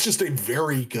 He's just a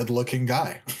very good looking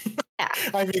guy. Yeah.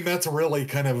 I mean, that's really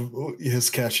kind of his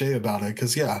cachet about it.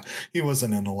 Cause yeah, he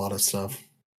wasn't in a lot of stuff.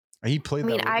 He played I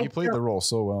mean, he played the role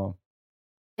so well.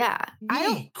 yeah. I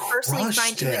don't He personally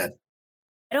find crushed him. it.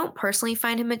 I don't personally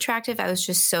find him attractive. I was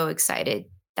just so excited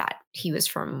that he was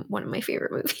from one of my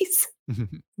favorite movies.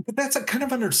 But that's kind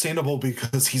of understandable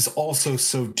because he's also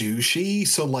so douchey.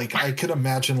 So, like, I could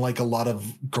imagine like a lot of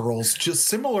girls just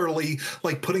similarly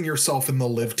like putting yourself in the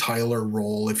Liv Tyler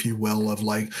role, if you will, of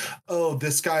like, oh,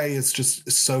 this guy is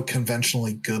just so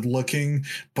conventionally good looking,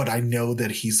 but I know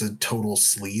that he's a total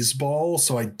sleazeball.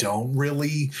 So I don't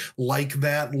really like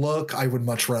that look. I would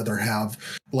much rather have,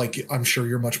 like, I'm sure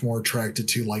you're much more attracted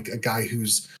to like a guy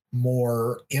who's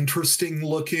more interesting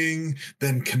looking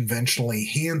than conventionally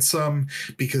handsome,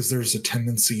 because there's a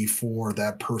tendency for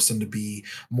that person to be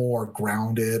more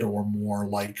grounded or more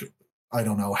like, I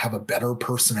don't know, have a better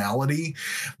personality.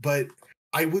 But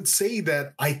I would say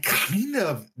that I kind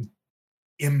of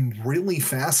am really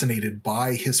fascinated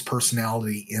by his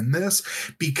personality in this,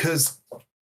 because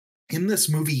in this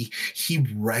movie, he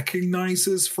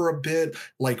recognizes for a bit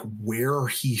like where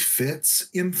he fits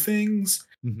in things.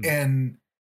 Mhm. And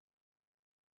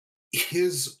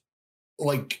his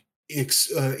like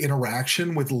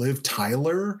interaction with Liv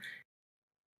Tyler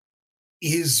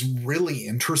is really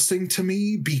interesting to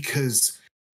me because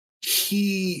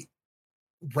he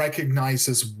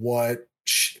recognizes what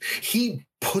he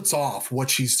puts off what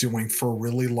she's doing for a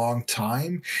really long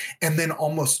time, and then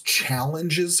almost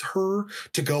challenges her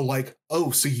to go like,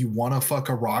 oh, so you want to fuck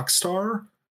a rock star?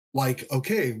 Like,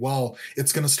 okay, well,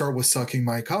 it's going to start with sucking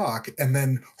my cock. And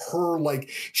then her, like,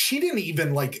 she didn't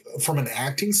even, like, from an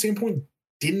acting standpoint,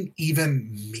 didn't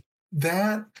even meet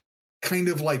that kind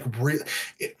of like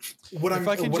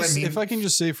If I can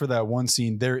just say for that one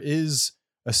scene, there is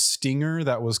a stinger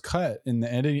that was cut in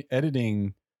the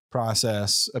editing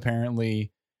process,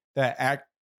 apparently, that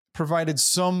provided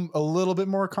a little bit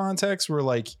more context, where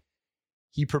like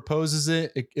he proposes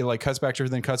it like cuts back to her,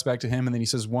 then cuts back to him, and then he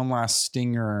says one last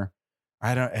stinger.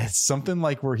 It's something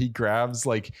like where he grabs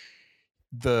like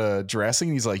the dressing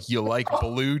and he's like, you like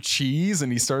blue cheese,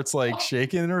 and he starts like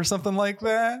shaking it or something like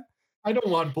that. I don't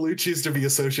want blue cheese to be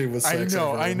associated with sex.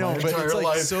 I know, but it's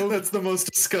like so, that's the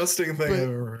most disgusting thing I've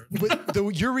ever heard.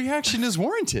 But your reaction is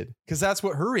warranted, because that's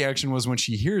what her reaction was when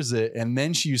she hears it, and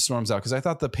then she storms out. Because I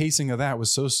thought the pacing of that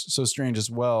was so strange as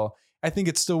well. I think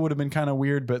it still would have been kind of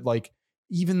weird, but like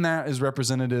even that is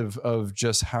representative of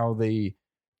just how they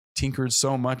tinkered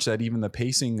so much that even the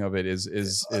pacing of it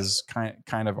is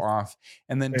kind of off.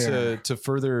 And then to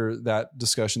further that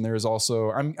discussion, there is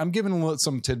also I'm giving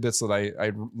some tidbits that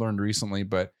I learned recently,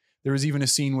 but there was even a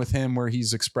scene with him where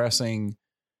he's expressing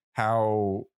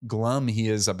how glum he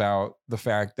is about the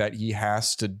fact that he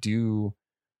has to do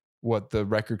what the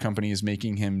record company is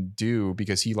making him do,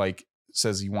 because he like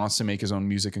says he wants to make his own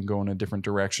music and go in a different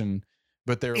direction.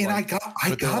 But they're I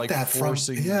got that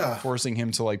forcing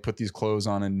him to like put these clothes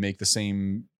on and make the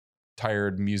same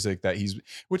tired music that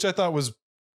which I thought was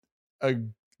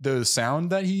the sound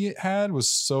that he had was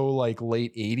so like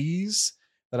late 80s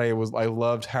that I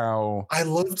loved how I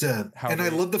loved it. And I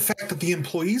love the fact that the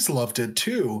employees loved it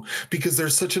too, because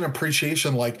there's such an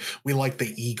appreciation. Like, we like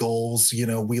the Eagles, you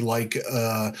know, we like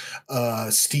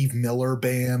Steve Miller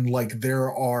Band. Like,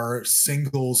 there are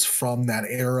singles from that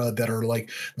era that are like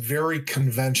very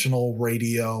conventional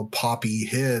radio poppy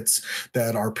hits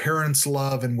that our parents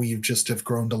love and we just have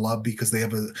grown to love because they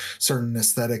have a certain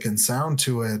aesthetic and sound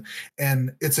to it.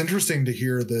 And it's interesting to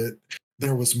hear that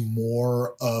there was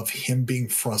more of him being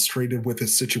frustrated with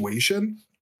his situation.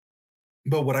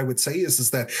 But what I would say is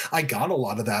that I got a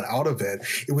lot of that out of it.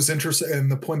 It was interesting.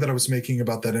 And the point that I was making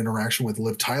about that interaction with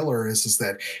Liv Tyler is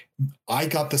that I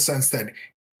got the sense that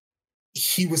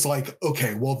he was like,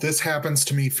 okay, well, this happens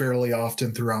to me fairly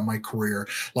often throughout my career.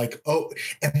 Like, oh,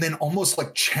 and then almost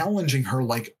like challenging her,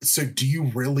 like, so do you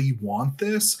really want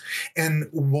this? And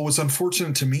what was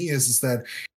unfortunate to me is that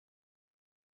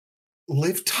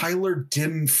Liv Tyler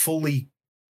didn't fully,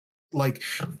 like,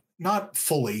 not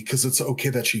fully, because it's okay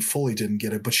that she fully didn't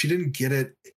get it, but she didn't get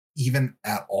it even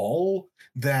at all,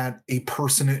 that a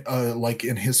person like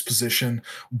in his position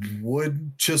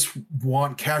would just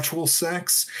want casual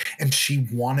sex, and she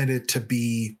wanted it to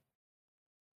be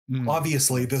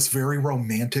obviously this very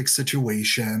romantic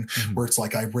situation where it's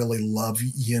like, I really love,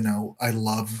 I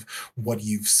love what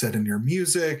you've said in your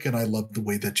music and I love the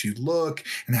way that you look,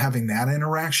 and having that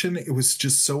interaction, it was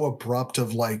just so abrupt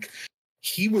of like,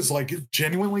 he was like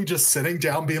genuinely just sitting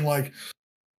down being like,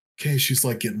 okay, she's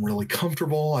like getting really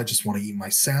comfortable. I just want to eat my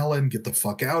salad and get the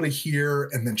fuck out of here.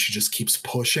 And then she just keeps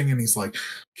pushing. And he's like,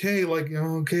 okay, like,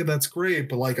 okay, that's great.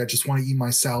 But like, I just want to eat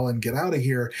my salad and get out of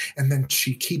here. And then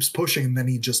she keeps pushing. And then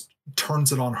he just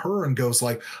turns it on her and goes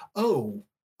like, oh,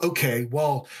 okay,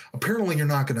 well, apparently you're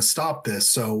not going to stop this.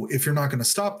 So if you're not going to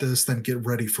stop this, then get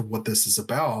ready for what this is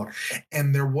about.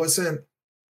 And there wasn't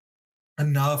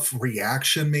enough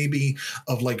reaction maybe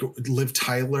of like Liv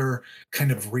Tyler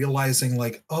kind of realizing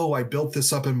like, oh, I built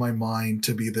this up in my mind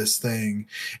to be this thing,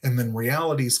 and then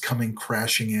reality's coming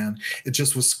crashing in. It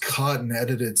just was cut and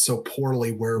edited so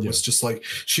poorly where it was just like,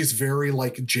 she's very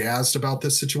like jazzed about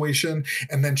this situation,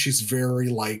 and then she's very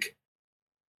like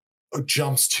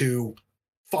jumps to,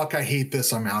 fuck, I hate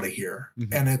this, I'm out of here.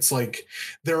 And it's like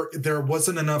there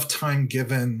wasn't enough time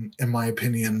given, in my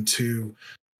opinion, to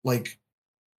like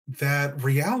that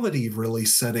reality really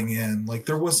setting in. Like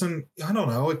there wasn't, I don't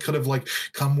know, it could have like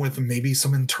come with maybe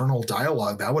some internal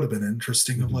dialogue that would have been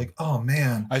interesting. Of like, oh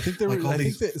man, I think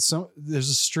there's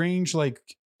a strange like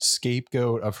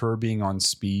scapegoat of her being on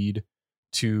speed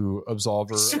to absolve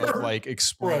her of like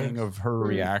explaining of her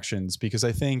reactions, because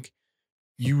I think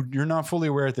you're not fully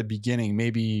aware at the beginning.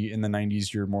 Maybe in the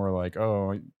 90s you're more like,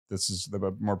 oh, this is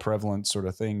the more prevalent sort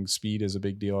of thing, speed is a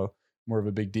big deal, more of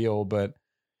a big deal. But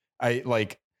I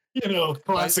like,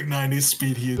 classic 90s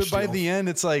speed, huge. But by the end,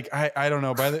 it's like, I don't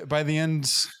know. By the end,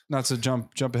 not to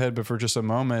jump ahead, but for just a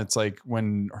moment, it's like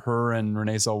when her and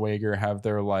Renee Zellweger have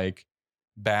their like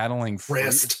battling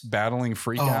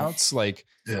freakouts.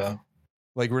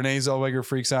 Like Renee Zellweger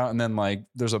freaks out, and then like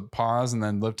there's a pause, and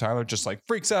then Liv Tyler just like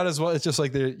freaks out as well. It's just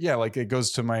like like it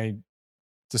goes to my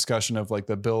discussion of like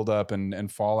the build up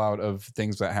and fallout of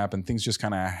things that happen. Things just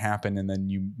kind of happen, and then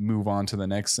you move on to the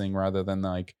next thing rather than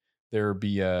like there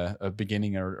be a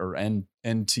beginning or end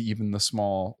to even the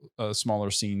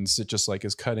smaller scenes. It just like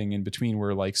is cutting in between,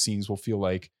 where like scenes will feel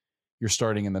like you're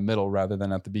starting in the middle rather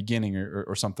than at the beginning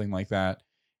or something like that.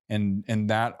 And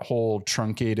that whole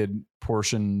truncated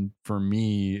portion for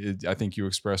me, I think you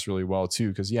expressed really well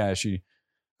too. Cause she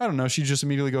just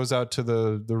immediately goes out to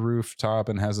the rooftop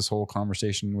and has this whole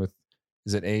conversation with,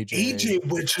 is it AJ?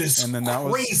 Which is and then that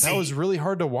was really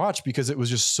hard to watch because it was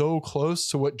just so close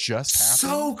to what just happened.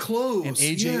 So close. And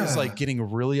AJ is like getting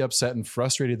really upset and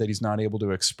frustrated that he's not able to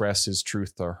express his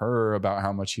truth to her about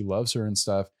how much he loves her and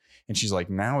stuff. And she's like,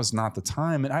 now is not the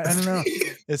time. And I don't know.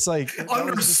 It's like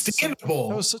understandable.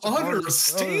 That was such a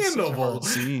hard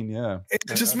scene. Yeah. It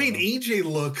just made AJ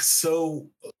look so,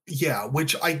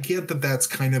 which I get that's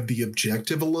kind of the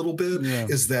objective a little bit,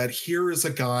 is that here is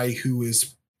a guy who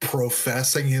is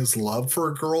professing his love for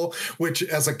a girl, which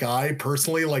as a guy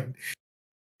personally, like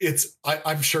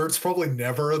I'm sure it's probably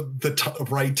never the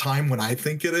right time when I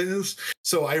think it is.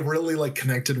 So I really like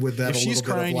connected with that. If she's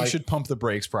crying, you should pump the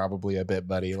brakes probably a bit,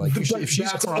 buddy. Like if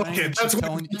she's crying,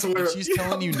 she's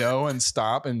telling you no and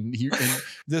stop, and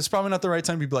this is probably not the right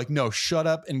time to be like, no, shut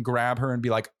up, and grab her and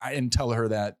be like, and tell her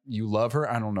that you love her.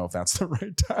 I don't know if that's the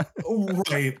right time.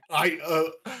 Right.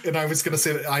 I was going to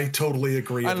say that I totally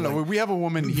agree. I don't know. We have a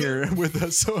woman here with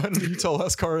us. So you tell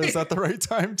us, Cara, is that the right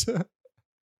time to...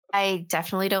 I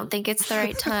definitely don't think it's the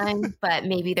right time, but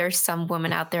maybe there's some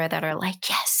women out there that are like,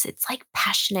 yes, it's like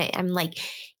passionate. I'm like,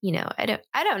 I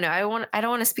don't know. I don't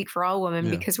want to speak for all women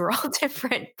because we're all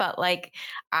different, but like,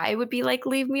 I would be like,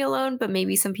 leave me alone. But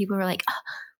maybe some people are like,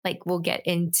 we'll get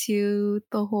into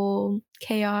the whole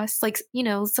chaos. Like,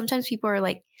 sometimes people are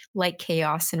like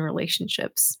chaos in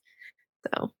relationships.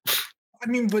 So. I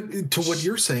mean, but to what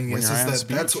you're saying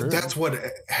that's what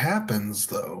happens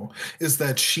though, is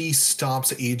that she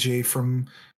stops AJ from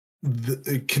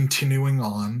continuing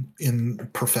on in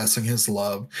professing his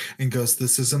love and goes,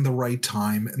 this isn't the right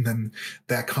time. And then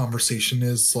that conversation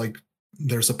is like,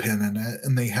 there's a pin in it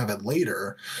and they have it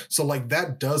later. So like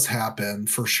that does happen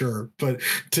for sure. But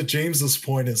to James's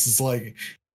point is like,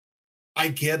 I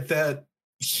get that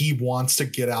he wants to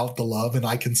get out the love, and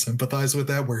I can sympathize with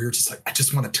that, where you're just like, I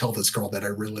just want to tell this girl that I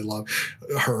really love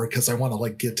her because I want to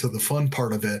like get to the fun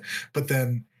part of it. But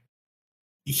then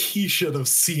he should have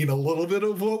seen a little bit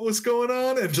of what was going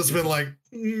on and just been like,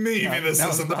 maybe this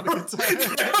isn't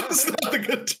the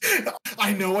good time.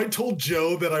 I know I told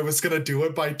Joe that I was going to do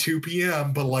it by 2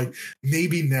 p.m., but like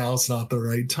maybe now's not the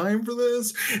right time for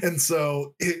this. And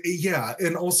so,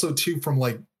 and also too, from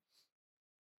like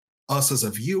us as a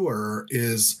viewer,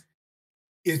 is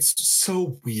it's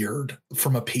so weird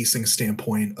from a pacing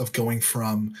standpoint of going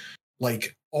from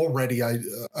like already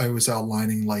I was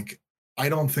outlining like I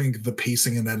don't think the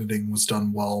pacing and editing was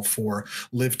done well for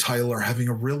Liv Tyler having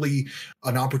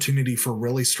an opportunity for a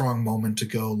really strong moment to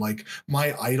go like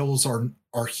my idols are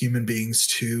human beings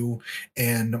too,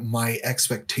 and my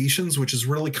expectations, which is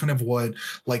really kind of what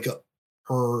like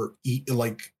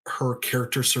her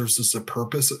character serves as a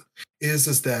purpose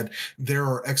is that there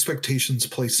are expectations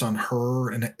placed on her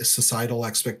and societal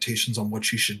expectations on what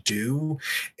she should do,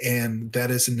 and that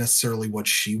isn't necessarily what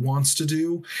she wants to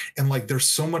do. And like there's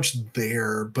so much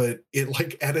there, but it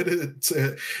like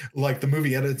like the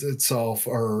movie edits itself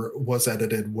or was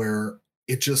edited where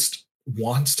it just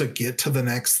wants to get to the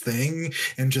next thing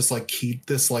and just like keep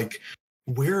this like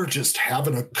we're just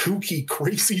having a kooky,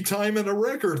 crazy time in a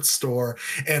record store,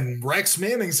 and Rex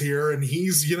Manning's here and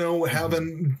he's,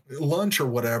 having lunch or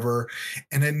whatever.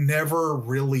 And it never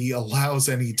really allows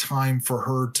any time for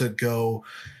her to go,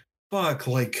 fuck,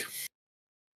 like,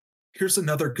 here's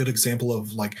another good example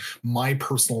of like my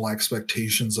personal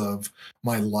expectations of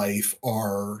my life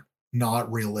are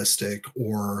not realistic,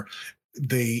 or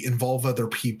they involve other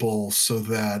people, so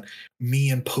that me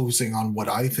imposing on what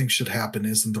I think should happen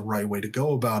isn't the right way to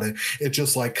go about it. It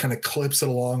just like kind of clips it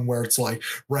along where it's like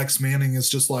Rex Manning is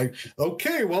just like,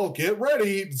 okay, well, get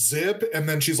ready, zip. And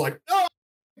then she's like, oh,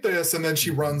 this. And then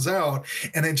she runs out.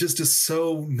 And it just is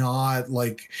so not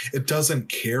like, it doesn't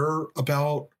care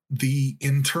about the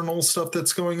internal stuff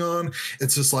that's going on.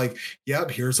 It's just like, yep,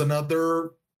 here's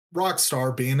another rock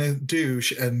star being a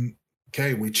douche. And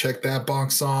okay, we check that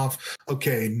box off.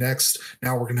 Okay, next,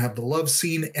 now we're going to have the love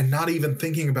scene, and not even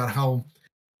thinking about how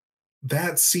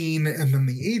that scene and then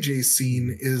the AJ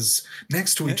scene is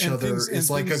next to each other is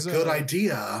like a good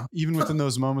idea. Even within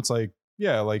those moments, like,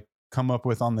 yeah, like come up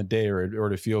with on the day,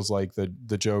 or it feels like the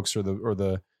jokes or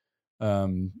the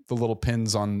little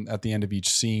pins on at the end of each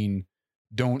scene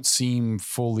don't seem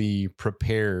fully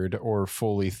prepared or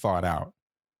fully thought out.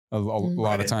 A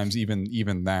lot of times,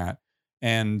 even that.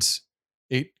 And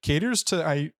it caters to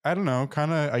I don't know,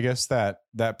 kind of I guess that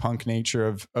punk nature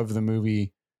of the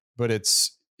movie, but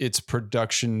its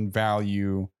production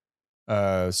value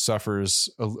suffers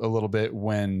a little bit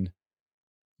when,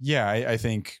 yeah, I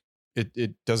think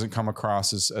it doesn't come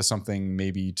across as something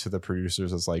maybe to the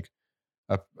producers as like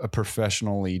a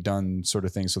professionally done sort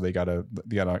of thing. So they gotta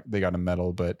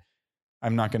medal, but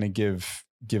I'm not going to give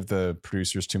the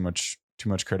producers too much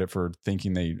credit for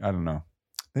thinking they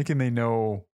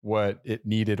know what it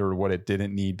needed or what it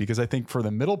didn't need, because I think for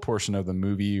the middle portion of the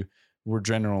movie we're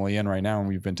generally in right now, and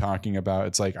we've been talking about,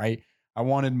 it's like I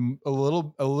wanted a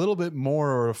little bit more,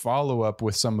 or a follow up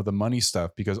with some of the money stuff,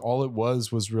 because all it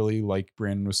was really, like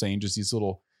Brandon was saying, just these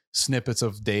little snippets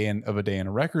of a day in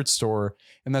a record store.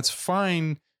 And that's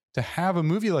fine to have a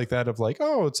movie like that of like,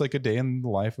 oh, it's like a day in the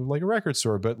life of like a record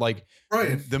store, but like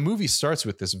the movie starts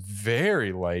with this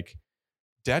very like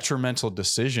detrimental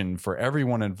decision for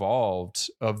everyone involved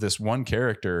of this one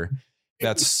character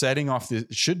that's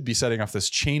should be setting off this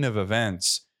chain of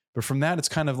events. But from that, it's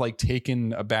kind of like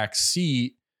taken a back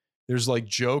seat. There's like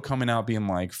Joe coming out being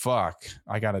like, fuck,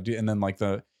 I gotta do, and then like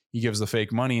he gives the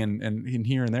fake money and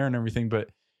here and there and everything.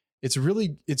 But it's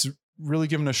really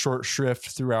given a short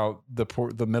shrift throughout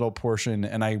the middle portion.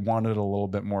 And I wanted a little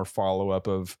bit more follow up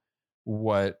of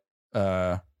what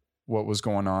was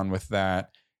going on with that.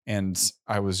 And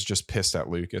I was just pissed at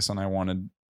Lucas, and I wanted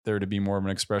there to be more of an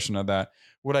expression of that.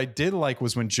 What I did like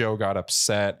was when Joe got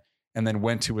upset and then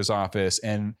went to his office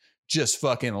and just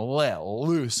fucking let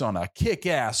loose on a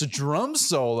kick-ass drum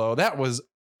solo. That was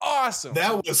awesome.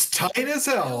 That was tight as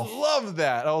hell. I love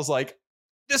that. I was like,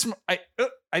 I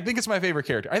think it's my favorite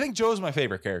character. I think Joe's my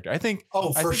favorite character. I think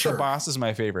sure. The boss is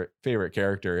my favorite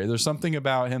character. There's something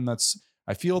about him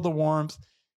I feel the warmth,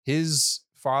 his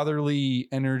fatherly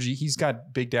energy. He's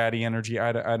got Big Daddy energy.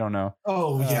 I don't know.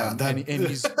 Oh yeah, and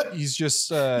he's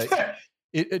just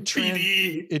it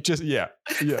just yeah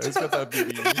it's got that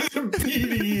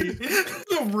BD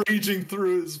raging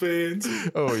through his veins.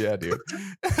 Oh yeah, dude.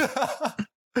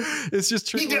 It's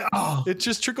just it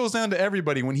just trickles down to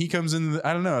everybody when he comes in.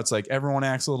 I don't know. It's like everyone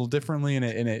acts a little differently, and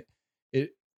it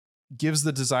gives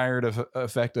the desired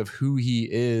effect of who he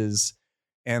is.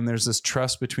 And there's this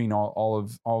trust between all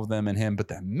of them and him. But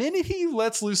the minute he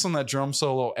lets loose on that drum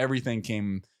solo, everything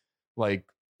came like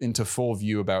into full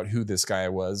view about who this guy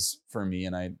was for me.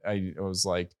 And I was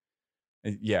like,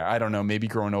 yeah, I don't know. Maybe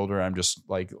growing older, I'm just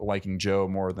like liking Joe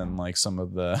more than like some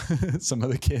of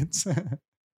the kids.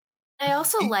 I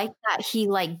also like that he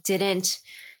like didn't,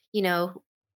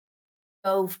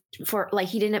 go for, like,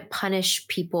 he didn't punish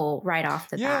people right off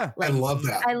the bat. I Like, love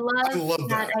that. I love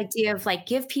that that. idea of like,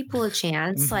 give people a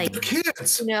chance. Mhm. Like, They're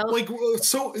kids. you know, Like,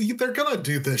 so they're gonna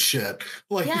do this shit.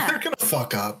 Like, Yeah. they're gonna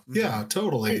fuck up. Yeah,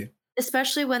 totally.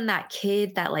 especially when that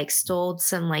kid that like stole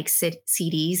some like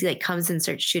CDs like comes and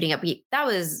starts shooting up. That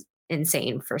was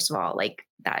insane. First of all, like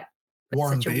that was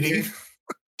Warren such a Beatty. weird-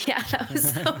 yeah, that was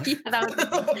so, yeah,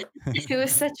 that was it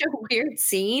was such a weird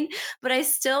scene, but I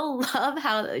still love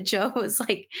how Joe was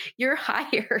like, "You're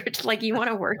hired. Like, you want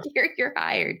to work here? You're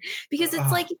hired." Because it's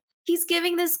Ah. like he's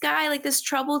giving this guy, like this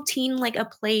troubled teen, like a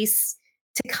place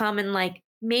to come and like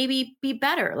maybe be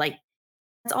better. Like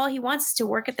that's all he wants is to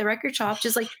work at the record shop.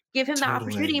 Just like give him the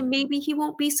opportunity, Totally. and maybe he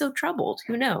won't be so troubled.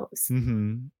 Who knows?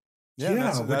 Mm-hmm.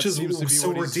 Yeah, which is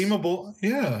so redeemable.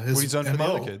 Yeah, What he's done for the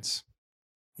MO. other kids.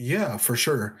 Yeah, for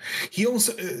sure. He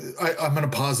also, I'm going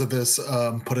to pause at this,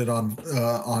 put it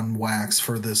on wax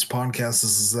for this podcast.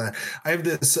 This is that I have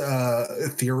this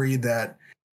theory that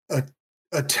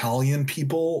Italian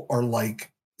people are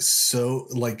like so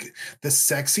like the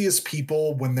sexiest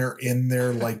people when they're in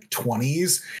their like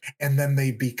 20s, and then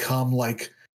they become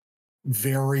like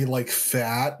very like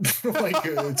fat, like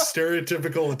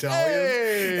stereotypical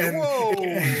Italian.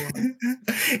 Hey,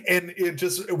 And it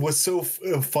just was so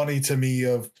funny to me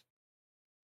of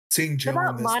seeing Joe. What in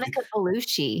about this. Monica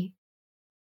Bellucci?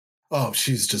 Oh,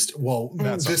 she's just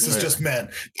this is just men.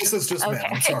 This is just men.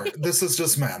 I'm sorry. This is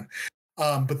just men.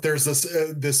 But there's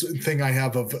this thing I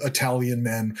have of Italian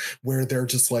men where they're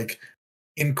just like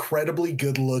incredibly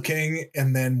good looking,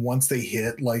 and then once they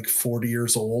hit like 40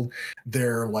 years old,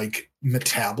 their like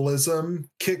metabolism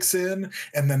kicks in,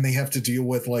 and then they have to deal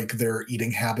with like their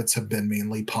eating habits have been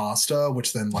mainly pasta,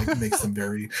 which then like makes them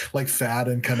very like fat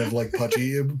and kind of like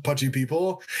pudgy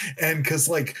people. And because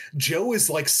like Joe is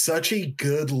like such a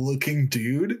good looking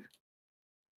dude,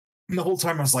 and the whole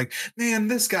time I was like, man,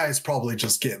 this guy's probably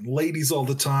just getting ladies all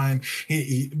the time.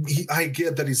 I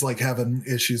get that he's like having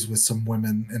issues with some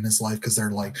women in his life because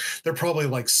they're probably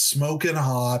like smoking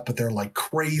hot, but they're like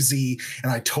crazy.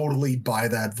 And I totally buy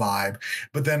that vibe.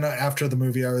 But then after the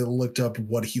movie, I looked up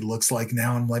what he looks like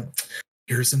now. And I'm like,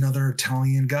 here's another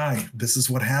Italian guy. This is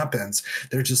what happens.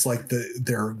 They're just like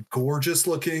they're gorgeous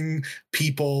looking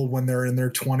people when they're in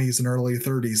their 20s and early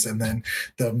 30s. And then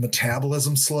the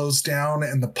metabolism slows down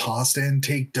and the pasta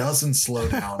intake doesn't slow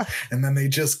down. And then they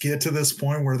just get to this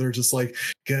point where they're just like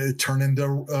turn into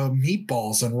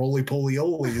meatballs and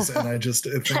roly-poly-olies. And I just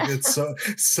think it's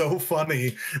so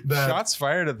funny that shots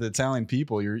fired at the Italian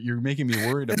people. You're making me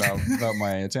worried about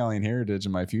my Italian heritage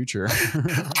and my future.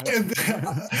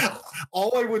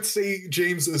 All I would say,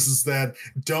 James, is that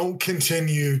don't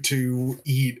continue to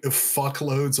eat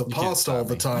fuckloads of pasta all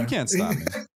the time. You can't stop me.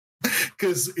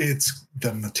 Because it's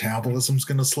the metabolism's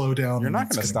going to slow down. You're not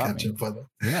going to stop me.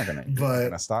 You're not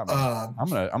going to stop me. I'm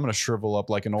gonna shrivel up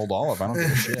like an old olive. I don't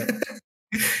give a shit.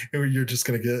 You're just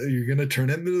gonna you're gonna turn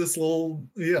into this little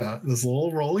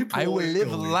roly-poly. I will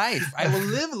live life. I will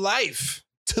live life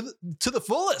to the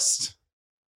fullest.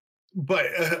 But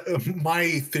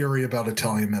my theory about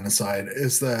Italian men aside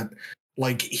is that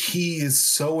like he is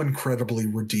so incredibly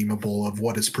redeemable of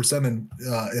what is presented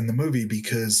in the movie,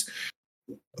 because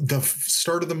the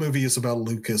start of the movie is about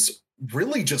Lucas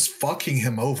really just fucking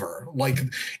him over, like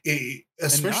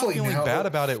especially and not feeling bad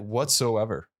about it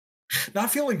whatsoever.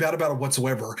 Not feeling bad about it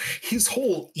whatsoever. His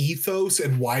whole ethos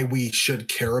and why we should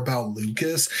care about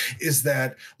Lucas is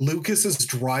that Lucas is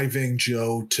driving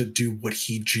Joe to do what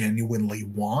he genuinely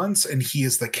wants, and he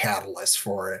is the catalyst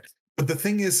for it. But the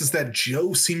thing is that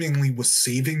Joe seemingly was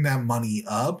saving that money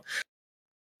up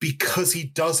because he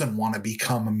doesn't want to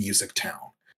become a music town.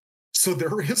 So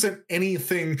there isn't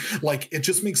anything like, it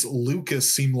just makes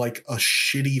Lucas seem like a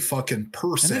shitty fucking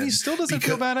person. And then he still doesn't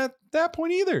feel bad at that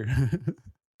point either.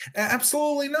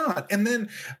 Absolutely not. And then,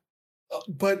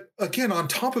 but again, on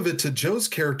top of it, to Joe's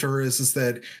character is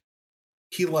that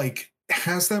he like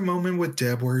has that moment with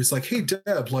Deb where he's like, hey,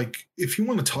 Deb, like, if you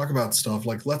want to talk about stuff,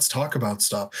 like, let's talk about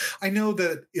stuff. I know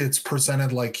that it's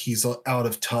presented like he's out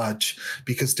of touch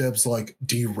because Deb's like,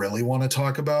 do you really want to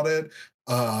talk about it?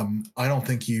 I don't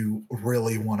think you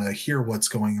really want to hear what's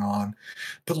going on.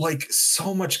 But like,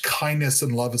 so much kindness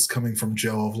and love is coming from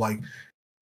Joe of like,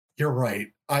 you're right.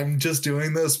 I'm just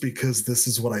doing this because this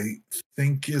is what I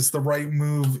think is the right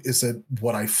move. Is it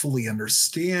what I fully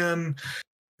understand?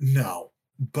 No,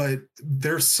 but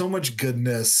there's so much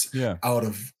goodness out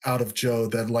of Joe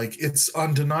that like it's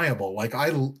undeniable. Like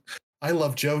I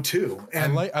love Joe too,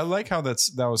 and I like how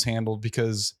that was handled,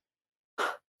 because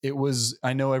it was,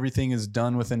 I know everything is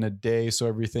done within a day, so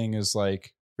everything is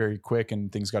like very quick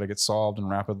and things got to get solved and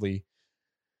rapidly.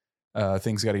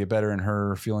 things got to get better, and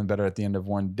her feeling better at the end of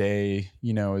one day,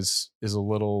 you know, is a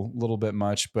little bit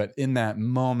much. But in that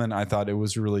moment, I thought it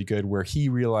was really good where he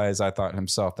realized, I thought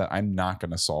himself, that I'm not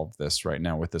going to solve this right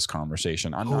now with this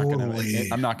conversation. I'm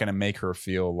not going to make her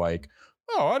feel like,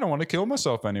 oh, I don't want to kill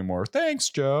myself anymore. Thanks,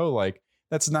 Joe. Like,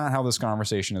 that's not how this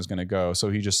conversation is going to go. So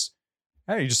he just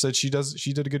said she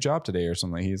did a good job today or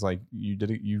something. He's like,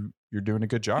 you're doing a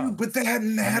good job. Dude, but that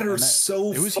matters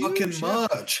so fucking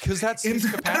much. Because that's his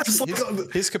capacity.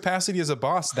 His capacity as a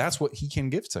boss, that's what he can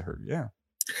give to her. Yeah.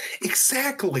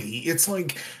 Exactly. It's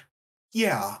like,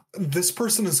 yeah, this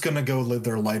person is going to go live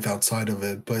their life outside of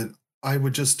it, but I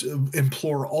would just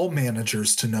implore all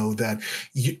managers to know that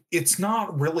it's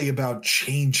not really about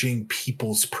changing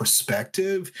people's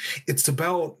perspective. It's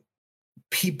about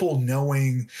people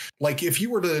knowing, like, if you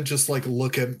were to just like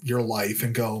look at your life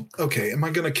and go, okay, am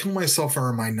I going to kill myself or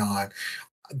am I not?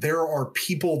 There are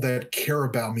people that care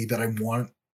about me that I want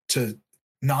to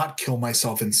not kill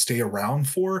myself and stay around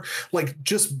for. Like,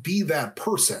 just be that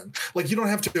person. Like, you don't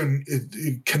have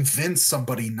to convince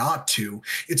somebody not to.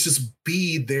 It's just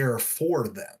be there for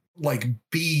them. Like,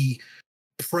 be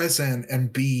present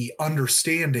and be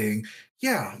understanding.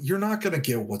 Yeah, you're not going to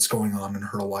get what's going on in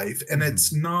her life, and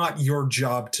it's not your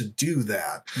job to do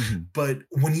that. But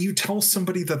when you tell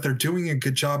somebody that they're doing a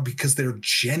good job because they're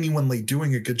genuinely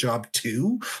doing a good job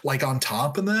too, like on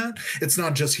top of that, it's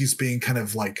not just he's being kind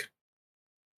of like,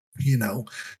 you know,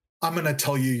 I'm going to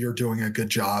tell you you're doing a good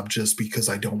job just because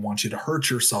I don't want you to hurt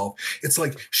yourself. It's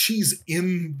like she's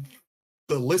in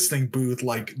the listening booth,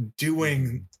 like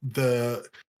doing the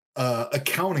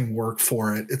accounting work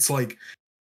for it. It's like,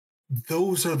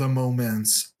 those are the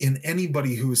moments in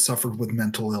anybody who has suffered with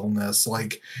mental illness.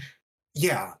 Like,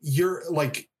 yeah, you're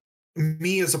like,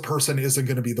 me as a person isn't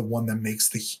going to be the one that makes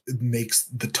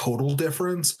the total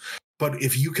difference. But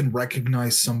if you can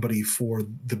recognize somebody for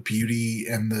the beauty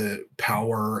and the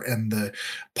power and the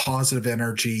positive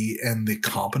energy and the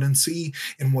competency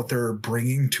in what they're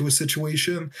bringing to a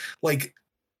situation, like,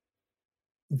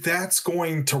 that's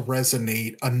going to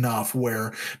resonate enough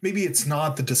where maybe it's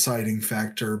not the deciding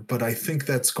factor, but I think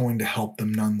that's going to help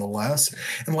them nonetheless.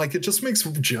 And like, it just makes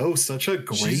Joe such a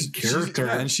great character.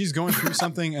 And she's going through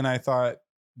something. And I thought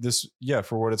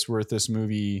for what it's worth, this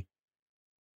movie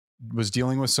was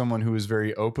dealing with someone who was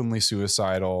very openly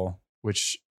suicidal,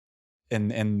 which,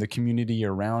 and the community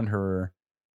around her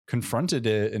confronted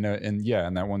it in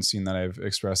that one scene that I've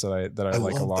expressed that I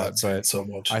like a lot. But so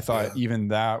much. I thought even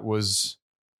that was,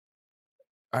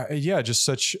 just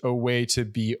such a way to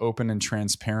be open and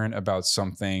transparent about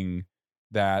something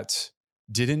that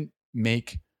none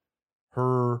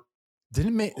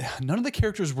of the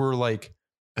characters were like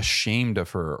ashamed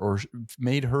of her or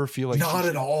made her feel like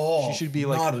at all. She should be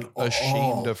like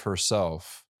ashamed of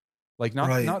herself. Like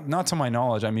not to my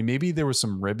knowledge. I mean, maybe there was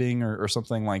some ribbing or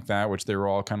something like that, which they were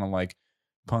all kind of like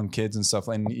punk kids and stuff.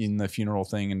 And in the funeral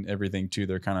thing and everything too,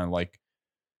 they're kind of like,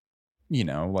 you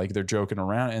know, like they're joking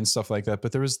around and stuff like that.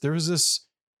 But there was this,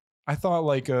 I thought,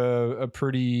 like a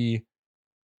pretty,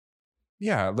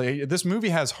 like this movie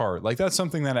has heart. Like that's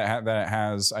something that it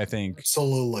has, I think.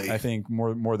 Absolutely. I think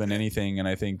more than anything. And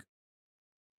I think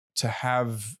to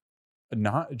have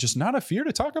not a fear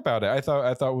to talk about it, I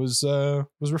thought was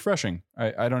refreshing.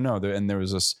 I don't know. And there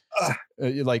was this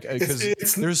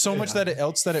because there's so much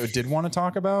else that it did want to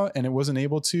talk about and it wasn't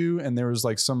able to. And there was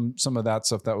like some of that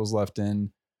stuff that was left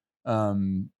in,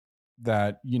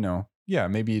 that, you know,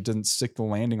 maybe it didn't stick the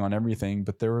landing on everything,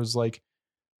 but there was like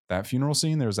that funeral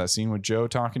scene. There was that scene with Joe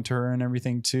talking to her and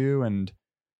everything too. And,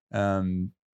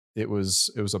 it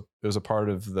was a part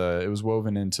of it was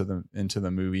woven into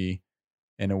the movie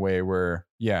in a way where,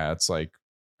 it's like,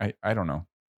 I don't know.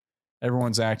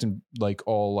 Everyone's acting like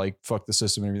all like fuck the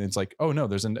system and everything. It's like, oh no,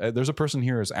 there's a person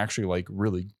here who's actually like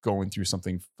really going through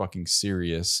something fucking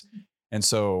serious. And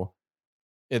so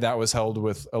that was held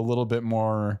with a little bit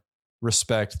more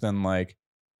respect than like,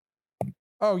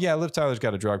 oh yeah, Liv Tyler's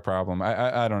got a drug problem.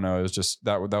 I don't know. It was just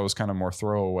that was kind of more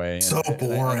throwaway. So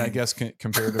boring. And I guess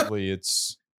comparatively,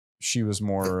 she was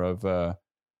more of a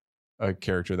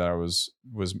character that was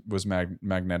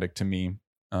magnetic to me.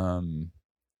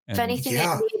 If anything,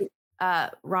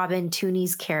 Robin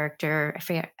Tooney's character,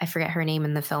 I forget her name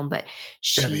in the film, but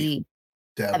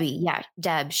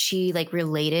Deb, she like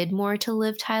related more to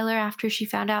Liv Tyler after she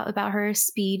found out about her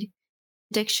speed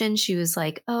addiction. She was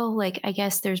like, oh, like, I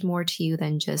guess there's more to you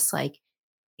than just like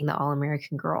being the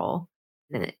all-American girl.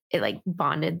 And it like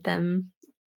bonded them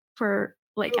for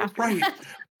like after that.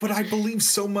 But I believe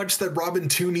so much that Robin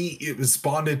Tooney is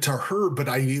bonded to her, but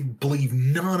I believe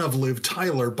none of Liv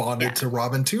Tyler bonded to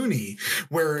Robin Tooney,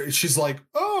 where she's like,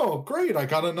 oh, great, I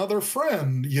got another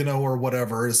friend, you know, or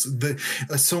whatever. Is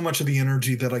so much of the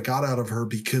energy that I got out of her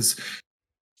because,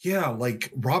 yeah,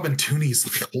 like Robin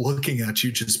Tooney's like looking at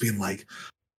you just being like,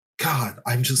 God,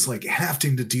 I'm just like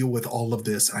having to deal with all of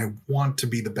this. I want to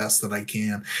be the best that I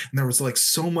can. And there was like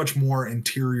so much more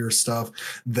interior stuff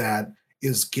that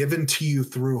is given to you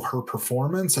through her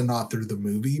performance and not through the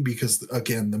movie, because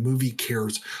again, the movie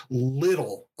cares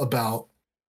little about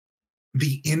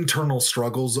the internal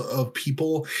struggles of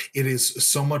people. It is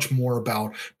so much more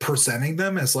about presenting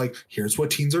them as like, here's what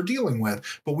teens are dealing with,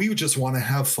 but we just want to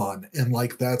have fun. And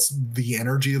like, that's the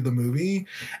energy of the movie.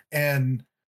 And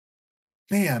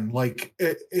man, like,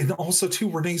 and also too,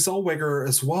 Renee Zellweger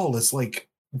as well is like,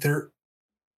 they're,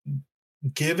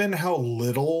 given how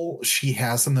little she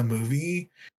has in the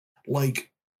movie, like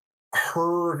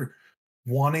her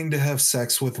wanting to have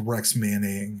sex with Rex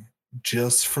Manning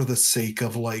just for the sake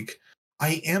of like,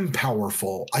 I am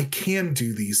powerful, I can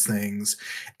do these things.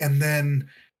 And then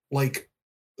like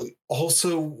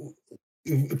also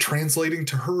translating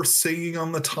to her singing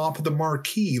on the top of the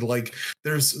marquee, like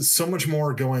there's so much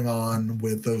more going on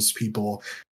with those people.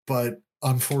 But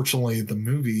unfortunately, the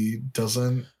movie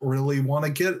doesn't really want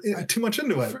to get too much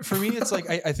into it. For me, it's like,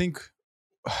 I think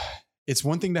it's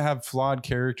one thing to have flawed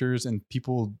characters and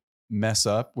people mess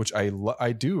up, which I love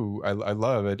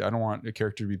it. I don't want a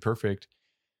character to be perfect.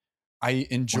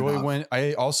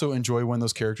 I also enjoy when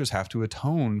those characters have to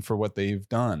atone for what they've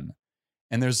done.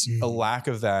 And there's a lack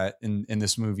of that in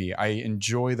this movie. I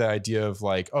enjoy the idea of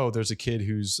like, oh, there's a kid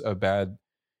who's a bad,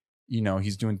 you know,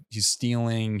 he's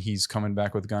stealing, he's coming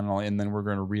back with a gun and all, and then we're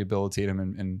going to rehabilitate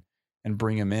him and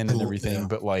bring him in and everything. Yeah.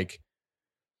 But like,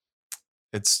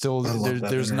 it's still,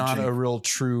 there's not a real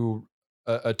true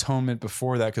atonement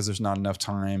before that, because there's not enough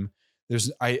time.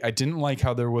 I didn't like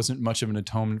how there wasn't much of an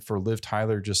atonement for Liv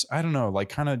Tyler. Just, I don't know, like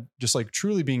kind of just like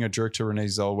truly being a jerk to Renee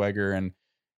Zellweger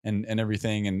and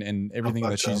everything and everything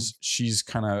that she's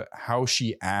kind of how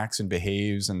she acts and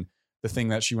behaves, and the thing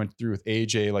that she went through with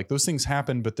AJ, like those things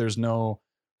happen, but there's no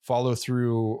follow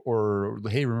through or,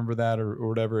 hey, remember that or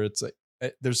whatever. It's like,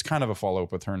 there's kind of a follow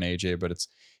up with her and AJ, but it's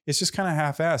just kind of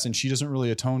half assed, and she doesn't really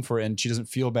atone for it, and she doesn't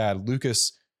feel bad.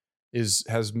 Lucas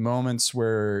has moments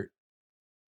where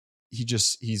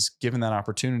he's given that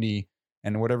opportunity,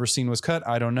 and whatever scene was cut,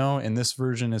 I don't know. In this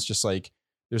version, it's just like,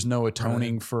 there's no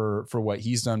atoning for what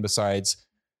he's done besides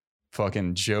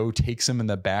fucking Joe takes him in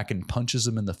the back and punches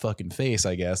him in the fucking face.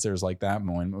 I guess there's like that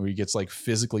moment where he gets like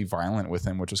physically violent with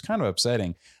him, which was kind of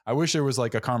upsetting. I wish there was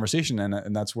like a conversation,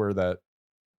 and that's where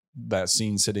that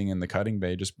scene sitting in the cutting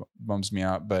bay just bums me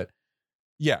out. But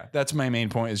yeah, that's my main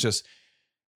point. Is just,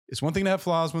 it's one thing to have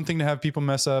flaws, one thing to have people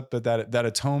mess up, but that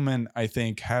atonement, I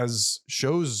think,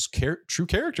 shows true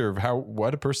character of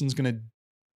what a person's going to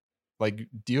like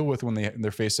deal with when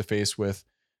they're face to face with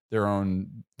the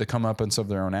comeuppance of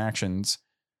their own actions.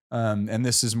 And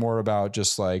this is more about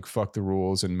just like, fuck the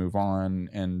rules and move on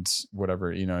and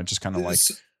whatever, you know, it just kind of like,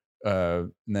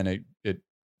 and then it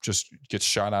just gets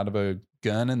shot out of a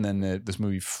gun, and then this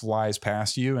movie flies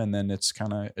past you, and then it's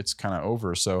kind of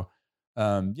over. So,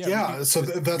 so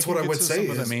that's what I would say.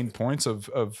 Some of the main points of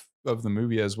the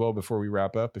movie as well before we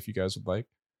wrap up, if you guys would like.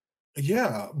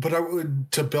 Yeah, but I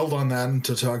would, to build on that and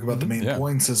to talk about the main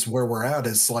points, is where we're at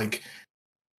is like,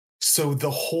 so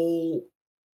the whole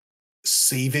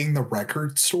saving the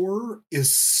record store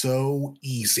is so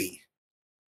easy.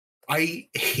 I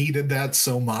hated that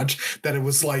so much that it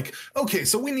was like, okay,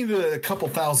 so we needed a couple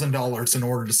 $1,000s in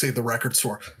order to save the record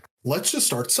store. Let's just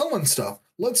start selling stuff.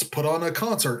 Let's put on a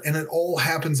concert. And it all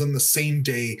happens on the same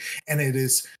day. And it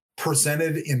is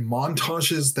presented in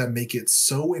montages that make it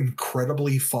so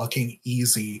incredibly fucking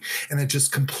easy. And it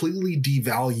just completely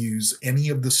devalues any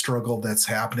of the struggle that's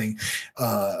happening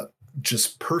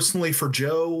just personally for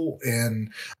Joe.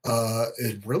 And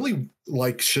it really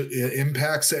it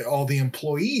impacts all the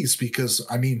employees, because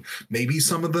I mean, maybe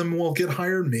some of them will get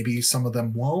hired, maybe some of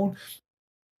them won't.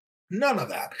 None of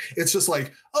that. It's just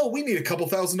like, oh, we need a couple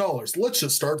 $1,000s. Let's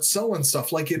just start selling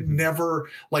stuff. Like, it never,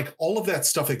 like, all of that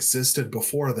stuff existed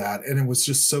before that. And it was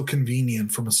just so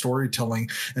convenient from a storytelling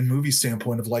and movie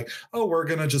standpoint of like, oh, we're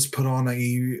going to just put on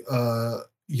a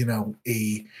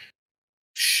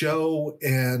show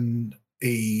and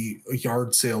a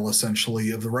yard sale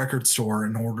essentially of the record store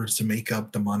in order to make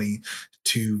up the money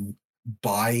to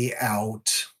buy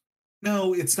out.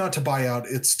 No, it's not to buy out.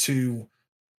 It's to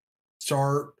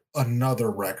start another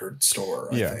record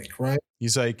store, I think, right?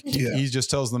 He's like, he just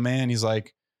tells the man, he's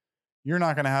like, you're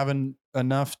not going to have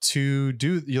enough to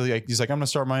do. He's like, I'm going to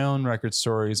start my own record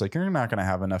store. He's like, you're not going to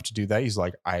have enough to do that. He's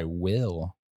like, I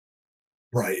will.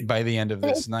 Right. By the end of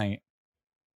this night.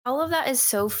 All of that is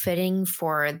so fitting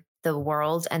for the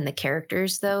world and the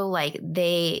characters, though. Like,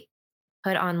 they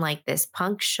put on like this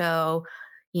punk show,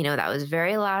 that was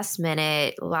very last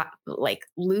minute, like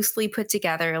loosely put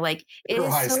together. Like,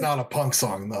 it's not a punk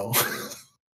song though.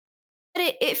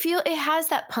 But it has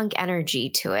that punk energy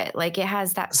to it. Like, it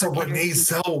has that. So Renee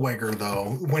Zellweger,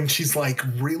 though, when she's like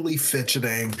really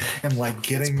fidgeting and like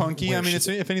getting it's punky. I mean, if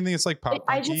anything, it's like pop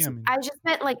punky. I just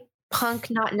meant like punk,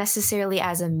 not necessarily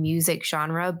as a music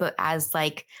genre, but as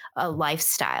like a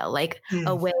lifestyle, like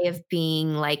a way of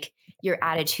being, like your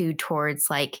attitude towards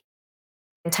like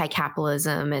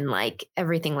anti-capitalism and like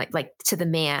everything, like to the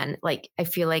man. Like, I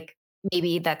feel like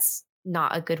maybe that's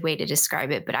not a good way to describe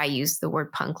it, but I use the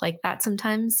word punk like that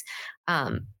sometimes.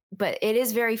 But it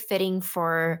is very fitting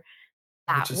for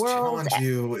that world. Challenge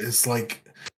you is like,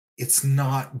 it's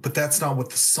not, but that's not what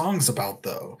the song's about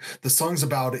though. The song's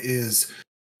about is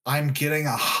I'm getting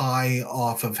a high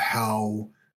off of how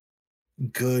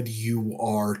good you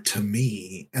are to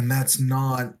me. And that's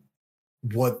not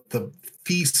what the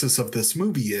thesis of this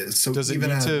movie is. So does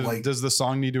does the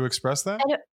song need to express that?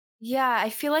 Yeah, I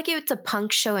feel like it's a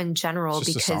punk show in general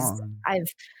because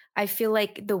I feel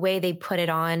like the way they put it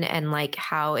on and like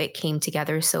how it came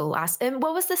together so last. And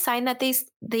what was the sign that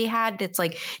they had? It's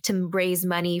like to raise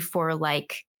money for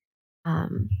like,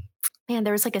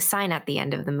 there was like a sign at the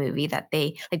end of the movie that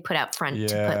they like put out front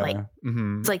to put like,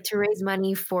 it's like to raise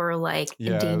money for like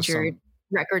endangered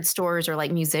record stores or like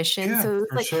musicians. Yeah, so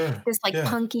it's like this like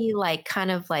punky, like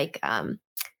kind of like,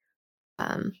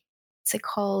 what's it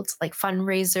called? Like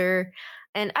fundraiser.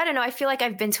 And I don't know. I feel like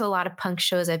I've been to a lot of punk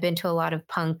shows. I've been to a lot of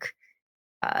punk,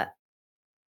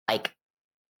 like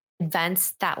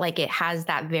events that like it has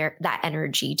that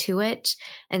energy to it.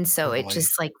 And so it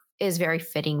just like is very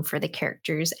fitting for the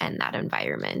characters and that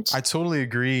environment. I totally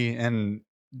agree. And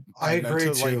I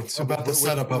agree too about the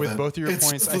setup of it. With both of your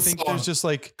points, I think there's just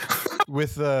like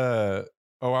with I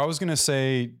was going to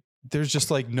say there's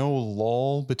just like no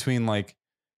lull between like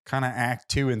kind of act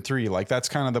 2 and 3. Like that's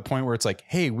kind of the point where it's like,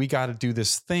 hey, we got to do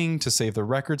this thing to save the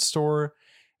record store.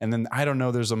 And then I don't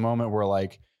know, there's a moment where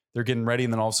like they're getting ready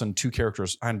and then all of a sudden 2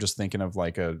 characters, I'm just thinking of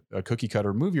like a cookie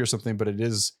cutter movie or something, but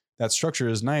that structure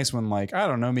is nice when like, I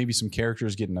don't know, maybe some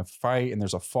characters get in a fight and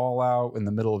there's a fallout in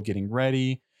the middle of getting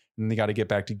ready and they got to get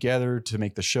back together to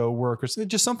make the show work or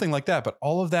just something like that. But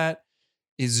all of that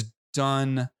is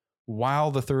done while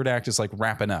the third act is like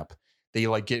wrapping up. They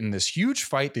like get in this huge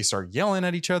fight. They start yelling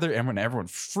at each other and when everyone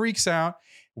freaks out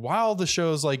while the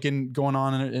show's like going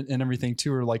on and everything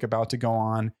too, are like about to go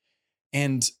on.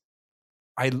 And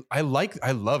I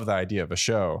love the idea of a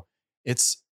show.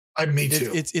 Me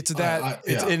too. It's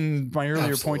in my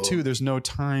earlier point too. There's no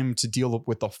time to deal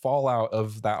with the fallout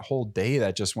of that whole day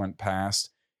that just went past.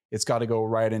 It's got to go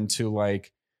right into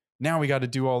like, now we got to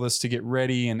do all this to get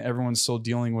ready. And everyone's still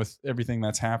dealing with everything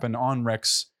that's happened on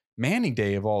Rex Manning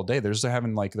Day of all day. They're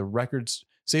having like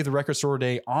save the record store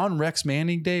day on Rex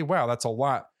Manning Day. Wow. That's a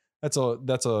lot. That's a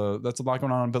lot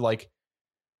going on. But like,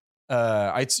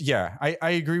 I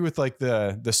agree with like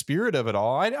the spirit of it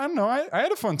all. I don't know. I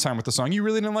had a fun time with the song. You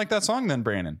really didn't like that song then,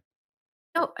 Brandon?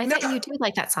 No, I thought you did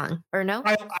like that song, or no?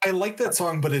 I like that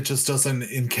song, but it just doesn't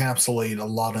encapsulate a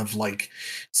lot of like,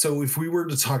 so if we were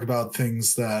to talk about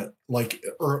things that like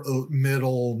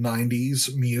middle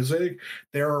 90s music,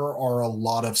 there are a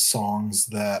lot of songs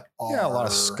that are a lot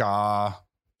of ska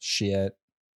shit.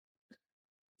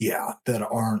 Yeah, that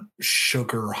aren't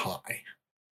sugar high.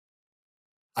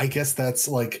 I guess that's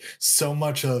like so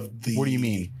much of the. What do you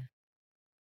mean?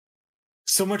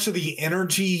 So much of the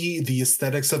energy, the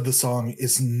aesthetics of the song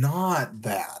is not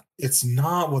that. It's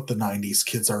not what the 90s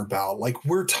kids are about. Like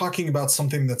we're talking about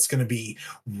something that's going to be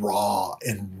raw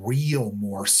and real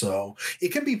more so. It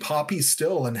can be poppy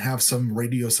still and have some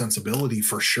radio sensibility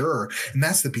for sure. And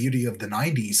that's the beauty of the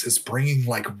 90s is bringing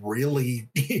like really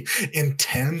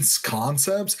intense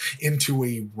concepts into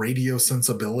a radio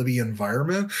sensibility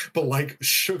environment. But like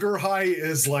Sugar High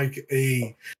is like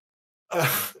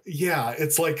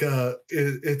it's like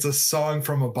it's a song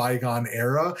from a bygone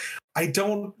era. I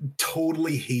don't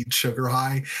totally hate Sugar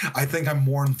High. I think I'm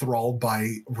more enthralled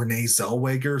by Renee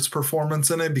Zellweger's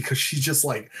performance in it because she just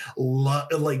like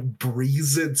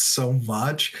breathes it so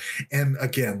much. And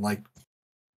again, like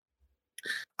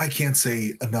I can't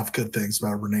say enough good things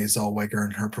about Renee Zellweger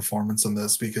and her performance in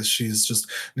this because she's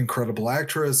just an incredible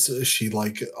actress. She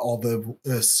like all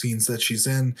the scenes that she's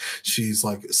in, she's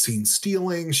like scene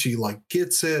stealing. She like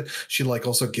gets it. She like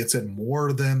also gets it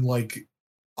more than like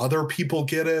other people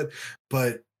get it,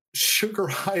 but Sugar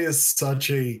High is such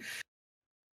a,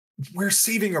 we're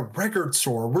saving a record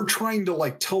store. We're trying to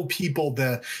like tell people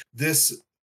that this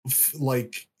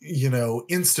like, you know,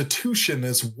 institution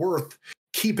is worth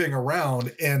keeping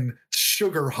around, and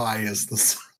Sugar High is the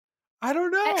song. I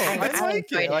don't know. I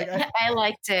like it. Like, I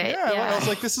liked it. Yeah, I was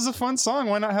like, this is a fun song.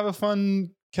 Why not have a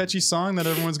fun, catchy song that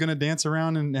everyone's going to dance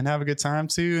around and have a good time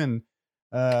to? And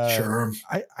Sure.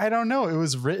 I don't know. It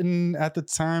was written at the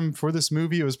time for this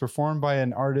movie. It was performed by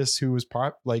an artist who was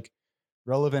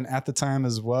relevant at the time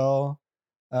as well.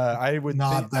 I would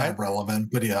not that relevant,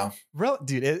 but yeah,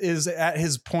 dude, it is at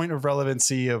his point of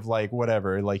relevancy of like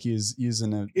whatever. Like he's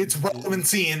using a. It's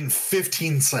relevancy in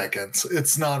 15 seconds.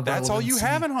 It's not. That's all you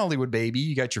have in Hollywood, baby.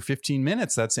 You got your 15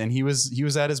 minutes. And he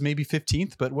was at his maybe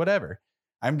 15th, but whatever.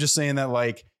 I'm just saying that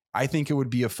like I think it would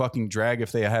be a fucking drag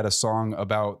if they had a song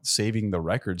about saving the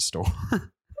record store.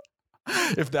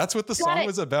 If that's what the song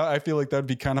was about, I feel like that'd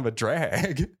be kind of a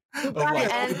drag. We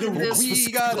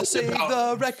gotta save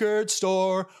the record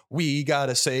store. We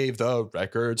gotta save the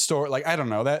record store. Like, I don't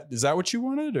know, is that what you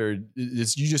wanted, or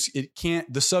is you just, it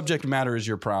can't, the subject matter is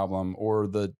your problem, or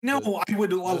I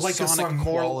would like a song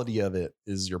quality of it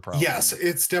is your problem. Yes,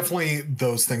 it's definitely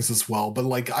those things as well. But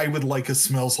like, I would like a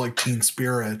Smells Like Teen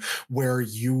Spirit, where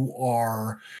you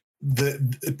are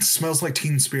it Smells Like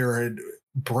Teen Spirit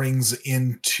brings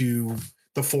into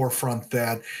the forefront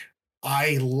that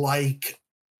I like.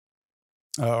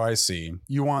 Oh, I see.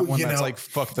 You want one that's like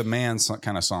 "fuck the man"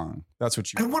 kind of song. That's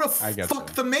what you. I want a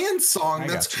 "fuck the man" song.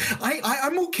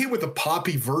 I'm okay with a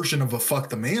poppy version of a "fuck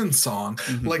the man" song.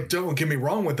 Mm-hmm. Like, don't get me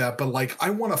wrong with that, but like, I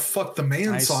want a "fuck the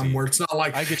man" song where it's not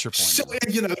like, I get your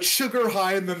point. You know, Sugar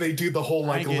High, and then they do the whole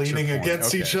like leaning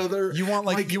against each other. You want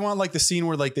like the scene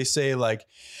where like they say like,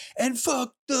 and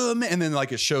fuck the man, and then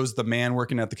like it shows the man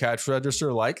working at the cash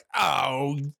register, like,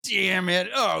 oh damn it,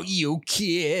 oh you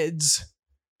kids.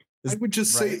 I would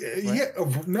just say, yeah,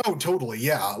 no, totally.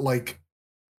 Yeah. Like,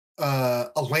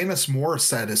 Alanis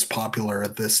Morissette is popular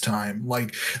at this time.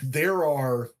 Like, there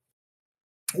are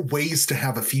ways to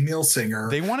have a female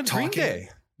singer. They wanted Green Day.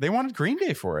 They wanted Green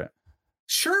Day for it.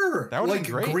 Sure. That would have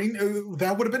been great.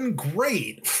 That would have been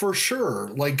great for sure.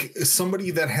 Like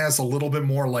somebody that has a little bit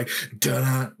more like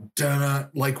da-da,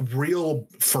 like real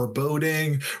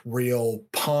foreboding, real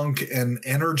punk and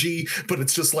energy, but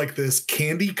it's just like this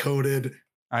candy coated.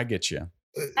 I get you.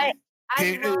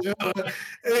 In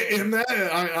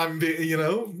that, I'm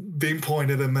being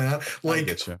pointed in that,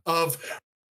 like of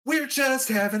we're just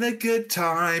having a good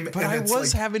time. But I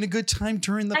was having a good time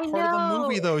during the part of the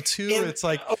movie, though, too. It's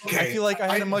like, I feel like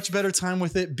I had a much better time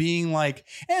with it being like,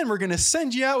 and we're going to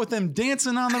send you out with them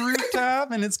dancing on the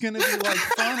rooftop, and it's going to be like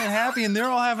fun and happy, and they're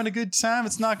all having a good time.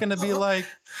 It's not going to be like,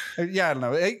 yeah, I don't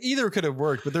know. Either could have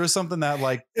worked, but there was something that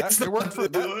like, it worked for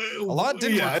that. A lot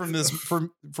didn't work from this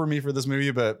for me for this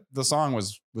movie, but the song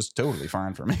was totally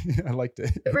fine for me. I liked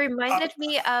it. It reminded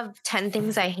me of 10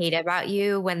 Things I Hate About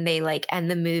You when they like end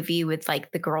the movie with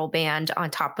like the girl band on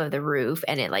top of the roof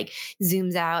and it like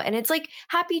zooms out and it's like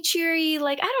happy, cheery,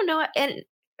 like I don't know, and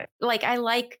like I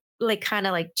like kind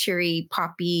of like cheery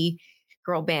poppy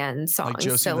girl band songs. Like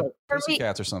Josie and the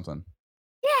Pussycats or something.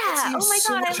 Yeah. Oh my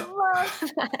God, I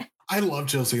love that. I love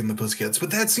Josie and the Pussycats,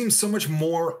 but that seems so much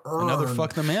more earned. Another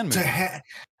fuck the man movie.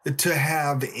 To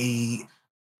have a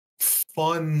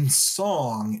fun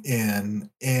song in,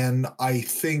 and I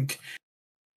think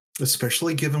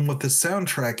especially given what the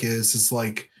soundtrack is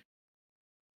like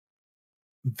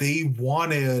they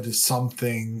wanted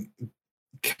something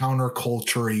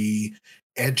counterculture-y,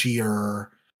 edgier,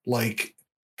 like,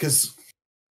 because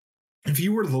if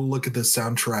you were to look at the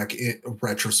soundtrack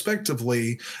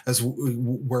retrospectively, as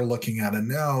we're looking at it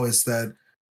now, is that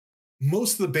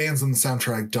most of the bands on the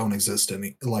soundtrack don't exist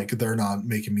like they're not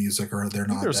making music or they're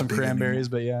not. There's some Cranberries,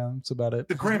 but yeah, that's about it.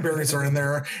 The Cranberries are in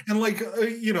there, and like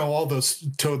all those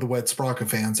Toad the Wet Sprocket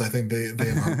fans, I think they have a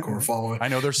hardcore following. I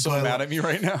know they're so mad at me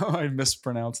right now. I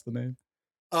mispronounced the name.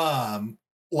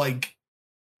 Like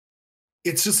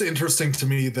it's just interesting to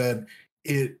me that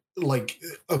it. Like,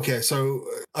 okay, so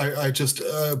I just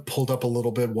pulled up a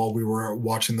little bit while we were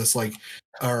watching this, like,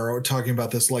 or talking about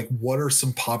this, like, what are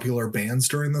some popular bands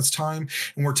during this time?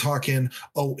 And we're talking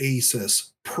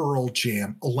Oasis, Pearl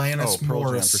Jam, Alanis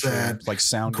Morissette, sure. Like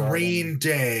Soundgarden, Green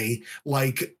Day,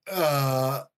 like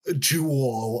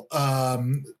Jewel,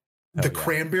 the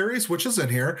Cranberries, which is in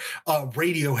here.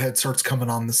 Radiohead starts coming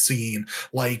on the scene,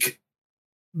 like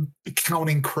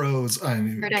Counting Crows.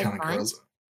 Counting Crows.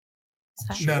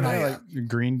 No, like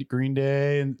Green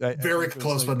Day, and very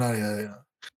close, but not yeah.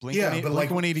 Blink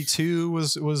 182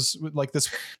 was like this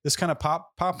kind of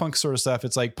pop punk sort of stuff.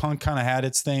 It's like punk kind of had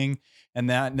its thing, and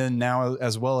then now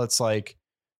as well, it's like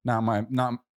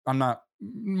I'm not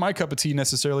my cup of tea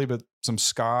necessarily, but some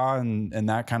ska and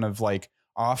that kind of like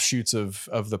offshoots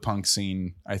of the punk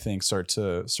scene, I think start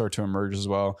to emerge as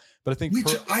well. But I think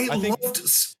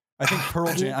I think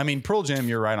Pearl Jam. I mean, Pearl Jam.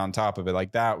 You're right on top of it.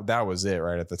 Like that was it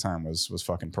right at the time. Was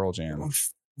fucking Pearl Jam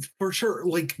for sure.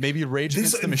 Like maybe Rage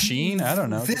Against the Machine. I don't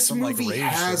know. This movie like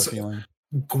has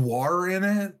Gwar in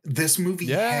it. This movie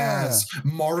has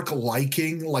Mark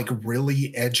liking like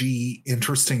really edgy,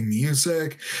 interesting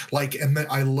music. Like, and then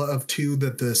I love too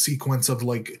that the sequence of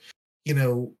like, you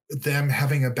know, them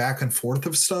having a back and forth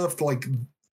of stuff. Like,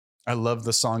 I love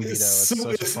the song Vito. It's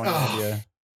such a fun idea.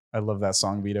 I love that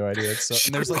song Vito idea. It's so,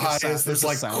 and there's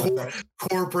like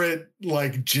corporate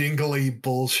like jingly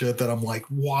bullshit that I'm like,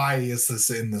 why is this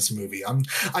in this movie?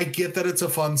 I get that it's a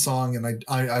fun song, and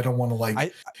I don't want to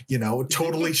like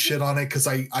totally shit on it, because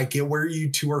I get where you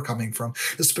two are coming from,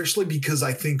 especially because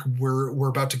I think we're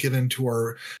about to get into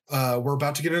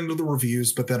the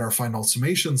reviews, but then our final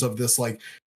summations of this. Like,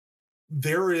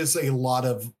 there is a lot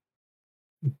of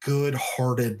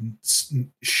good-hearted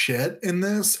shit in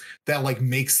this that like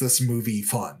makes this movie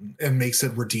fun and makes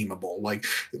it redeemable. Like,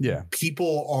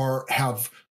 people have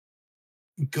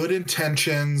good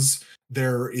intentions.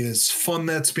 There is fun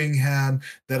that's being had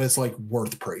that is like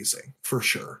worth praising for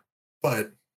sure.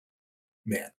 But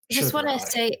man, I just want to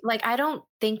say, like, I don't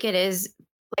think it is.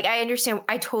 Like,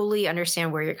 I totally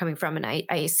understand where you're coming from. And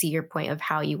I see your point of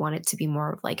how you want it to be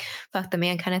more of like, fuck the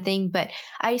man kind of thing. But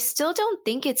I still don't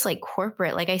think it's like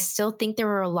corporate. Like, I still think there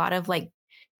were a lot of like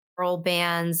girl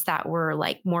bands that were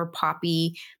like more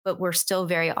poppy, but were still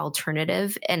very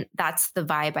alternative. And that's the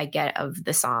vibe I get of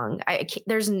the song.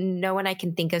 There's no one I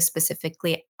can think of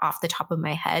specifically off the top of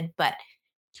my head, but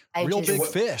Real Big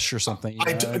Fish or something.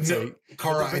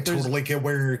 Cara, I totally get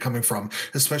where you're coming from,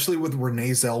 especially with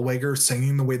Renee Zellweger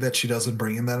singing the way that she does and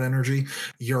bringing that energy.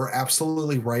 You're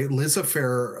absolutely right. Liz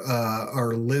Fair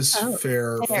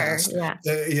Fest,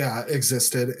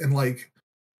 existed, and like,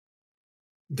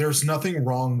 there's nothing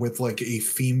wrong with like a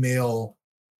female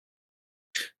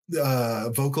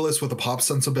vocalist with a pop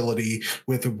sensibility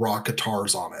with rock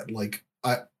guitars on it. Like,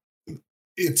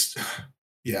 there's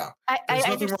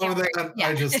nothing wrong with that.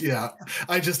 Yeah.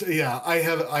 I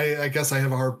guess I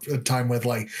have a hard time with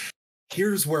like,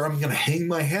 here's where I'm gonna hang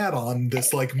my hat on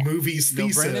this like movie's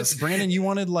thesis. Brandon, you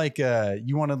wanted like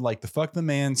the Fuck the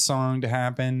Man song to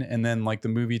happen, and then like the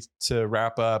movie to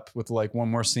wrap up with like one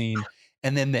more scene.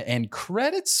 And then the end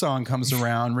credits song comes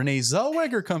around. Renee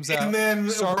Zellweger comes out, and then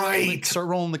start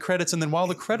rolling the credits. And then while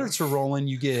the credits are rolling,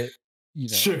 you get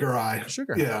Sugar High.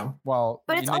 Yeah. Well,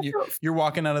 but you're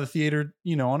walking out of the theater,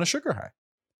 on a sugar high,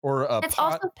 or a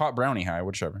pot brownie high,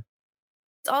 whichever.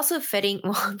 It's also fitting.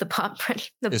 Well, the pot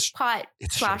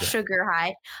 / sugar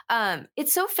high.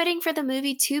 It's so fitting for the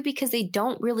movie too, because they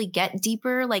don't really get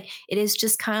deeper. Like, it is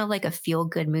just kind of like a feel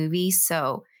good movie.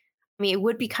 So, I mean, it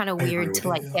would be kind of weird to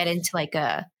like get into like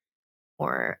a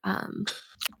more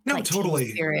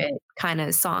totally spirit kind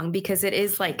of song, because it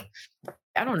is like,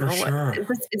 I don't know. Sure.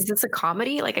 Is this a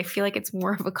comedy? Like, I feel like it's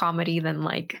more of a comedy than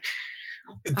like.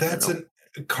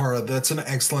 Cara, that's an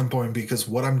excellent point, because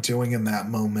what I'm doing in that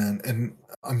moment, and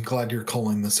I'm glad you're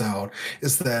calling this out,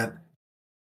 is that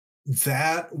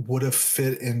would have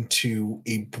fit into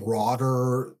a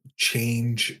broader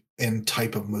change and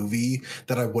type of movie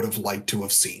that I would have liked to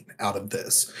have seen out of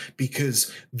this.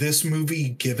 Because this movie,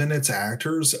 given its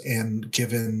actors and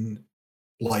given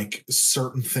like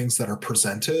certain things that are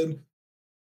presented,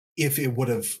 if it would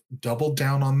have doubled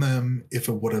down on them, if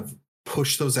it would have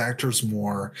pushed those actors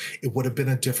more, it would have been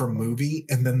a different movie.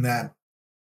 And then that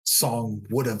song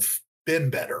would have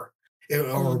been better,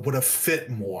 or would have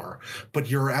fit more. But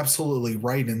you're absolutely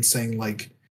right in saying, like,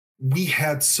 we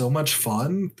had so much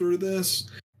fun through this.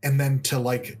 And then to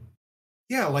like,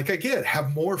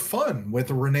 have more fun with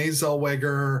Renee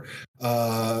Zellweger,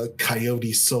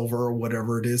 Coyote Silver, or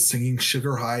whatever it is, singing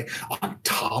Sugar High on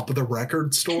top of the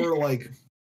record store. Like,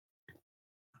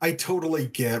 I totally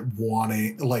get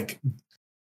wanting, like,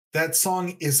 that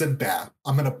song isn't bad.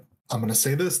 I'm gonna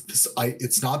say this.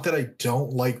 It's not that I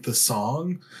don't like the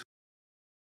song,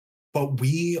 but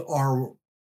we are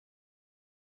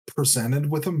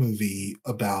presented with a movie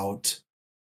about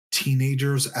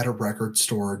teenagers at a record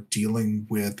store dealing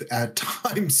with, at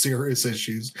times, serious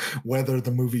issues. Whether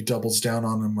the movie doubles down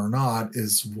on them or not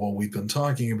is what we've been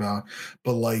talking about.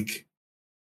 But like,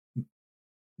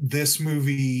 this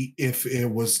movie, if it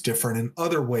was different in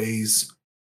other ways,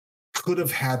 could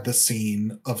have had the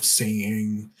scene of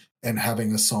singing and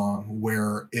having a song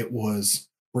where it was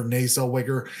Renee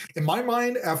Zellweger. In my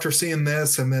mind, after seeing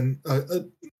this, and then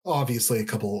obviously a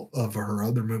couple of her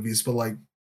other movies, but like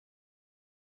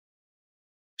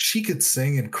she could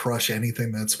sing and crush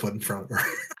anything that's put in front of her.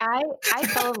 I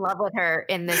fell in love with her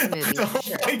in this movie. Oh For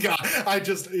sure. my god.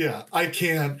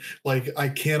 I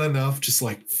can't enough just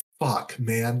like fuck,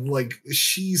 man. Like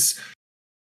she's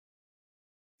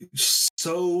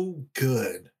so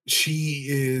good. She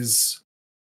is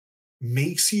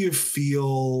makes you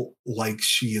feel like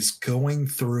she is going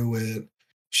through it.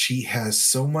 She has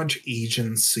so much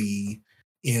agency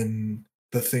in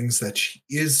the things that she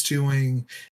is doing,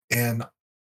 and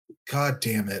god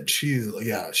damn it, she's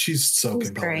so She's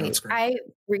compelling. That's great. I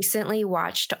recently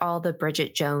watched all the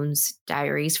Bridget Jones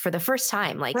Diaries for the first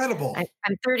time. Like, Incredible.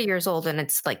 I'm 30 years old, and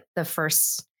it's like the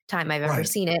first time I've ever Right.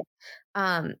 seen it.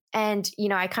 And you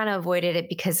know, I kind of avoided it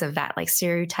because of that like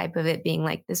stereotype of it being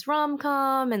like this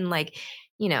rom-com, and like,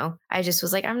 you know, I just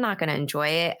was like, I'm not going to enjoy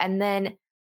it. And then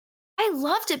I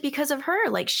loved it because of her.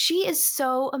 Like, she is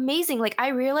so amazing. Like, I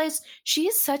realized she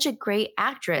is such a great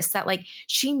actress that like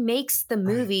she makes the Right.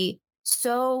 movie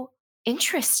so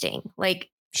interesting. Like,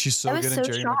 She's I so was good so in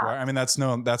Jerry shocked. Maguire. I mean, that's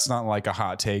not like a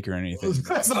hot take or anything.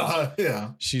 That's not,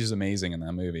 yeah. She's amazing in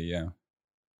that movie. Yeah.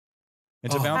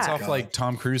 And to Oh, bounce my off God. like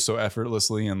Tom Cruise so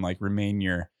effortlessly and like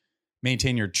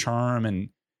maintain your charm. And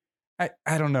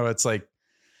I don't know. It's like,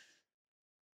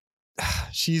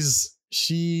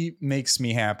 she makes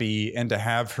me happy. And to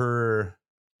have her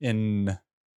in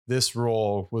this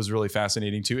role was really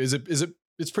fascinating too.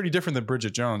 It's pretty different than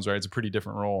Bridget Jones, right? It's a pretty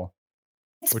different role.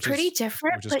 It's Which pretty is-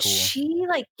 different, which is but cool. she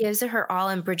like gives it her all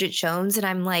in Bridget Jones. And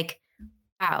I'm like,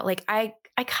 wow, like I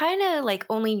kind of like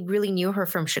only really knew her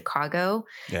from Chicago.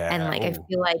 Yeah. And like, I oh.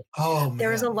 feel like Oh man. there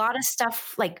was a lot of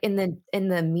stuff like in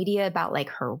the media about like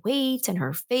her weight and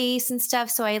her face and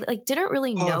stuff. So I like didn't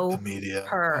really Fuck know the media.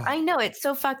 her. Oh, I know it's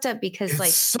so fucked up because it's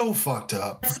like so fucked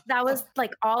up. that was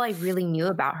like all I really knew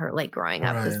about her like growing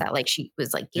up was Right. that like she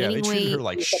was like Yeah. They gaining treated weight. her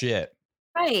like shit.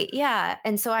 Right. Yeah.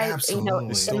 And so I, you know,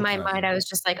 Absolutely. Still in my kind of mind, do. I was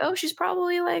just like, oh, she's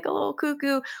probably like a little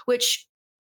cuckoo, which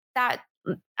that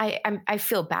I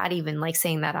feel bad even like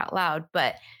saying that out loud.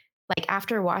 But like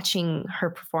after watching her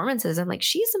performances, I'm like,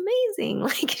 she's amazing.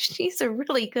 Like she's a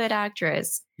really good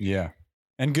actress. Yeah.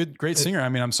 And great singer. I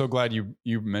mean, I'm so glad you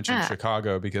mentioned Yeah.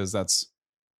 Chicago, because that's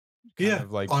kind Yeah,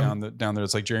 of like on- down there.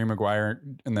 It's like Jerry Maguire,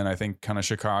 and then I think kind of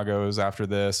Chicago is after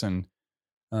this, and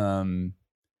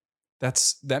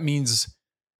that means,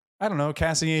 I don't know,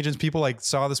 casting agents, people like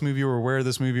saw this movie or aware of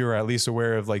this movie, or at least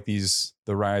aware of like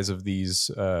the rise of these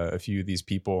a few of these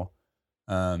people,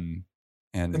 and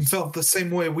felt the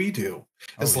same way we do.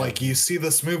 It's Oh, yeah. like you see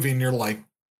this movie and you're like,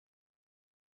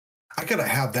 I gotta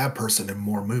have that person in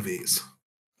more movies.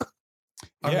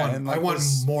 Yeah, and I like want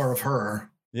this- more of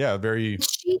her. yeah, very Did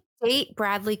she date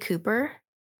Bradley Cooper?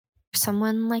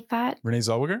 Someone like that? Renee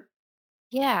Zellweger.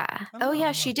 Yeah. don't Oh, know, I yeah,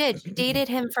 don't she know. did. She dated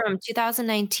him from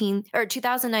 2019 or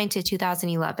 2009 to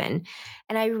 2011.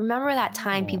 And I remember that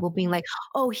time Oh. people being like,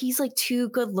 oh, he's like too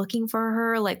good looking for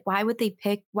her. Like, why would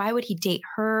he date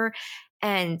her?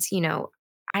 And, you know,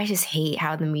 I just hate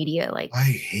how the media like I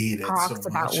hate it talks so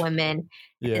about much. women.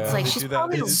 Yeah, It's like they she's do that.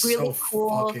 probably a It's really so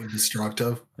cool, fucking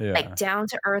destructive. Yeah. like down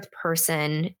to earth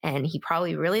person, and he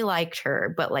probably really liked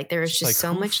her, but like there's just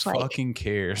so who much like fucking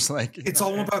cares. Like It's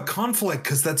all about conflict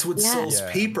because that's what Yeah. sells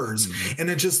Yeah. papers. Mhm. And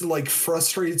it just like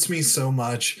frustrates me so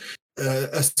much,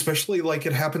 especially like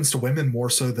it happens to women more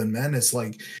so than men. It's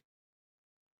like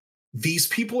these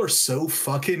people are so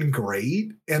fucking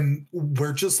great, and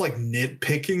we're just like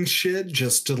nitpicking shit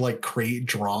just to like create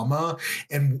drama,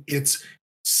 and it's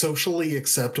socially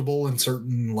acceptable in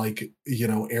certain like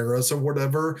eras or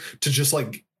whatever to just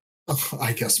like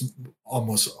I guess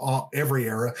almost every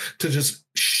era to just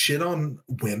shit on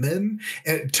women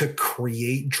and to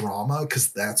create drama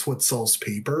because that's what sells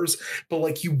papers. But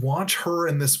like you watch her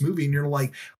in this movie and you're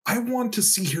like, I want to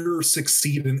see her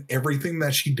succeed in everything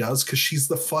that she does because she's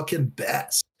the fucking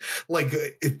best. Like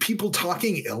if people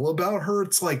talking ill about her,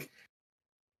 it's like,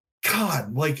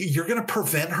 God, like you're going to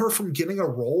prevent her from getting a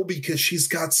role because she's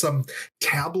got some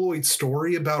tabloid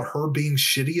story about her being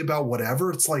shitty about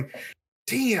whatever. It's like,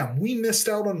 damn, we missed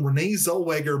out on Renee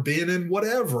Zellweger being in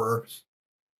whatever.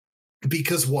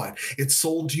 Because what? It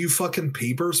sold you fucking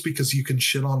papers because you can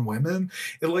shit on women.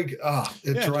 It like, it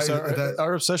Yeah, drives just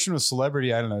our obsession with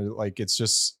celebrity. I don't know. Like it's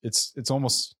just it's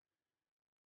almost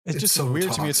it's just so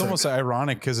weird to me. It's toxic. almost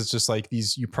ironic because it's just like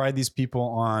you pride these people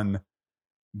on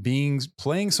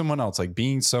playing someone else, like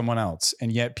being someone else,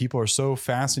 and yet people are so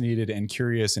fascinated and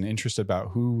curious and interested about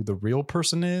who the real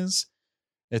person is.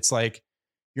 It's like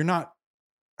you're not.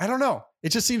 I don't know. it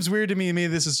just seems weird to me.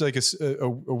 Maybe this is like a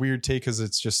weird take because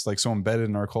it's just like so embedded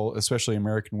in our culture, especially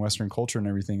American Western culture and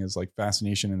everything, is like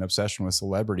fascination and obsession with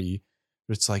celebrity.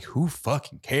 But it's like, who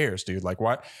fucking cares, dude? Like,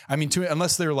 why? I mean,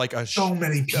 unless they're like so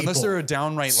many people, unless they're a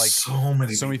downright like so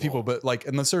many people, but like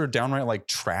unless they're a downright like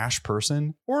trash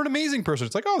person or an amazing person,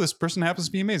 it's like, oh, this person happens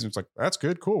to be amazing. It's like, that's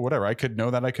good, cool, whatever. I could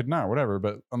know that, I could not, whatever.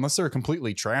 But unless they're a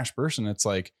completely trash person, it's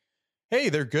like, hey,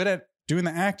 they're good at doing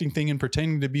the acting thing and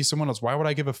pretending to be someone else. Why would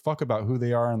I give a fuck about who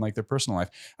they are and like their personal life?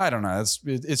 I don't know.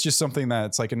 It's just something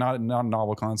that's like not a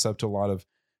novel concept to a lot of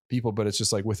people, but it's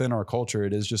just like within our culture,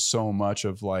 it is just so much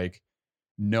of like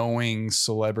knowing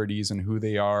celebrities and who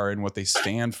they are and what they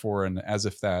stand for, and as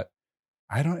if that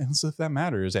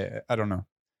matters. I don't know.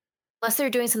 Unless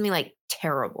they're doing something like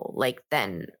terrible, like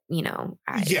then,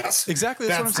 yes, exactly.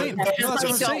 That's what I'm saying. I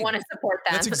don't want to support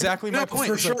that. That's exactly my point.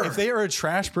 For sure. Like, if they are a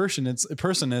trash person,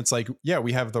 it's like, yeah,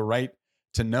 we have the right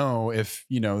to know if,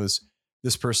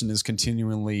 this person is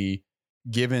continually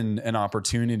given an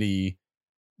opportunity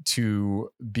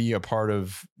to be a part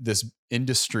of this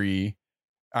industry.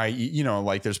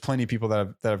 Like there's plenty of people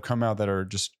that have come out that are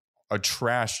just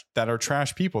trash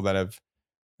people that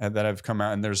have come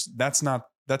out, and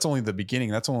that's only the beginning.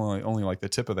 That's only like the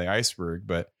tip of the iceberg.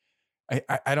 But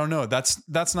I don't know.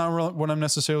 That's not really what I'm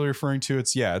necessarily referring to.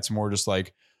 It's more just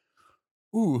like,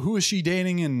 ooh, who is she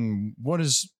dating, and what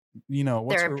is,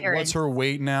 what's her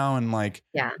weight now, and like,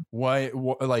 what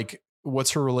like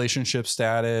what's her relationship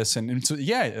status, and so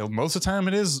most of the time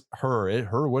it is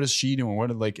her. What is she doing?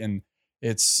 What like, and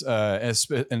it's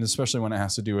and especially when it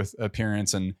has to do with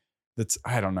appearance, and that's,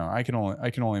 I don't know. I can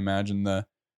only imagine the.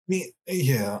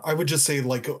 Yeah, I would just say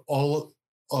like all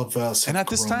of us, and at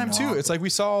this time too, it's like we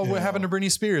saw what happened to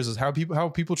Britney Spears, is how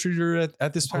people treated her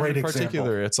at this time in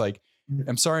particular. Example. It's like,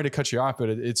 I'm sorry to cut you off, but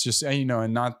it's just, and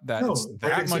not that it's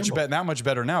that much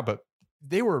better now, but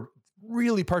they were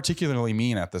really particularly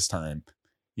mean at this time,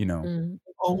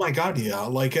 Oh my God, yeah,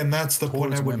 like, and that's the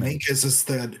point I would make is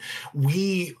that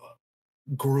we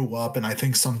grew up, and I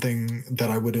think something that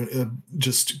I would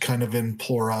just kind of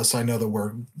implore us, I know that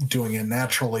we're doing it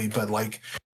naturally, but like,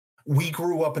 we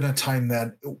grew up in a time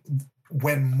that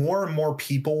when more and more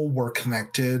people were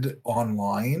connected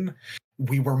online,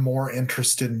 we were more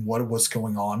interested in what was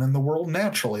going on in the world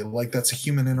naturally. Like, that's a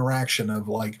human interaction of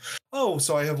like, oh,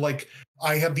 so I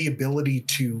have the ability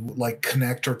to like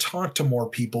connect or talk to more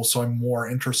people, so I'm more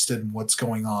interested in what's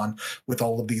going on with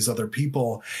all of these other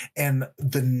people. And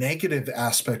the negative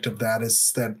aspect of that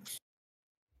is that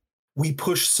we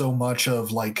push so much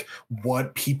of like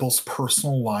what people's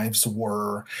personal lives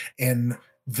were, and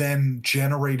then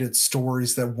generated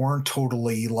stories that weren't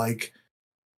totally like,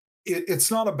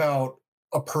 it's not about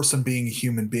a person being a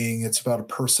human being. It's about a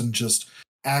person just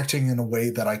acting in a way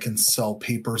that I can sell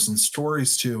papers and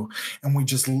stories to. And we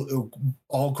just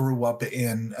all grew up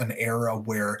in an era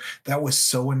where that was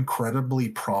so incredibly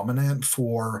prominent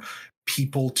for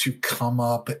people to come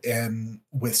up and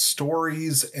with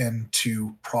stories and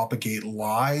to propagate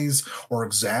lies or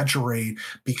exaggerate,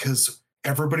 because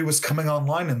everybody was coming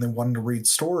online and they wanted to read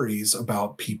stories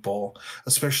about people,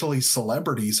 especially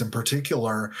celebrities in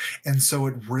particular. And so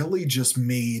it really just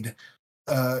made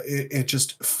it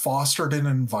just fostered an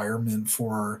environment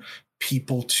for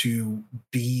people to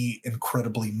be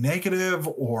incredibly negative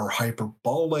or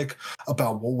hyperbolic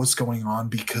about what was going on,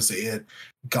 because it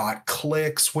got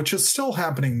clicks, which is still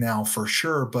happening now for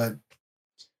sure. But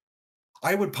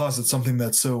I would posit something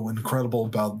that's so incredible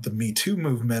about the Me Too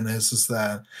movement is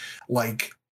that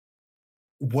like,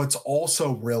 what's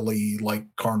also really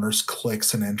like garners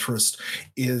clicks and interest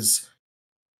is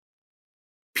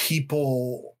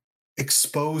people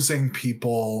exposing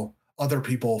other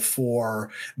people for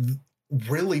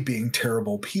really being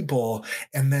terrible people,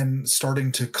 and then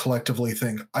starting to collectively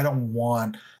think, I don't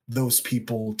want those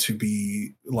people to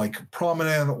be like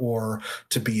prominent or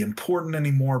to be important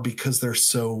anymore because they're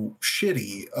so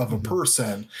shitty of a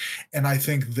person. And I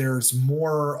think there's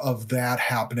more of that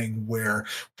happening where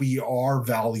we are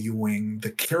valuing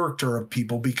the character of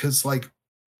people, because like,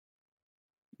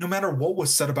 no matter what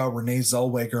was said about Renee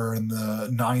Zellweger in the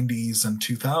 90s and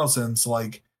 2000s,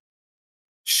 like,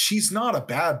 she's not a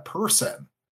bad person.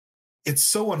 It's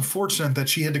so unfortunate that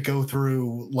she had to go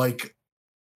through like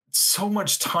so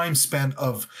much time spent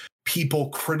of people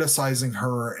criticizing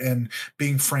her and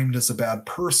being framed as a bad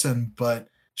person, but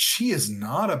she is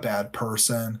not a bad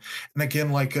person. And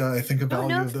again, like I think about, I don't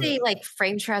know if they like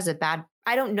framed her as a bad,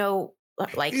 I don't know,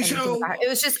 like anything about her. It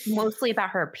was just mostly about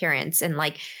her appearance and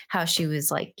like how she was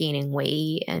like gaining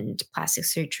weight and plastic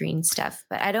surgery and stuff.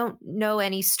 But I don't know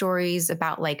any stories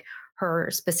about like her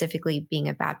specifically being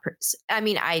a bad person. I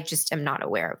mean, I just am not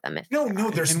aware of them. No,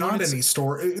 there's not any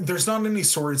story. There's not any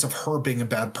stories of her being a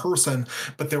bad person,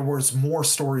 but there was more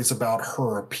stories about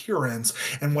her appearance.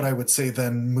 And what I would say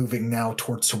then, moving now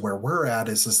towards to where we're at,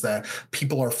 is that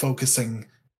people are focusing.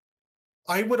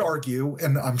 I would argue,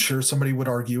 and I'm sure somebody would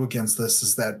argue against this,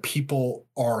 is that people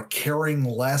are caring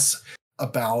less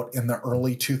about in the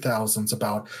early 2000s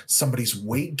about somebody's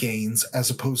weight gains as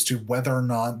opposed to whether or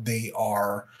not they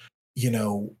are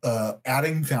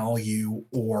adding value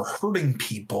or hurting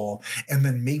people, and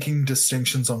then making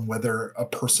distinctions on whether a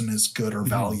person is good or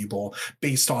valuable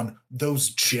based on those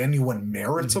genuine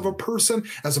merits of a person,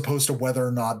 as opposed to whether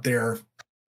or not they're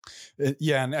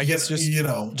and I guess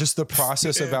just the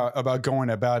process about going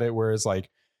about it, where it's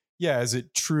like, is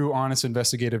it true, honest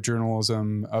investigative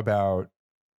journalism about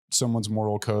someone's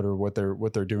moral code or what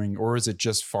they're doing, or is it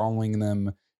just following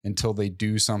them until they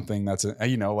do something that's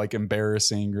like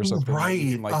embarrassing or something, right?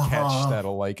 You can catch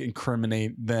that'll like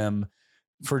incriminate them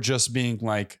for just being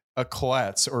like a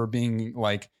klutz or being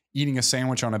like eating a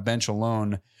sandwich on a bench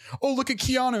alone. Oh, look at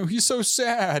Keanu, he's so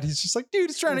sad. He's just like, dude,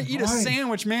 he's trying to eat a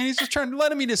sandwich, man. He's just trying to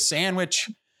let him eat a sandwich.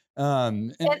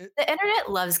 And the internet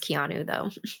loves Keanu though.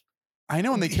 I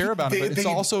know, and they care about it, but it's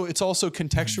also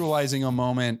contextualizing a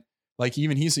moment. Like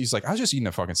even he's like, I was just eating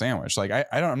a fucking sandwich. Like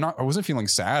I wasn't feeling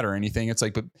sad or anything. It's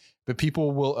like, but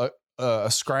people will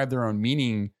ascribe their own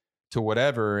meaning to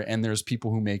whatever. And there's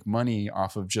people who make money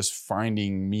off of just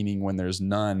finding meaning when there's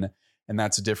none. And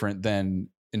that's different than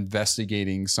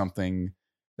investigating something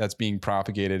that's being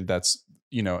propagated. That's,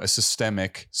 a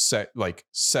systemic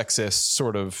sexist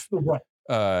sort of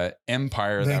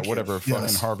empire that whatever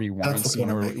fucking Harvey Weinstein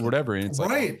or whatever. And it's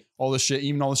like all the shit,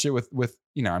 even all the shit with,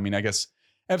 I mean, I guess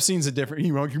Epstein's a different, we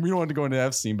don't want to go into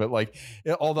Epstein, but like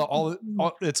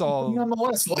it's all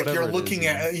nonetheless, like you're looking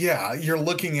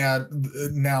at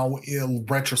now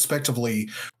retrospectively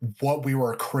what we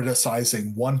were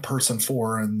criticizing one person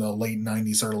for in the late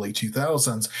 90s, early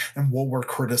 2000s, and what we're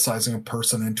criticizing a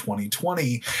person in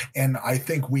 2020. And I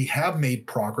think we have made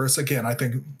progress. Again, I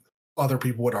think other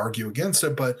people would argue against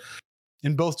it, but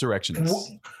in both directions.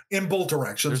 There's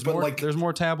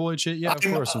more tabloid shit. Yeah, of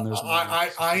course. And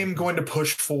I am going to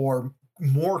push for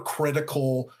more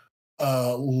critical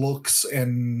looks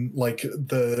and like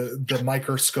the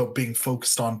microscope being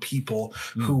focused on people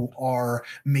who are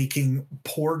making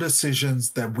poor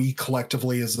decisions that we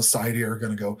collectively as a society are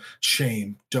going to go,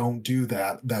 shame, don't do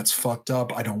that. That's fucked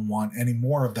up. I don't want any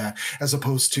more of that. As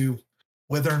opposed to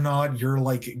whether or not you're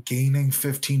like gaining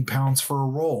 15 pounds for a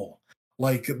role.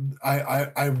 Like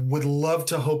I would love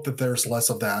to hope that there's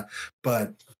less of that,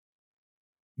 but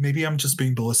maybe I'm just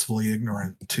being blissfully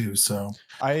ignorant too. So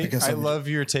I love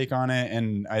your take on it,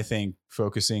 and I think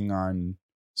focusing on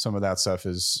some of that stuff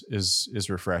is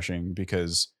refreshing,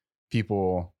 because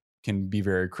people can be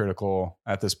very critical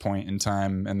at this point in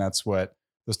time, and that's what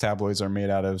those tabloids are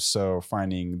made out of. So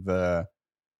finding the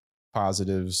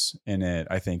positives in it,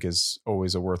 I think, is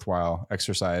always a worthwhile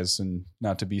exercise, and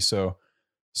not to be so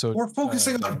we're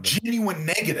focusing on genuine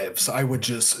negatives. I would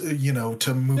just,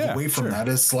 to move away from that.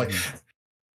 It's like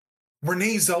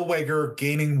Renee Zellweger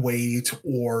gaining weight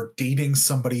or dating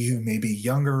somebody who may be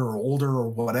younger or older or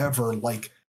whatever.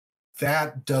 Like,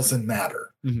 that doesn't matter.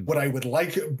 What I would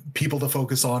like people to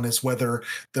focus on is whether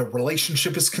the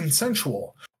relationship is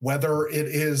consensual, whether it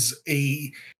is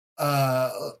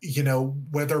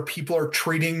whether people are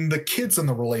treating the kids in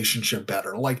the relationship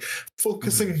better, like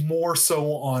focusing more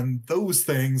so on those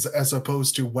things as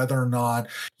opposed to whether or not,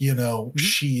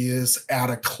 she is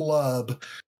at a club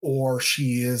or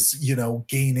she is,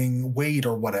 gaining weight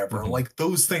or whatever. Like,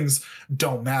 those things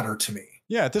don't matter to me.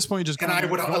 Yeah, at this point, you just I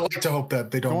like to hope that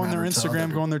they don't go on their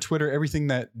Instagram, go on their Twitter, everything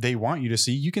that they want you to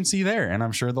see, you can see there, and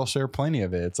I'm sure they'll share plenty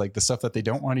of it. It's like the stuff that they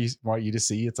don't want you to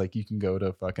see. It's like you can go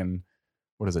to fucking,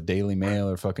 what is it, Daily Mail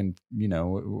or fucking,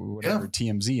 whatever,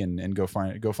 TMZ and go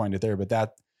find it there. But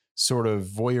that sort of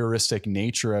voyeuristic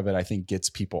nature of it, I think, gets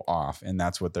people off, and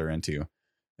that's what they're into.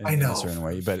 I know. In a certain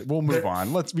way, but we'll move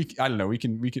on. I don't know. We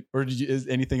can, or is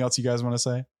anything else you guys want to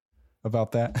say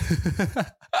about that?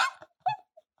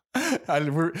 I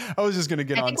was just going to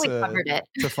get on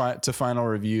to final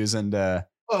reviews and,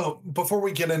 before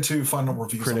we get into final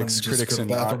reviews, critics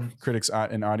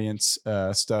and audience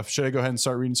stuff. Should I go ahead and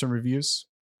start reading some reviews?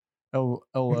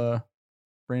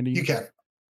 Brandy, you can.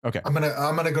 Okay, I'm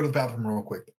gonna go to the bathroom real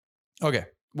quick. Okay,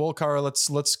 well, Kara,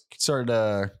 let's start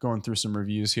going through some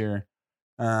reviews here.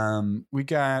 We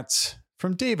got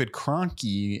from David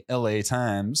Kroenke, LA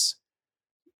Times.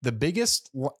 The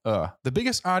biggest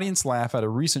audience laugh at a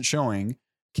recent showing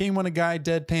came when a guy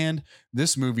deadpanned,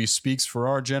 "This movie speaks for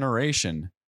our generation."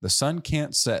 The sun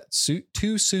can't set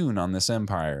too soon on this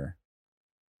empire.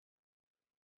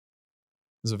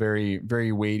 This is a very,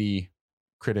 very weighty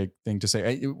critic thing to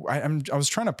say. I was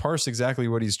trying to parse exactly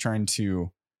what he's trying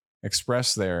to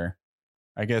express there.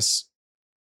 I guess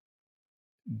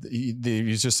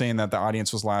he's just saying that the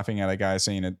audience was laughing at a guy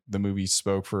saying that the movie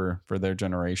spoke for their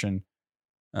generation.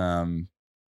 I mean,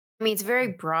 it's very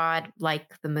broad,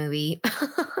 like the movie.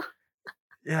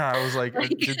 Yeah, I was like,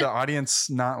 did the audience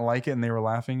not like it and they were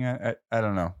laughing at? I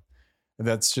don't know.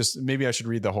 That's just, maybe I should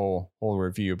read the whole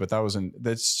review, but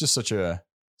that's just such a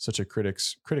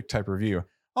critic type review.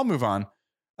 I'll move on.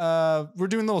 We're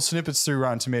doing little snippets through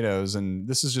Rotten Tomatoes, and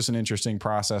this is just an interesting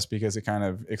process because it kind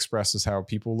of expresses how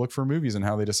people look for movies and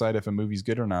how they decide if a movie's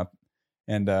good or not.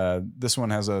 And this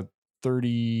one has a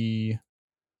 30.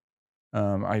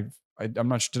 I'm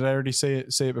not sure. Did I already say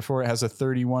it before? It has a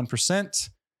 31%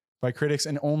 by critics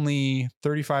and only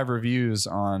 35 reviews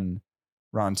on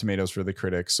Rotten Tomatoes for the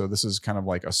critics. So this is kind of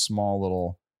like a small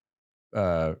little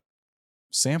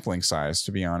sampling size,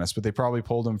 to be honest, but they probably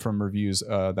pulled them from reviews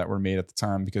that were made at the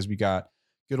time, because we got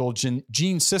good old Gene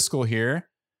Siskel here,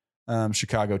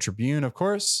 Chicago Tribune, of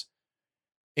course.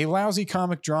 A lousy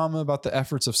comic drama about the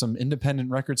efforts of some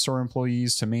independent record store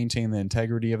employees to maintain the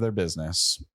integrity of their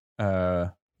business.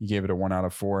 He gave it a 1 out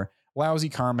of 4. Lousy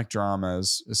comic drama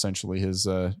is essentially his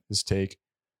take.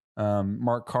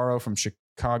 Mark Caro from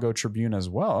Chicago Tribune as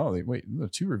well. Oh, wait,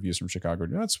 2 reviews from Chicago.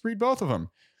 Let's read both of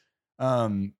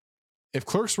them. If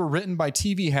Clerks were written by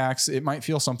TV hacks, it might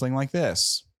feel something like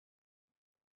this.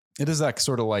 It is that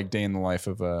sort of like day in the life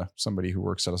of somebody who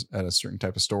works at a certain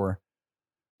type of store.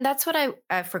 That's what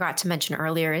I forgot to mention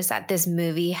earlier, is that this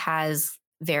movie has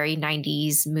very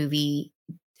 90s movie,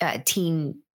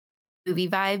 teen movie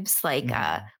vibes, like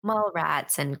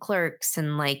Mallrats and Clerks,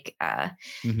 and like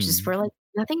just where like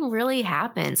nothing really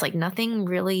happens. Like nothing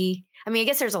really, I mean, I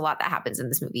guess there's a lot that happens in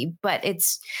this movie, but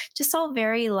it's just all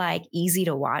very like easy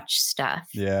to watch stuff.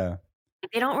 Yeah.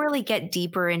 They don't really get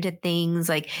deeper into things.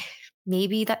 Like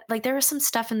maybe that, like there was some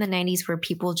stuff in the 90s where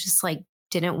people just like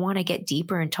didn't want to get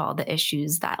deeper into all the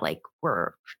issues that like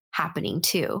were happening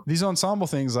too. These ensemble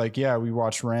things, like, yeah, we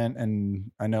watched Rent,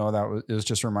 and I know that was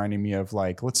just reminding me of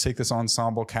like, let's take this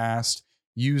ensemble cast,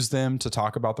 use them to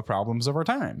talk about the problems of our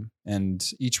time, and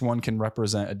each one can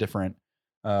represent a different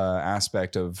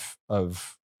aspect of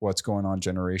what's going on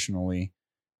generationally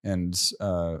and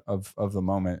of the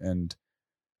moment. And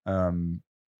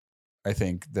I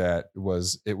think that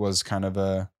it was kind of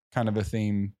a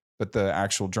theme, but the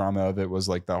actual drama of it was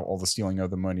like all the stealing of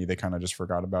the money. They kind of just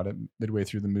forgot about it midway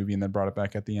through the movie and then brought it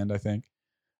back at the end, I think.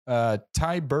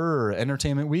 Ty Burr,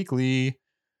 Entertainment Weekly.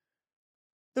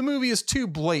 The movie is too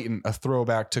blatant a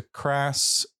throwback to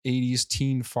crass 80s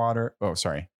teen fodder. Oh,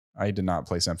 sorry. I did not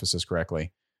place emphasis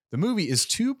correctly. The movie is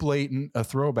too blatant a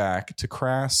throwback to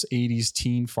crass 80s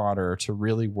teen fodder to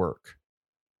really work.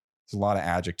 There's a lot of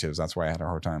adjectives. That's why I had a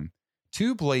hard time.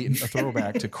 Too blatant a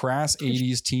throwback to crass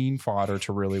 80s teen fodder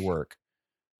to really work.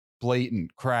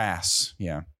 Blatant, crass.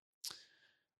 Yeah.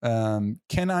 Ken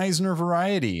Eisner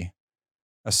Variety.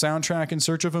 A soundtrack in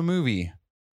search of a movie.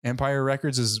 Empire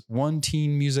Records is one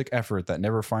teen music effort that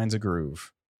never finds a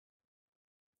groove.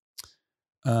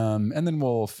 And then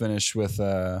we'll finish with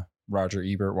Roger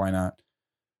Ebert. Why not?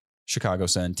 Chicago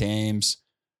Sun-Times.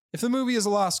 If the movie is a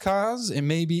lost cause, it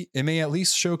may at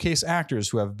least showcase actors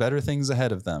who have better things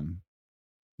ahead of them.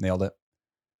 Nailed it.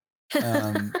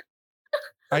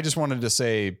 I just wanted to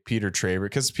say Peter Travers,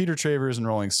 because Peter Travers and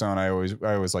Rolling Stone, I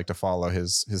always like to follow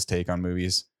his take on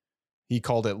movies. He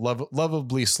called it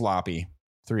lovably sloppy.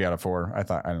 3 out of 4.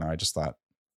 I just thought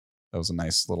that was a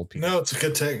nice little piece. No, it's a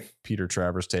good take. Peter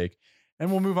Travers take.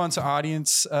 And we'll move on to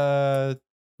audience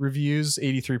reviews.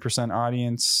 83%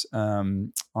 audience.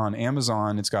 On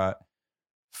Amazon, it's got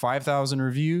 5,000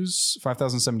 reviews,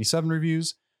 5,077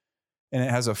 reviews, and it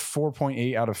has a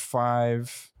 4.8 out of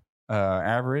 5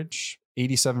 average.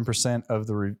 87%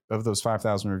 of those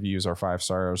 5,000 reviews are 5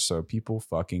 stars. So people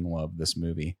fucking love this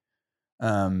movie.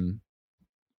 And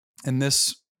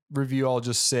this review, I'll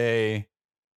just say,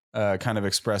 kind of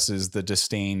expresses the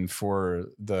disdain for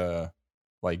the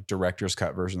like director's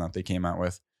cut version that they came out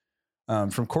with.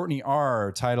 From Courtney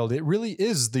R, titled, "It really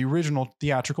is the original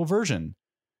theatrical version.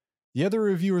 The other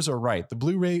reviewers are right. The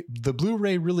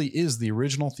Blu-ray really is the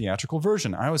original theatrical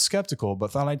version. I was skeptical,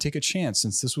 but thought I'd take a chance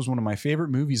since this was one of my favorite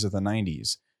movies of the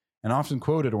 90s and often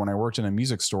quoted when I worked in a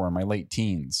music store in my late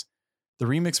teens. The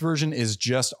remix version is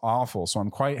just awful, so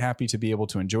I'm quite happy to be able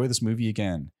to enjoy this movie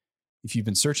again. If you've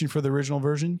been searching for the original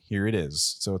version, here it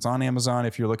is." So it's on Amazon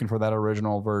if you're looking for that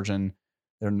original version.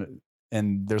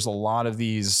 And there's a lot of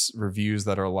these reviews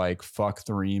that are like, fuck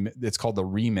the remix. It's called the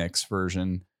remix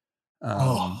version.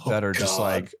 that are just God.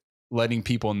 like letting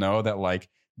people know that like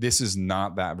this is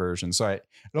not that version. So I'd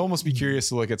almost be curious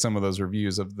to look at some of those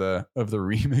reviews of the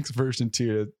remix version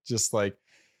too. To just like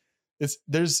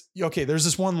there's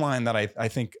this one line that I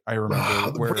think I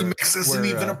remember the where remix isn't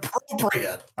even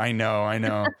appropriate. I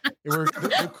know. Where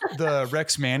the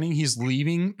Rex Manning, he's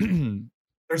leaving.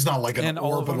 There's not like an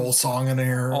Orbital song in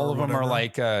there. All of them are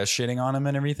like shitting on him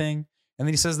and everything. And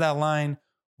then he says that line,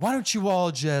 "Why don't you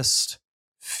all just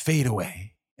fade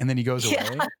away?" And then he goes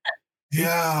away.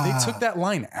 Yeah. They took that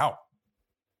line out.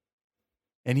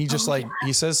 And he just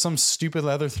he says some stupid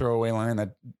other throwaway line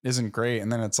that isn't great.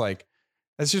 And then it's like,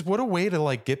 it's just what a way to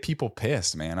like get people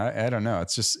pissed, man. I don't know.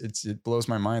 It's just, it blows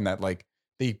my mind that like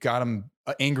they got him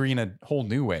angry in a whole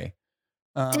new way.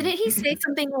 Didn't he say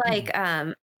something like,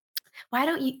 why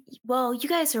don't you, well, you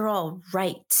guys are all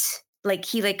right. Like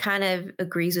he like kind of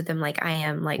agrees with them. Like I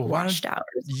am like washed out.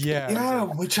 Yeah.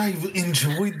 Which I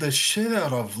enjoyed the shit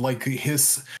out of, like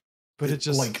his, but it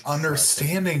just like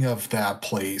understanding of that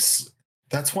place.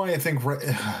 That's why I think,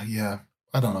 I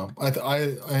don't know.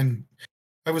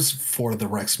 I was for the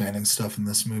Rex Manning stuff in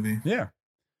this movie. Yeah.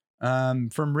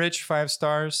 From Rich, 5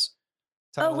 stars.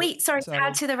 Oh wait, sorry.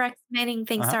 Add to the Rex Manning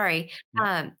thing. Sorry.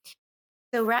 Yeah.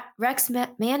 So Rex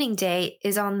Manning Day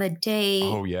is on the day.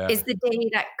 Oh yeah. Is the day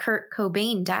that Kurt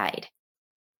Cobain died.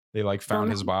 They like found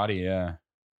his body. Yeah.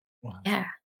 Yeah.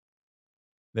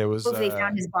 There was. Well, if they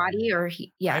found his body, or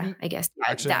I guess.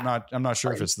 Actually, I'm not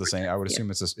sure if it's the same. I would assume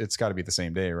it's got to be the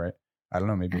same day, right? I don't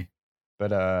know, maybe.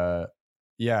 But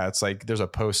yeah, it's like there's a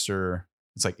poster.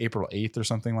 It's like April 8th or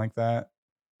something like that.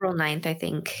 April 9th, I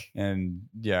think. And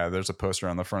yeah, there's a poster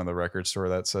on the front of the record store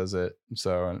that says it.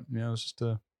 So it's just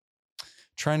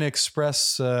trying to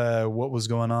express what was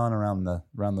going on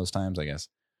around those times, I guess.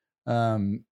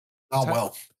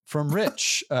 Well, from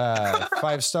Rich,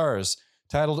 5 stars,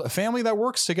 titled "A Family That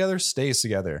Works Together Stays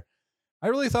Together." I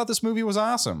really thought this movie was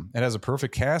awesome. It has a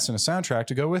perfect cast and a soundtrack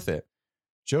to go with it.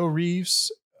 Joe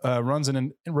Reeves runs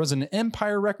an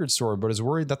Empire record store, but is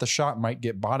worried that the shop might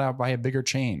get bought out by a bigger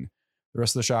chain. The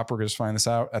rest of the shop workers find this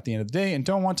out at the end of the day and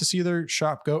don't want to see their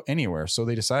shop go anywhere, so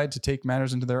they decide to take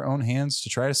matters into their own hands to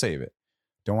try to save it.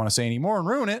 Don't want to say any more and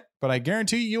ruin it, but I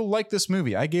guarantee you'll like this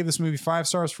movie. I gave this movie 5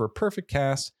 stars for a perfect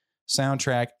cast,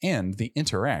 soundtrack, and the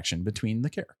interaction between the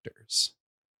characters.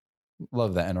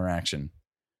 Love that interaction.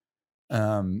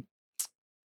 From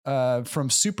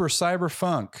Super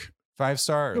Cyberfunk, 5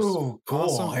 stars. Ooh, cool.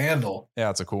 Awesome handle. Yeah,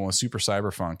 it's a cool one. Super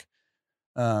Cyberfunk.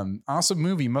 Awesome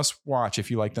movie. Must watch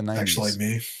if you like the 90s. Actually,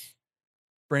 me.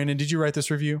 Brandon, did you write this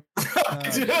review?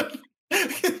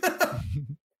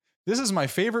 This is my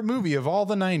favorite movie of all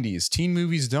the 90s. Teen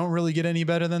movies don't really get any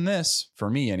better than this, for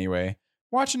me anyway.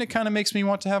 Watching it kind of makes me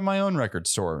want to have my own record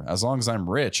store, as long as I'm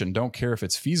rich and don't care if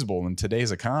it's feasible in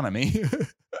today's economy.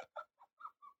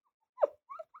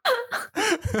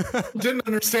 Didn't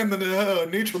understand the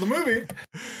nature of the movie.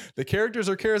 The characters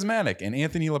are charismatic, and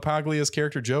Anthony LaPaglia's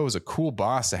character Joe is a cool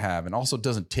boss to have and also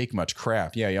doesn't take much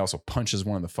crap. Yeah, he also punches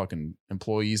one of the fucking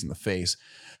employees in the face.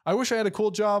 I wish I had a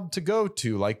cool job to go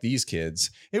to like these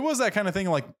kids. It was that kind of thing,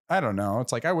 like, I don't know.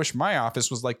 It's like, I wish my office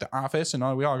was like the office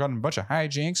and we all got in a bunch of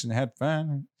hijinks and had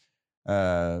fun.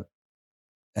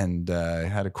 And I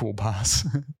had a cool boss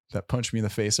that punched me in the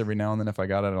face every now and then if I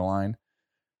got out of line.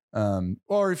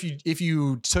 Or if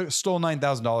you stole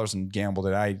 $9,000 and gambled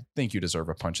it, I think you deserve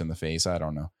a punch in the face. I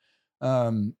don't know.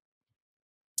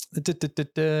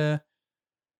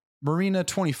 Marina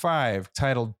 25,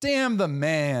 titled "Damn the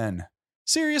Man."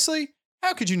 Seriously,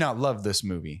 how could you not love this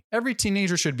movie? Every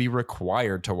teenager should be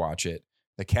required to watch it.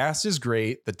 The cast is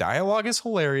great. The dialogue is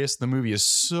hilarious. The movie is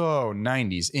so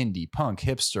 90s indie punk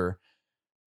hipster.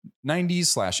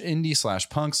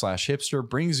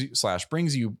 90s/indie/punk/hipster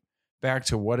brings you back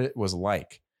to what it was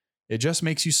like. It just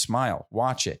makes you smile.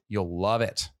 Watch it. You'll love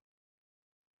it.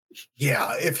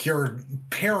 Yeah, if your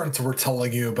parents were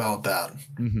telling you about that.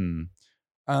 Mm-hmm.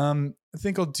 I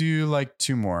think I'll do like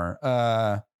 2 more.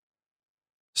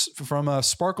 From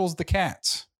Sparkles the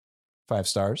Cat, 5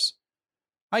 stars.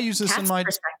 I use this Cat's in my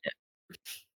perspective.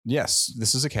 Yes,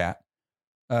 this is a cat.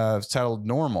 It's titled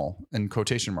 "Normal" in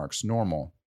quotation marks.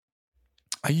 Normal.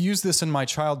 I use this in my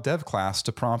child dev class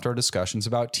to prompt our discussions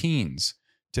about teens,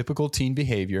 typical teen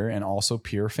behavior, and also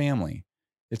peer family.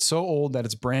 It's so old that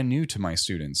it's brand new to my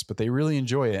students, but they really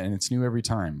enjoy it and it's new every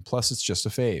time. Plus, it's just a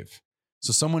fave.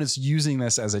 So someone is using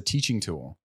this as a teaching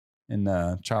tool in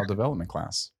the child development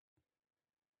class.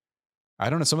 I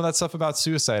don't know. Some of that stuff about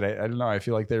suicide, I don't know. I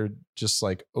feel like they're just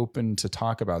like open to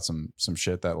talk about some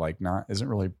shit that like isn't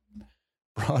really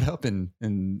brought up in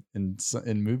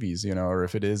movies, or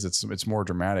if it is, it's more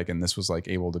dramatic. And this was like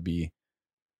able to be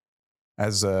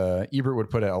as Ebert would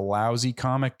put it, a lousy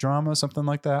comic drama, something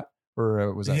like that.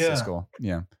 Or was that Siskel?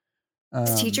 Yeah.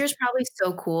 The teacher's probably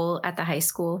so cool at the high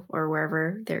school or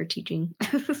wherever they're teaching.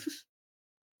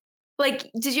 Like,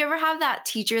 did you ever have that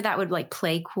teacher that would like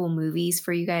play cool movies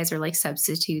for you guys, or like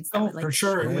substitutes that would like for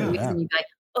sure, show movies, and you'd be like,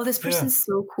 oh, this person's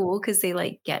so cool because they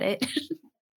like get it.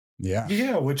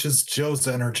 Yeah, which is Joe's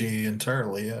energy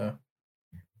entirely. Yeah,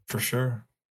 for sure.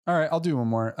 All right, I'll do one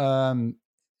more.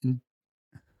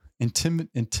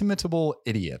 Intimitable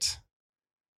Idiot.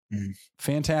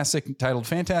 Fantastic, titled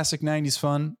Fantastic 90s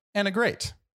Fun and a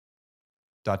Great ...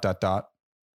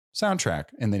 soundtrack.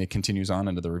 And then it continues on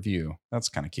into the review. That's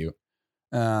kind of cute.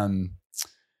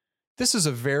 This is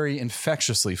a very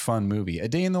infectiously fun movie. A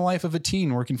day in the life of a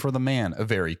teen working for the man, a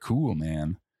very cool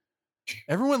man.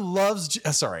 Everyone loves,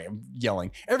 sorry, I'm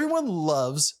yelling. Everyone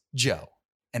loves Joe.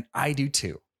 And I do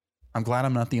too. I'm glad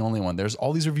I'm not the only one. There's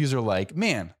all these reviews are like,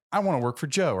 man, I want to work for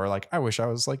Joe. Or like, I wish I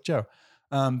was like Joe.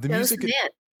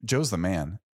 Joe's the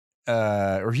man.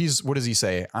 Or what does he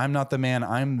say? I'm not the man.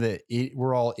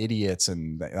 We're all idiots.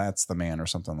 And that's the man, or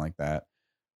something like that.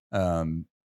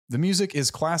 The music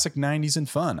is classic 90s and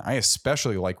fun. I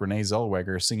especially like Renee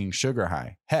Zellweger singing Sugar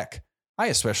High. Heck, I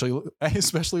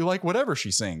especially like whatever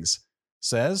she sings,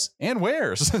 says, and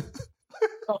wears.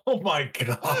 Oh my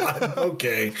God.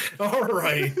 Okay. All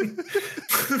right.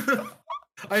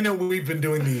 I know we've been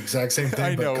doing the exact same thing.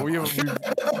 I know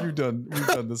we've done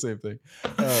the same thing.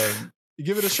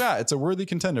 Give it a shot. It's a worthy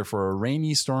contender for a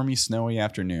rainy, stormy, snowy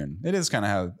afternoon. It is kind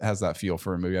of has that feel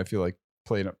for a movie. I feel like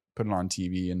put it on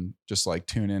TV and just like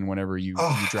tune in whenever you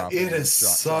drop it. It is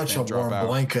such a warm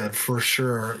blanket for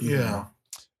sure. Yeah.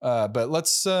 But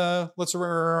let's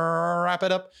wrap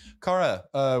it up. Cara,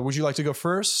 would you like to go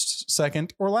first,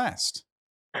 second, or last?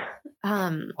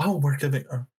 We're giving.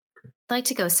 I'd like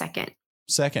to go second.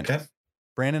 Second. Okay.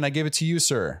 Brandon, I give it to you,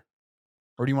 sir.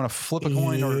 Or do you want to flip a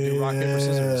coin or do rock, paper,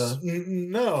 scissors?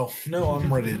 No,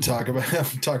 I'm ready to talk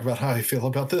about how I feel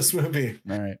about this movie.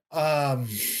 All right.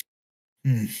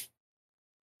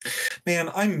 Man,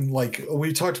 I'm like,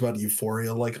 we talked about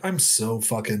Euphoria. Like, I'm so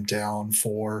fucking down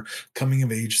for coming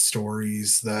of age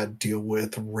stories that deal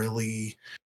with really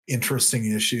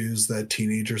interesting issues that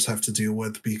teenagers have to deal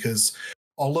with, because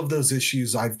all of those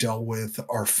issues I've dealt with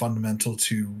are fundamental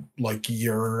to like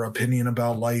your opinion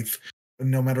about life,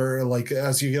 no matter like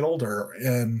as you get older.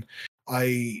 And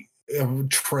I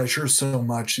treasure so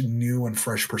much new and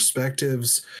fresh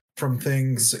perspectives from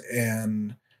things,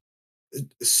 and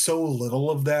so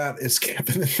little of that is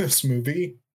given in this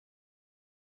movie.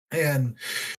 And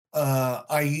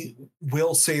I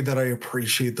will say that I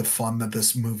appreciate the fun that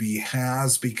this movie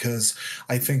has, because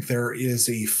I think there is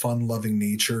a fun-loving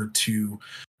nature to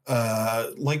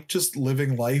like just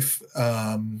living life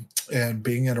and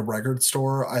being at a record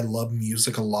store. I love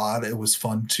music a lot. It was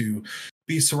fun to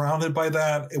be surrounded by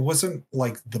that. It wasn't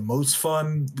like the most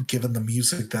fun given the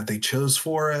music that they chose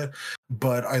for it,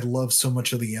 but I love so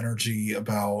much of the energy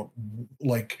about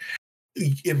like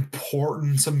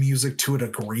importance of music to a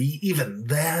degree. Even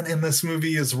that in this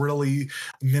movie is really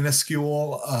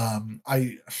minuscule.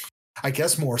 I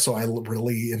guess more so I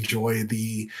really enjoy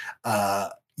the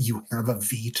you have a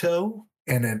veto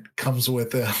and it comes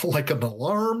with like an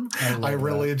alarm. I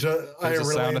really enjoy. I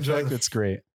really enjoy. It's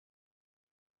great.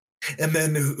 And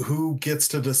then who gets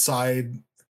to decide,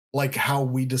 like how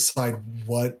we decide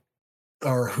what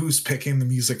or who's picking the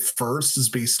music first is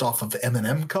based off of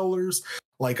M&M colors.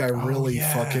 Like I really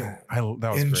fucking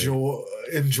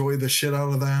enjoy the shit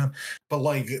out of that. But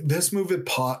like this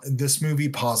movie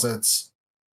posits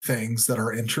things that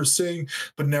are interesting,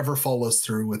 but never follows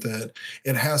through with it.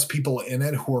 It has people in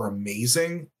it who are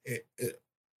amazing.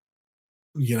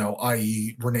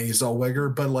 I.e. Renee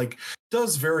Zellweger, but like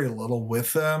does very little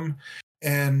with them.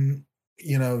 And,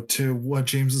 to what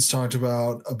James has talked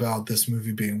about this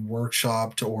movie being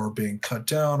workshopped or being cut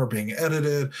down or being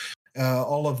edited,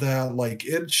 all of that, like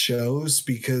it shows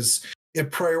because it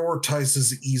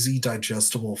prioritizes easy,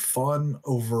 digestible fun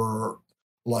over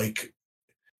like,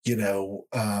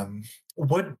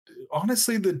 what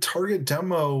honestly the target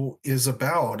demo is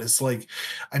about. It's like,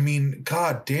 I mean,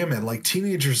 God damn it, like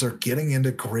teenagers are getting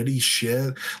into gritty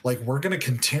shit. Like we're going to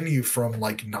continue from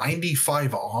like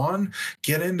 95 on,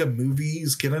 get into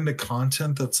movies, get into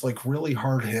content that's like really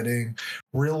hard hitting,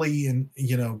 really,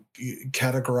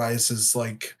 categorizes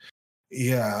like,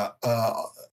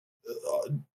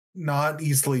 not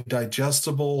easily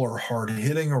digestible or hard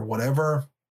hitting or whatever.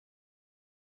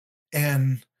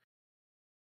 And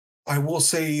I will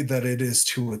say that it is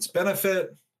to its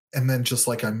benefit. And then just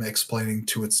like I'm explaining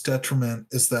to its detriment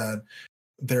is that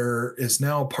there is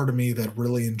now a part of me that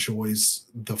really enjoys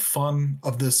the fun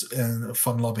of this and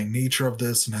fun loving nature of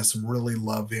this and has some really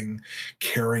loving,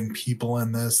 caring people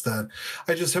in this that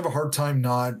I just have a hard time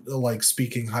not like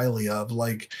speaking highly of.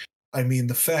 Like, I mean,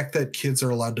 the fact that kids are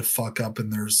allowed to fuck up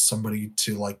and there's somebody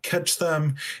to like catch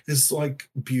them is like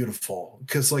beautiful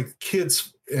because like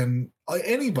kids and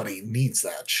anybody needs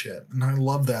that shit. And I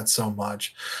love that so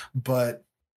much. But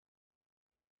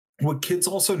what kids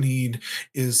also need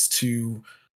is to,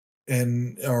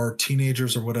 and our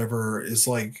teenagers or whatever, is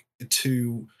like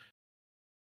to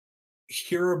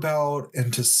hear about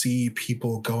and to see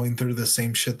people going through the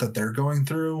same shit that they're going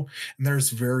through. And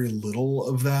there's very little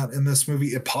of that in this movie.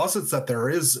 It posits that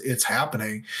it's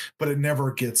happening, but it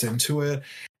never gets into it.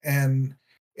 And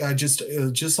I just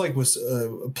like with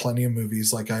plenty of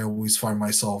movies, like I always find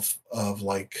myself of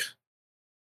like,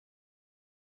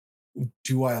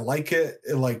 do I like it?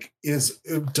 Like,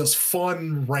 does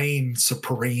fun reign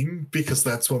supreme? Because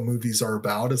that's what movies are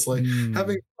about. It's like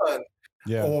having fun,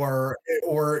 Yeah. or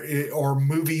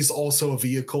movies also a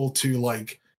vehicle to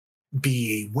like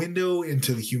be a window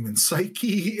into the human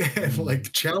psyche and like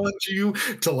challenge you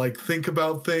to like think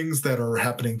about things that are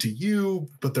happening to you,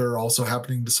 but they're also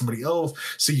happening to somebody else,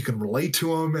 so you can relate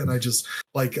to them. And I just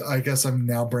like, I guess I'm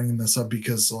now bringing this up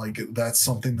because like that's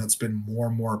something that's been more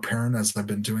and more apparent as I've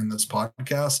been doing this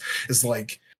podcast, is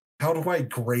like, how do I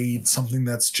grade something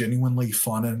that's genuinely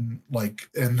fun and like,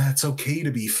 and that's okay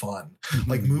to be fun.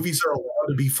 Like movies are allowed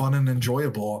to be fun and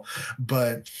enjoyable,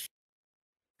 but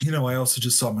you know, I also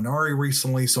just saw Minari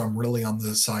recently, so I'm really on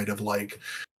the side of like,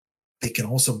 they can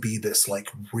also be this like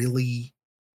really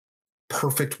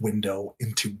perfect window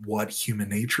into what human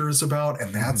nature is about,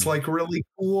 and that's like really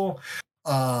cool.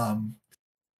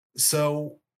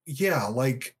 So yeah,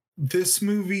 like this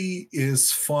movie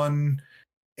is fun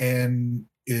and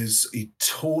is a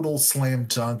total slam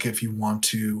dunk if you want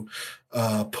to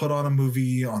put on a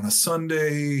movie on a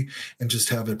Sunday and just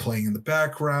have it playing in the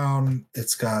background.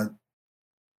 It's got,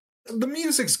 the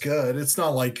music's good. It's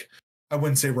not like, I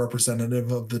wouldn't say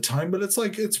representative of the time, but it's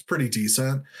like, it's pretty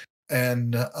decent.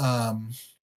 And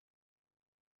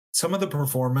some of the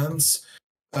performances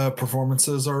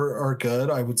are good.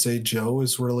 I would say Joe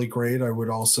is really great. I would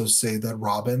also say that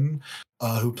Robin,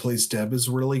 who plays Deb, is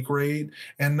really great.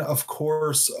 And of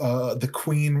course, the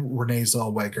Queen, Renee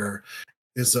Zellweger,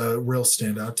 is a real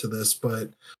standout to this. But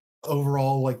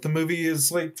overall, like the movie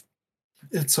is like,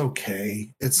 it's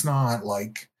okay. It's not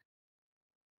like,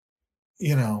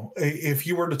 you know, if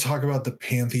you were to talk about the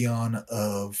pantheon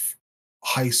of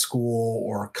high school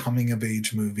or coming of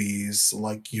age movies,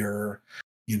 like your,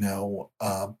 you know,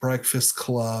 Breakfast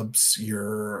Clubs,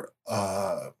 your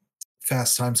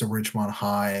Fast Times at Ridgemont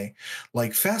High,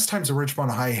 like Fast Times at Ridgemont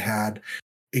High had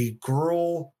a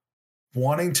girl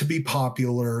wanting to be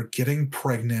popular, getting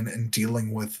pregnant, and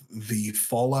dealing with the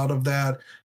fallout of that.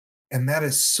 And that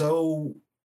is so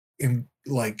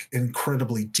like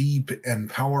incredibly deep and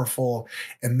powerful,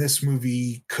 and this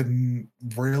movie couldn't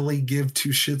really give two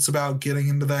shits about getting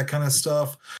into that kind of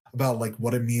stuff, about like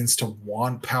what it means to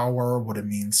want power, what it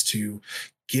means to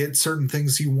get certain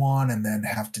things you want and then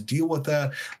have to deal with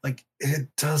that. Like it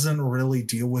doesn't really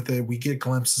deal with it. We get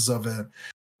glimpses of it,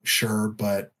 sure,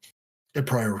 but it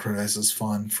prioritizes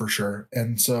fun for sure.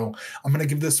 And so I'm going to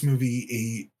give this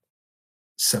movie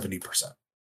a 70%.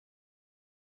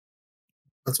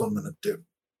 That's what I'm going to do.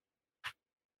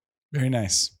 Very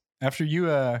nice. After you,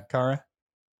 Kara.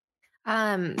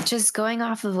 Just going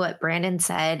off of what Brandon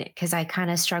said, because I kind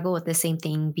of struggle with the same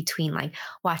thing between like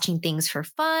watching things for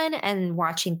fun and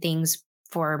watching things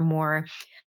for more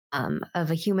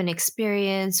of a human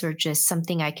experience or just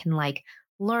something I can like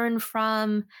learn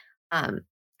from.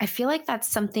 I feel like that's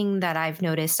something that I've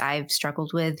noticed I've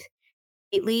struggled with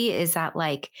lately, is that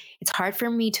like it's hard for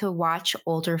me to watch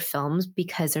older films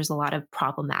because there's a lot of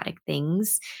problematic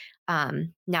things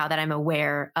now that I'm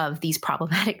aware of these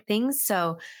problematic things.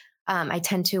 So I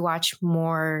tend to watch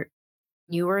more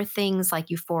newer things like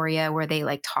Euphoria, where they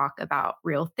like talk about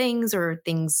real things or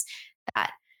things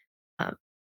that um,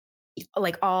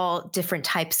 like all different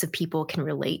types of people can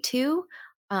relate to.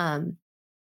 Um,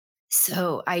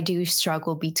 so I do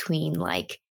struggle between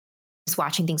like just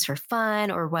watching things for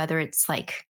fun or whether it's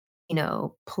like, you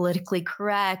know, politically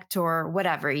correct or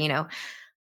whatever, you know.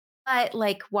 But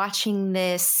like watching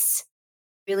this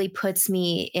really puts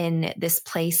me in this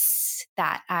place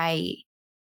that um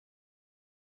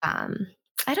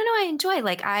I don't know, I enjoy.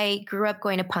 Like I grew up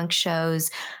going to punk shows.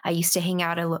 I used to hang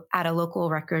out at a local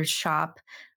record shop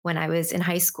when I was in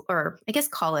high school, or I guess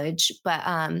college. But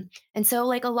and so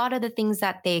like a lot of the things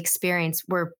that they experienced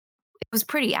were it was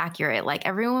pretty accurate. Like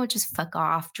everyone would just fuck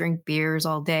off, drink beers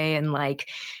all day, and like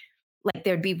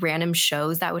there'd be random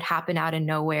shows that would happen out of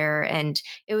nowhere, and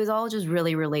it was all just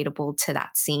really relatable to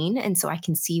that scene. And so I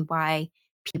can see why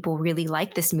people really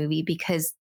like this movie,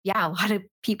 because yeah, a lot of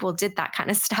people did that kind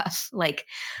of stuff. Like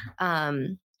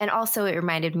and also it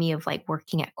reminded me of like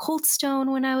working at Cold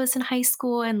Stone when I was in high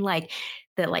school, and like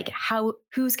the like how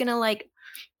who's gonna like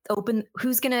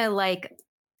who's gonna like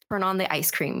turn on the ice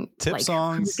cream, Tip like who's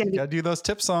songs. gonna be Gotta do those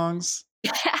tip songs.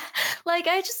 like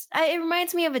it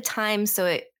reminds me of a time.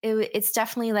 So it's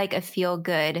definitely like a feel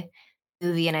good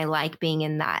movie, and I like being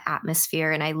in that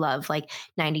atmosphere, and I love like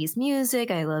 90s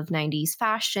music, I love 90s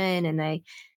fashion, and I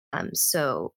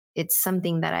so it's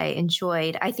something that I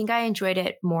enjoyed. I think I enjoyed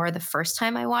it more the first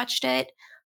time I watched it.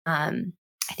 I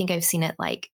think I've seen it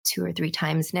like 2 or 3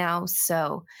 times now,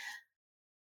 so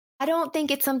I don't think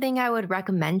it's something I would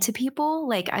recommend to people.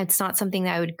 Like, it's not something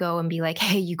that I would go and be like,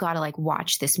 hey, you got to like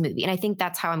watch this movie. And I think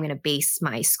that's how I'm going to base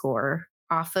my score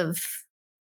off of,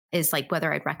 is like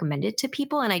whether I'd recommend it to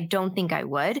people. And I don't think I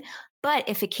would. But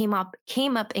if it came up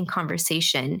in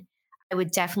conversation, I would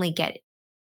definitely get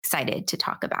excited to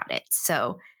talk about it.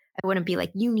 So I wouldn't be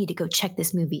like, you need to go check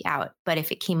this movie out. But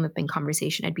if it came up in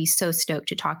conversation, I'd be so stoked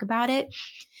to talk about it.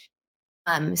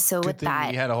 So Good with thing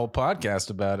that, we had a whole podcast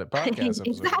about it. Podcast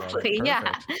episode about it. exactly, yeah.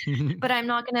 Perfect. But I'm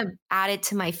not going to add it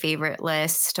to my favorite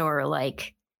list, or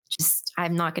like just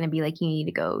I'm not going to be like, you need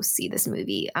to go see this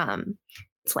movie.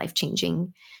 It's life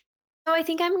changing. So I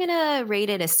think I'm going to rate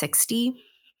it a 60.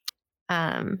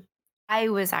 I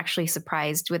was actually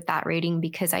surprised with that rating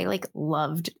because I like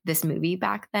loved this movie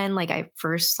back then. Like I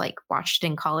first like watched it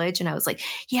in college, and I was like,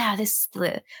 yeah, this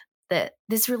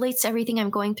relates to everything I'm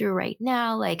going through right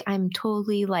now. Like I'm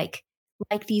totally like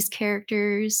these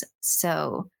characters.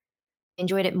 So I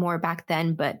enjoyed it more back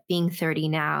then, but being 30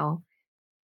 now,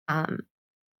 um,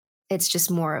 it's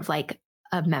just more of like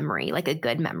a memory, like a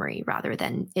good memory, rather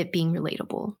than it being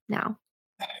relatable now.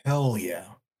 Hell yeah.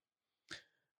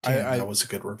 Damn, I that was a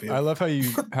good review. I love how you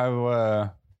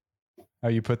how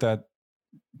you put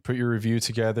your review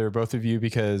together, both of you,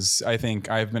 because I think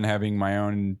I've been having my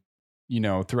own,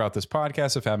 throughout this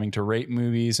podcast, of having to rate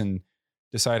movies and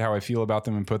decide how I feel about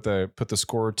them and put the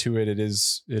score to it. It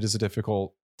is a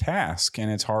difficult task, and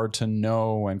it's hard to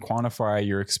know and quantify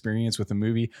your experience with a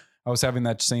movie. I was having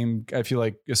that same, I feel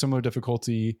like a similar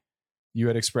difficulty you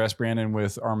had expressed, Brandon,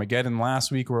 with Armageddon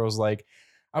last week, where I was like,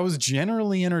 I was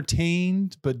generally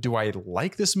entertained, but do I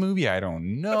like this movie? I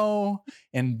don't know.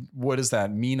 And what does that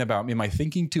mean about me? Am I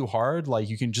thinking too hard? Like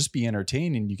you can just be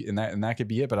entertained and that could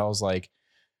be it. But I was like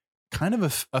kind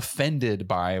of offended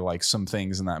by like some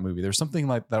things in that movie. There's something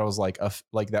like that I was like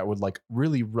that would like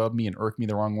really rub me and irk me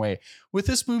the wrong way. With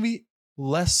this movie,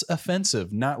 less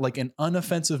offensive, not like an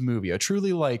unoffensive movie, a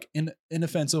truly like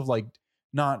inoffensive, like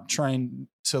not trying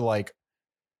to like,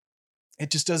 it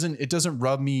doesn't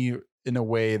rub me in a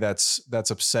way that's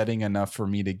upsetting enough for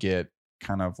me to get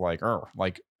kind of like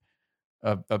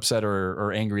upset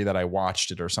or angry that I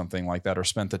watched it or something like that, or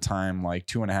spent the time like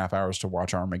 2.5 hours to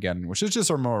watch Armageddon, which is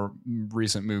just our more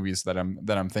recent movies that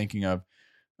I'm thinking of.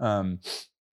 But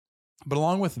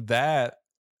along with that,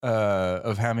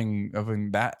 of having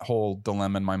that whole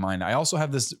dilemma in my mind, I also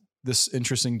have this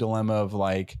interesting dilemma of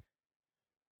like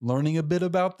learning a bit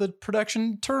about the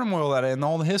production turmoil and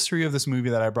all the history of this movie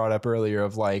that I brought up earlier,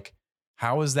 of like,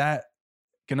 how is that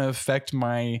going to affect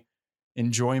my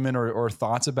enjoyment or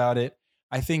thoughts about it?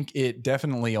 I think it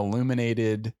definitely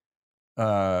illuminated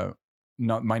my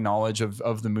knowledge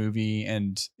of the movie,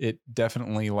 and it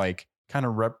definitely like kind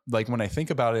of like when I think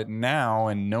about it now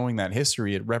and knowing that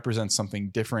history, it represents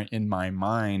something different in my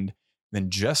mind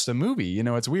than just a movie.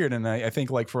 It's weird, and I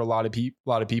think like for a lot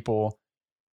of people,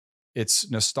 it's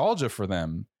nostalgia for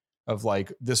them, of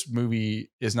like, this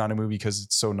movie is not a movie because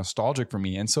it's so nostalgic for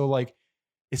me. And so like,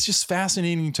 it's just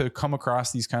fascinating to come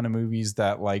across these kind of movies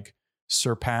that like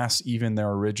surpass even their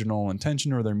original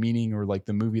intention or their meaning or like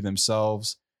the movie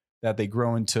themselves, that they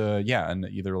grow into, and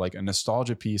either like a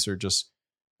nostalgia piece or just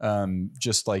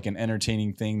like an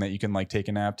entertaining thing that you can like take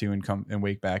a nap to and come and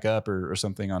wake back up, or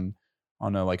something on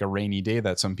a like a rainy day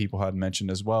that some people had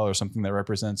mentioned as well, or something that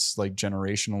represents like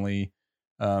generationally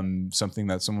something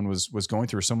that someone was going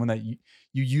through, or someone that you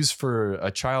use for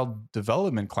a child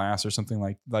development class or something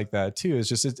like that too. It's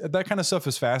just that kind of stuff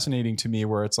is fascinating to me,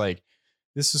 where it's like,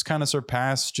 this is kind of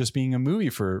surpassed just being a movie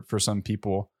for some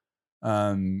people.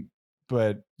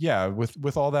 But yeah,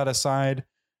 with all that aside,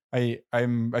 I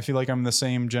feel like I'm the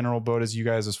same general boat as you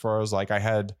guys, as far as like, I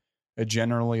had a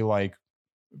generally like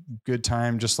good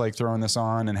time just like throwing this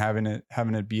on and having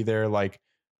it be there. Like,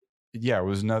 it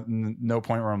was no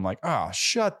point where I'm like,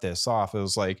 shut this off. It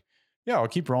was like yeah, I'll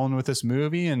keep rolling with this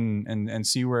movie and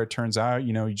see where it turns out.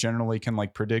 You know, you generally can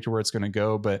like predict where it's going to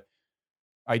go, but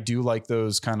I do like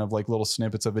those kind of like little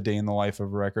snippets of a day in the life of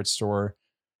a record store.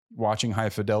 Watching High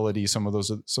Fidelity, some of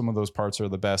those parts are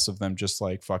the best of them just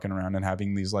like fucking around and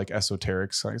having these like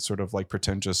esoteric sort of like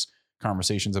pretentious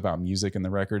conversations about music in the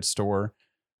record store.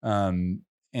 And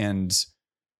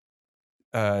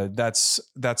that's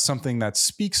something that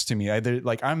speaks to me. I feel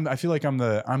like I'm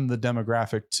the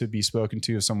demographic to be spoken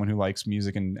to as someone who likes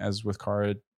music. And as with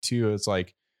Cara too, it's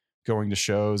like going to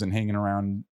shows and hanging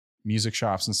around music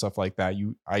shops and stuff like that.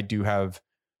 I do have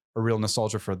a real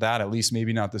nostalgia for that, at least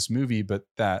maybe not this movie, but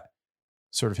that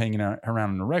sort of hanging out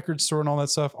around in a record store and all that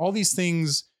stuff. All these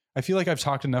things, I feel like I've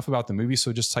talked enough about the movie.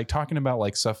 So just like talking about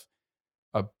like stuff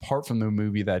apart from the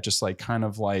movie that just like kind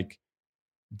of like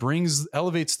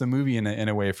elevates the movie in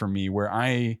a way for me, where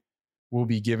I will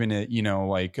be giving it, you know,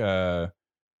 like a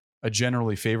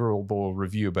generally favorable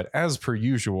review. But as per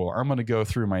usual, I'm going to go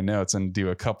through my notes and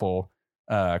do a couple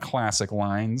classic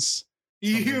lines.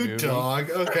 You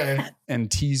dog. Okay. And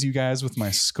tease you guys with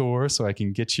my score so I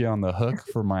can get you on the hook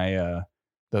for my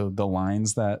the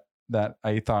lines that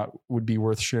I thought would be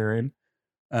worth sharing.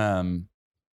 Baby,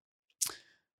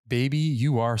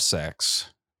 you are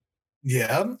sex.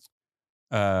 Yeah.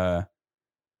 I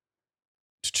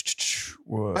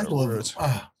love it.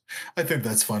 I think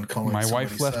that's fun. Calling my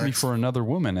wife left sex. me for another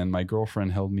woman, and my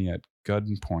girlfriend held me at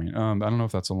gunpoint. I don't know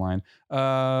if that's a line.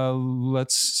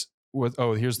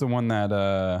 Here's the one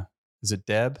that is it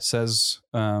Deb says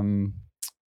when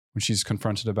she's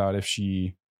confronted about if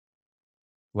she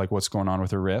like what's going on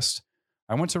with her wrist.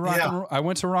 I went to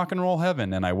rock and roll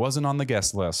heaven, and I wasn't on the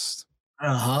guest list.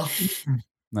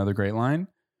 Another great line.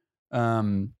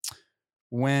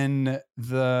 When it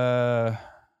was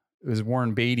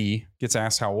Warren Beatty gets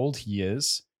asked how old he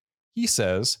is, he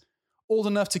says, "Old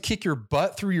enough to kick your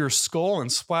butt through your skull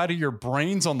and splatter your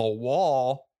brains on the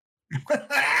wall."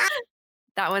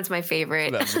 That one's my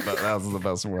favorite. That was the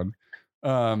best one.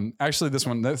 Actually,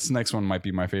 this next one might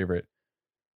be my favorite.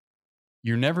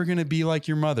 You're never going to be like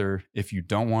your mother if you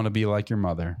don't want to be like your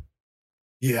mother.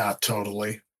 Yeah,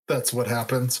 totally. That's what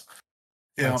happens.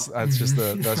 Yeah, that's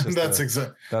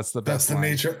the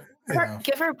nature.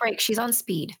 Give her a break. She's on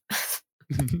speed.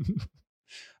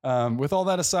 With all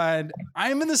that aside,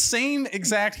 I'm in the same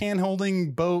exact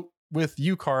hand-holding boat with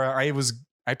you, Cara.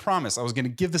 I promise I was going to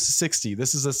give this a 60.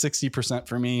 This is a 60%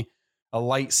 for me, a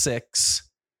light 6,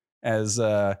 as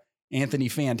Anthony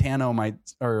Fantano might,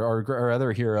 or our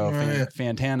other hero,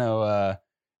 Fantano,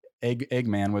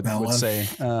 Eggman would say,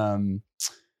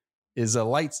 is a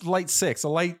light 6. A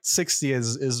light 60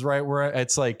 is right where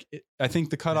it's like, I think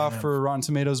the cutoff for Rotten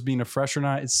Tomatoes being a fresh or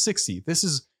not, it's 60. This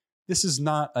is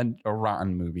not a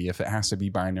rotten movie if it has to be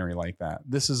binary like that.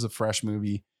 This is a fresh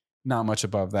movie, not much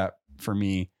above that for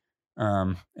me.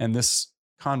 And this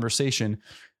conversation,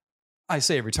 I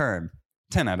say every time,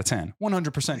 10 out of 10,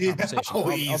 100%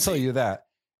 conversation. I'll tell you that.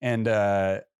 And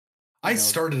I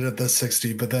started at the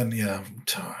 60, but then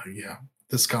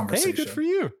this conversation. Hey, good for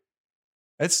you.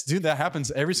 Dude, that happens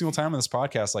every single time on this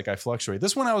podcast. Like I fluctuate.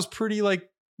 This one I was pretty like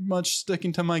much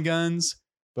sticking to my guns,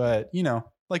 but you know,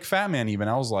 like Fat Man, even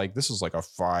I was like, this is like a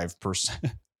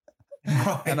 5%.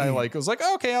 Right. And I was like,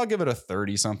 okay, I'll give it a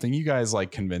 30 something. You guys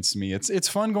like convinced me. It's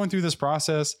fun going through this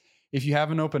process. If you have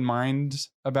an open mind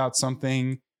about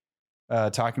something,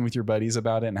 talking with your buddies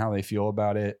about it and how they feel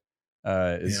about it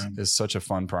is such a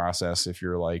fun process. If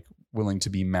you're like willing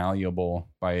to be malleable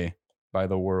by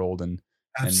the world and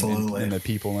the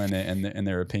people in it and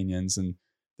their opinions, and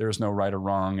there's no right or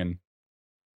wrong. And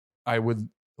I would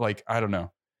I don't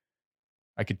know.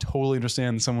 I could totally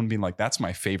understand someone being like, that's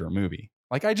my favorite movie.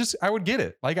 Like, I would get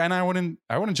it. Like, and I wouldn't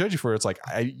judge you for it. It's like,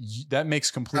 that makes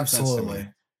complete sense to me.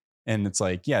 And it's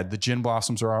like, yeah, the Gin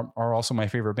Blossoms are also my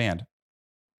favorite band.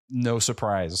 No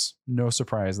surprise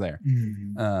there.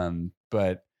 Mm-hmm.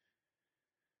 But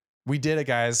we did it,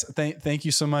 guys. Thank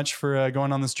you so much for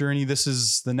going on this journey. This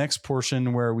is the next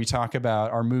portion where we talk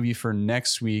about our movie for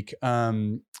next week.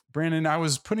 Brandon, I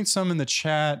was putting some in the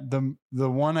chat. The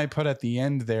one I put at the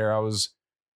end there, I was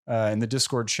in the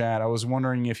Discord chat. I was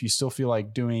wondering if you still feel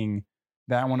like doing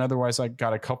that one. Otherwise, I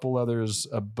got a couple others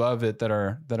above it that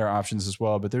are options as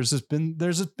well. But there's been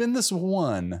this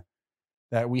one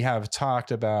that we have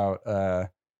talked about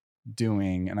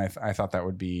doing, and I thought that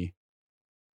would be.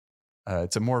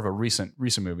 It's a more of a recent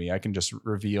movie. I can just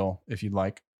reveal if you'd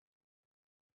like.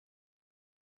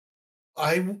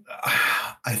 I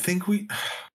think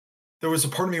there was a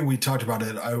part of me, we talked about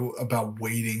it, about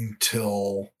waiting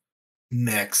till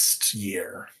next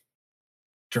year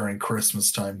during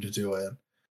Christmas time to do it.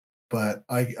 but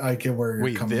I get where you're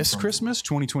Wait, coming this from. Christmas,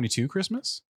 2022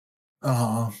 Christmas?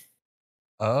 Uh-huh.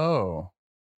 Oh,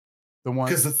 the one.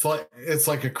 Because it's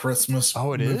like a Christmas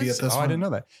Oh, it movie is? at this Oh, one. I didn't know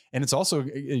that. And it's also,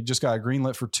 it just got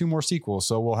greenlit for 2 more sequels,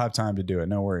 so we'll have time to do it.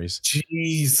 No worries.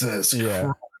 Jesus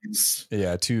Yeah. Christ.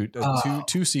 Yeah,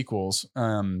 two sequels.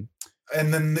 And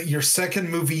then your second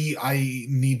movie, I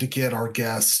need to get our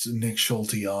guest Nick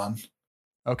Schulte on.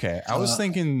 Okay, I was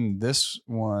thinking this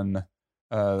one,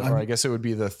 or I guess it would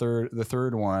be the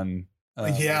third one.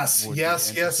 Yes.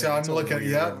 I'm looking.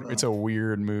 Yeah, it's a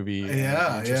weird movie.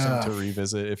 Yeah, interesting to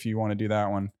revisit if you want to do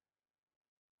that one.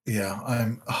 Yeah,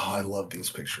 I love these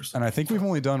pictures. And I think we've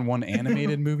only done one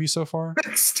animated movie so far.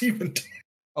 Steven.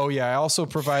 Oh yeah, I also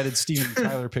provided Steven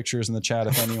Tyler pictures in the chat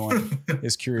if anyone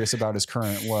is curious about his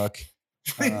current look.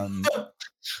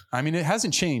 I mean, it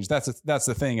hasn't changed. That's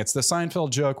the thing. It's the Seinfeld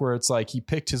joke where it's like he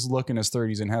picked his look in his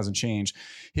 30s and hasn't changed.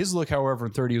 His look, however,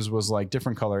 in 30s was like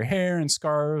different color hair and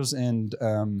scarves, and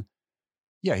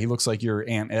yeah, he looks like your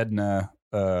Aunt Edna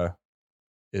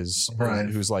is right.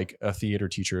 Who's like a theater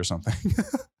teacher or something.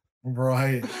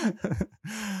 Right.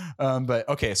 But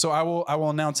okay, so I will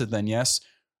announce it then. Yes.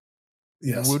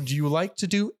 Would you like to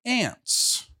do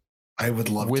Ants? I would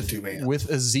love to do Ants with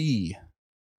a Z.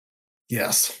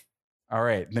 Yes. All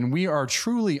right, then we are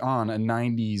truly on a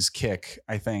 90s kick.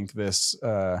 I think this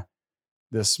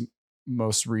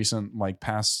most recent, like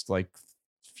past like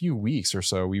few weeks or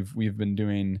so, we've been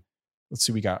doing. Let's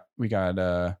see, we got what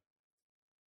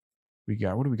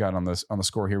do we got on this on the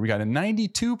score here? We got a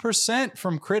 92%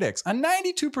 from critics, a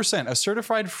 92%, a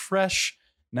certified fresh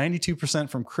 92%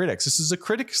 from critics. This is a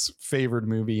critics favored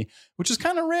movie, which is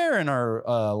kind of rare in our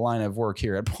line of work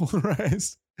here at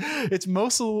Polarized. It's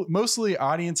mostly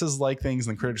audiences like things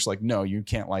and critics like, no, you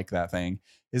can't like that thing,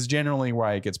 is generally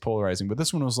why it gets polarizing. But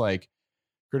this one was like,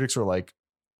 critics were like,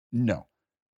 no,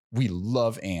 we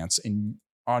love Ants, and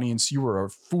audience, you are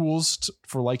fools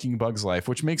for liking Bug's Life,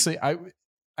 which makes it,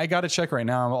 I got to check right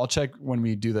now. I'll check when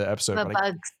we do the episode.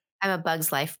 I'm a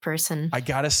Bug's Life person. I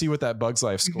got to see what that Bug's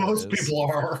Life score is. Most people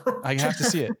are. I have to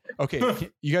see it.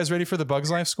 Okay. You guys ready for the Bug's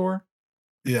Life score?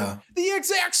 Yeah. The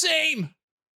exact same.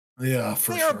 Yeah,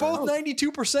 they are both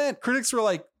 92%. Critics were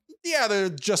like, yeah, they're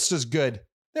just as good.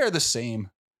 They're the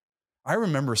same. I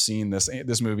remember seeing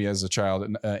this movie as a child.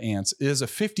 Ants is a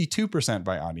 52%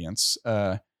 by audience.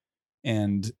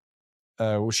 And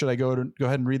should I go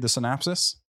ahead and read the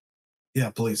synopsis? Yeah,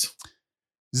 please.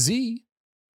 Z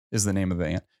is the name of the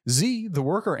ant. Z, the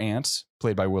worker ant,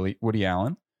 played by Woody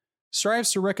Allen,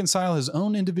 strives to reconcile his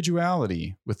own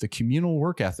individuality with the communal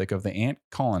work ethic of the ant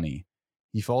colony.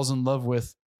 He falls in love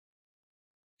with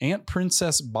Ant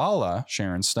Princess Bala,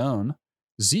 Sharon Stone.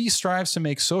 Z strives to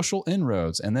make social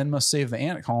inroads and then must save the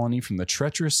ant colony from the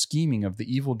treacherous scheming of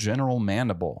the evil General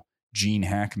Mandible, Gene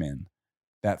Hackman,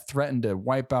 that threatened to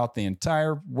wipe out the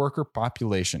entire worker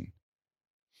population.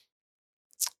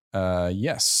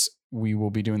 Yes, we will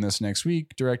be doing this next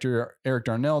week. Director Eric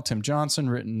Darnell, Tim Johnson,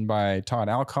 written by Todd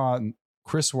Alcott,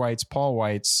 Chris Weitz, Paul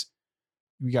Weitz.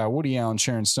 We got Woody Allen,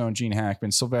 Sharon Stone, Gene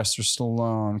Hackman, Sylvester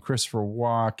Stallone, Christopher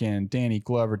Walken, Danny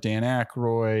Glover, Dan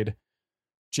Aykroyd,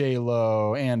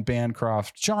 J-Lo, Anne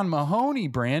Bancroft, John Mahoney,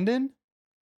 Brandon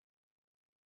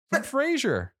from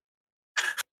Frasier.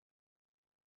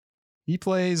 He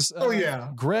plays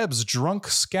Greb's drunk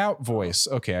scout voice.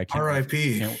 Okay, I can't.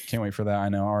 R.I.P. Can't wait for that. I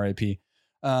know. R.I.P.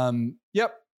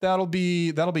 Yep, that'll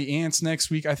be Ants next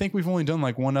week. I think we've only done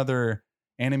like one other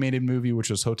animated movie, which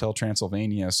was Hotel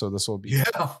Transylvania. So this will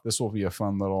be a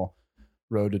fun little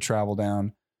road to travel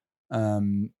down.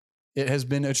 It has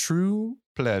been a true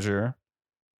pleasure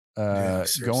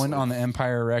going on the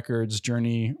Empire Records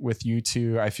journey with you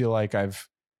two. I feel like I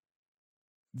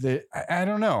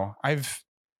don't know.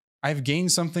 I've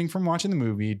gained something from watching the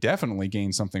movie. Definitely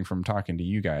gained something from talking to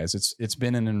you guys. It's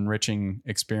been an enriching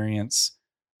experience.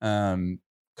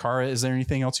 Kara, is there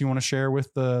anything else you want to share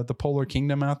with the Polar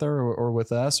Kingdom out there, or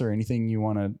with us, or anything you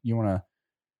want to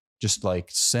just like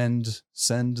send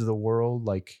the world,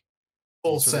 like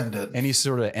any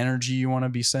sort of energy you want to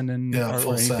be sending,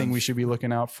 or anything we should be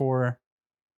looking out for?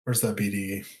 Where's that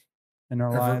BDE? In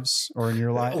our lives, or in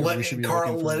your life?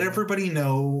 Carl, let everybody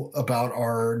know about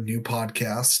our new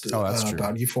podcast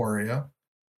about Euphoria.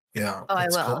 Yeah. Oh, I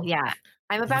will. Yeah.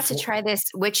 I'm about to try this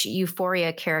which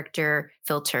Euphoria character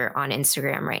filter on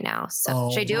Instagram right now.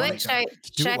 So should I do it?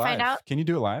 Should I find out? Can you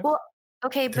do it live? Well,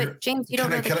 okay, but James, you don't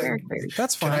know the character.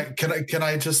 That's fine. Can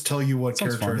I just tell you what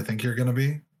character I think you're going to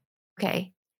be?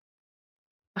 Okay.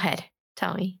 Go ahead.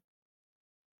 Tell me.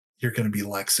 You're going to be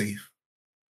Lexi.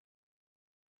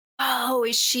 Oh,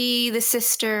 is she the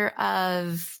sister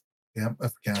of? Yep,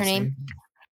 of Cassie. Her name?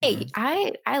 Hey,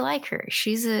 I like her.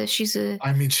 She's a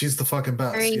I mean, she's the fucking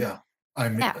best. very Yeah. I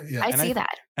mean, yeah. yeah. I And see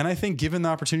that. And I think given the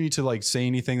opportunity to like say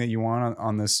anything that you want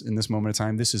on this in this moment of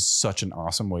time, this is such an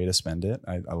awesome way to spend it.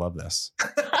 I love this.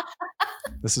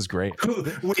 This is great.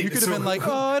 Wait, You could have been like,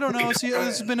 oh, I don't know. See,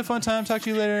 this has been a fun time. Talk to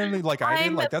you later. Like I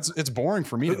did. Like it's boring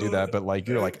for me to do that. But like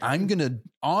you're like, I'm gonna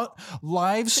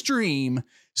live stream,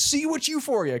 see what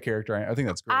Euphoria character. I think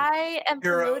that's great. I am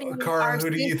promoting Cara, our who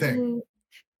do you think? season.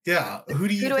 Yeah. Who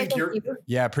do you I think you're?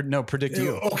 Yeah, predict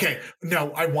you. Okay.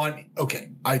 No, I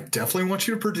definitely want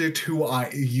you to predict who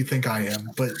you think I am,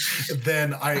 but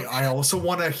then I also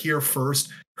want to hear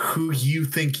first who you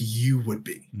think you would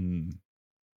be.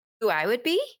 Who I would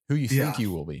be? Who you think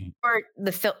you will be? Or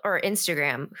or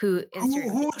Instagram. Who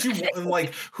would you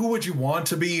like? Who would you want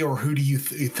to be, or who do you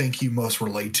think you most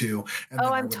relate to? Oh,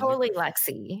 I'm totally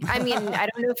Lexi. I mean, I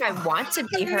don't know if I want to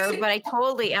be her, but I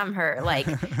totally am her. Like,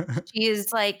 she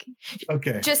is like,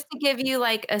 okay. Just to give you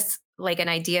like an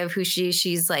idea of who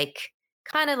she's like,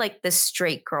 kind of like the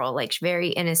straight girl, like very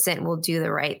innocent, will do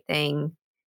the right thing,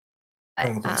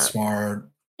 smart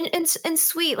and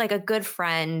sweet, like a good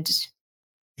friend.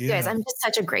 Yeah. Guys, I'm just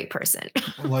such a great person.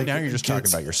 Like now you're just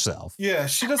talking about yourself. Yeah,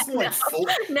 she doesn't like full.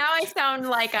 Now I sound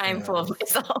like I'm full of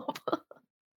myself.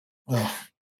 Oh.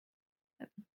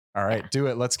 All right, do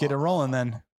it. Let's get it rolling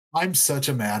then. I'm such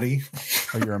a Maddie.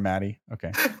 Oh, you're a Maddie.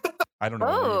 Okay. I don't know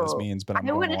what any of this means, but I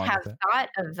wouldn't have thought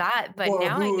of that, but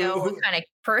now I know what kind of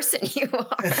person you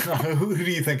are. Who do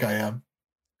you think I am?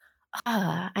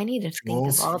 I need to think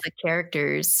of all the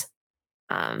characters.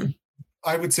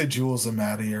 I would say Jules and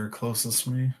Maddie are closest to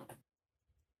me.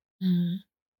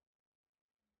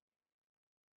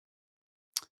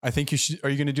 I think you should. Are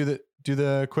you going to do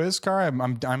the quiz, Cara?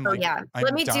 I'm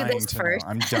Let me do this first.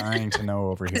 I'm dying to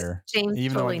know over here, James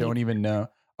even though I don't even know.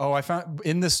 Oh, I found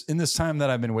in this time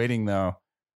that I've been waiting though.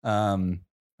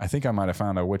 I think I might have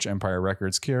found out which Empire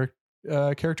Records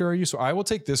character are you. So I will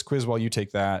take this quiz while you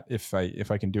take that if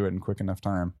I can do it in quick enough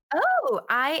time. Oh,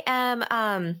 I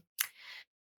am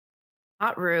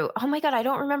not Rue. Oh my god, I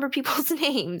don't remember people's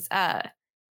names.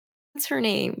 What's her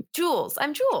name? Jules.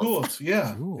 I'm Jules. Jules,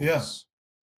 yeah. Jules. Yeah.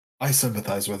 I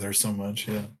sympathize with her so much.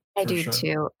 Yeah. I do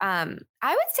too. I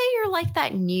would say you're like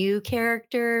that new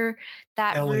character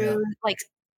that Elliot. Rue, like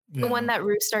the one that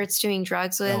Rue starts doing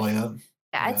drugs with. Elliot.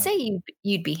 I'd say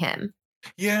you'd be him.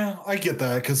 Yeah, I get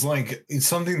that because like it's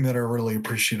something that I really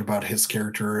appreciate about his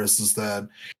character is that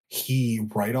he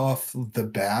right off the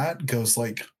bat goes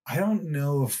like, I don't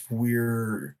know if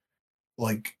we're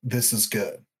like this is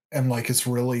good, and like it's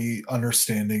really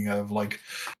understanding of like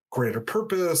greater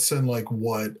purpose and like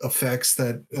what effects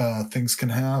that things can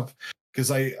have. Because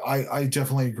I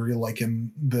definitely agree. Like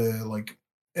in the like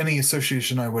any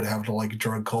association I would have to like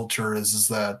drug culture is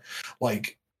that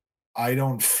like I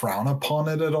don't frown upon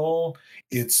it at all.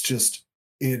 It's just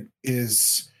it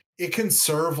can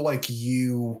serve like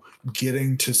you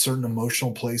getting to certain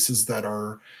emotional places that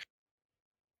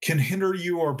can hinder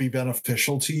you or be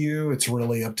beneficial to you. It's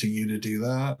really up to you to do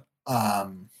that. I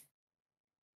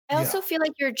also feel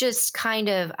like you're just kind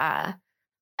of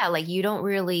like you're not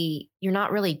really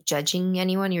judging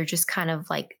anyone. You're just kind of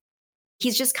like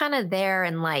he's just kind of there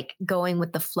and like going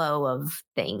with the flow of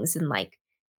things and like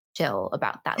chill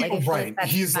about that. Like right.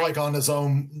 He's like on his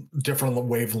own different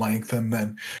wavelength. And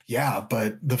then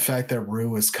but the fact that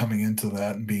Rue is coming into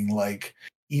that and being like,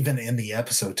 even in the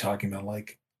episode talking about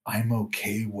like, I'm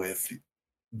okay with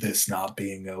this not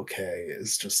being okay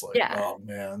is just like, oh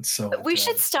man. So but we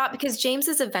should stop because James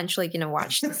is eventually going to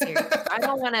watch the series. I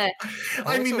don't want to.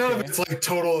 I mean, none of it's like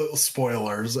total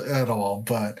spoilers at all,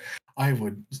 but I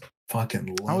would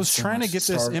fucking love I was trying to get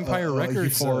this Empire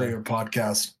Records Euphoria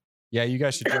podcast. Yeah, you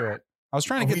guys should do it. I was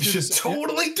trying to get we should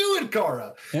totally do it,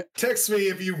 Cara. Text me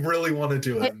if you really want to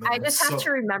do it. I just have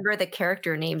to remember the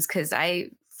character names because I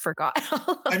forgot.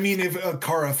 I mean, if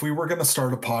Cara, if we were going to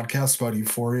start a podcast about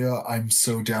Euphoria, I'm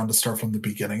so down to start from the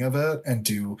beginning of it and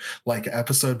do like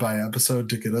episode by episode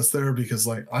to get us there because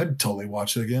like I'd totally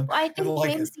watch it again. Well, I think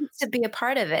James needs to be a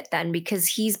part of it then because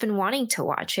he's been wanting to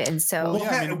watch it, and so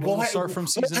we'll start from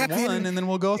season 1 and then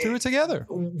we'll go through it together.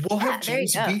 We'll have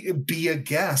James be a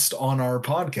guest on our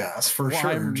podcast for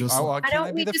sure. Can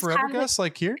I be the forever guest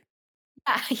like here?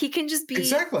 Yeah, he can just be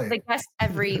the guest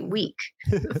every week.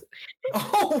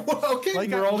 Okay.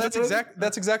 Like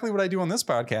that's exactly what I do on this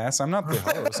podcast. I'm not the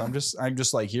host. I'm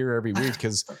just like here every week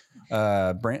because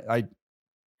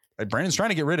Brandon's trying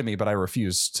to get rid of me, but I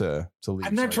refuse to leave.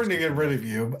 I'm not trying to get rid of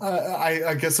you.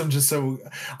 I guess I'm just so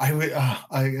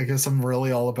I guess I'm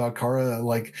really all about Cara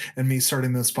like and me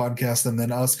starting this podcast and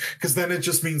then us because then it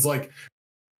just means like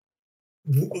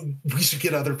we should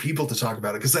get other people to talk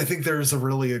about it, because I think there's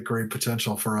a great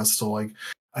potential for us to, like,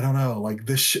 I don't know, like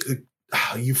this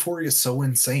Euphoria is so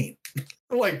insane.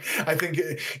 Like, I think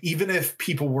even if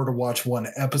people were to watch one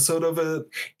episode of it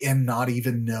and not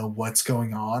even know what's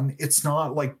going on, it's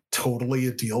not like totally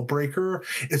a deal breaker.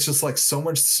 It's just like so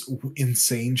much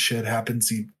insane shit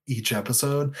happens each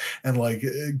episode, and like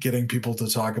getting people to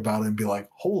talk about it and be like,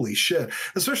 holy shit,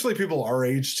 especially people our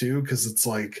age too, because it's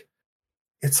like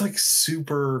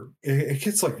super, it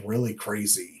gets like really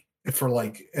crazy for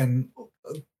like, and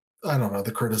I don't know,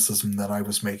 the criticism that I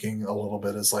was making a little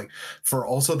bit is like, for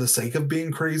also the sake of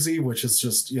being crazy, which is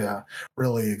just,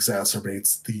 really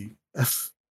exacerbates the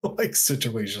like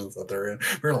situations that they're in.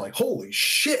 We're like, holy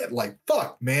shit, like,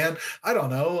 fuck, man. I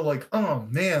don't know. Like, oh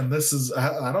man, this is,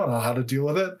 I don't know how to deal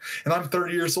with it. And I'm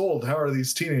 30 years old. How are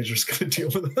these teenagers going to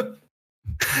deal with it?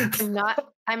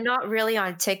 I'm not really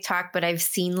on TikTok, but I've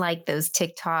seen like those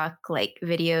TikTok like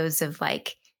videos of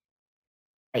like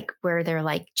where they're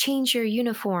like, change your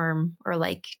uniform, or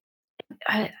like,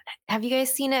 have you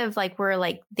guys seen it of like where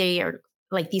like they are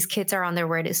like these kids are on their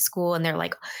way to school and they're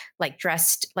like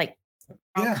dressed like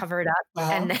all covered up,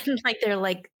 and then like they're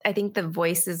like, I think the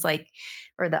voice is like,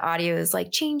 or the audio is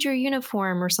like, change your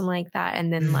uniform or something like that,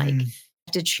 and then like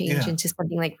to change into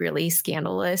something like really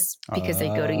scandalous because they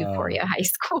go to Euphoria High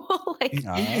School. Like,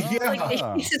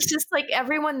 it's just like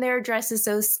everyone there dresses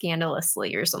so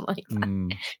scandalously or something like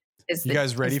that. You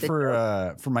guys ready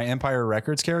for my Empire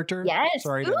Records character? Yes.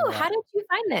 Sorry. Ooh, how did you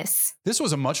find this? This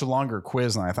was a much longer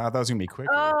quiz than I thought. That was gonna be quicker.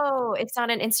 Oh, it's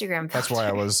not an Instagram filter. That's why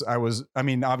I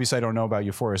mean, obviously I don't know about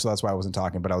Euphoria, so that's why I wasn't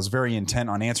talking, but I was very intent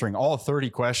on answering all 30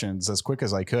 questions as quick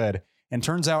as I could. And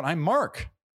turns out I'm Mark.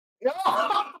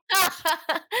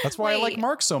 That's why I like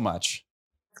Mark so much.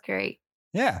 That's great.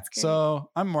 Yeah. So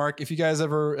I'm Mark. If you guys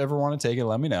ever want to take it,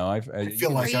 let me know. I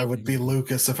feel like I would be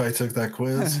Lucas if I took that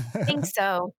quiz. I think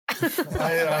so.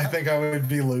 I think I would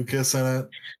be Lucas in it.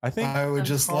 I think I would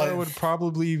would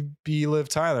probably be Liv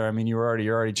Tyler. I mean, you're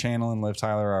already channeling Liv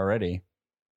Tyler already.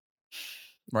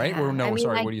 Right? Yeah. Or no,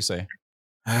 sorry, what do you say?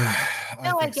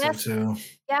 I guess so too.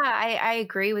 Yeah, I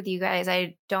agree with you guys.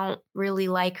 I don't really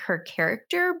like her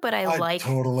character, but I like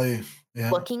totally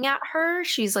looking at her.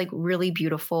 She's like really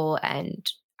beautiful and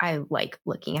I like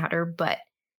looking at her, but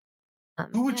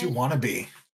who would you want to be?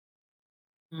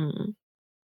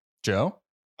 Joe?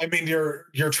 I mean, your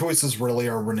choices really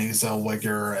are Renee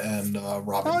Zellweger and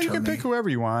Robin. Oh, you can pick whoever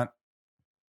you want.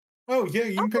 Oh yeah,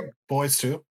 you can pick boys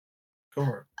too. Go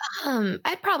for it.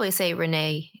 I'd probably say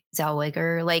Renee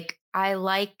Zellweger. Like, I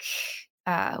like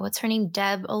what's her name,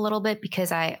 Deb, a little bit,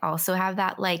 because I also have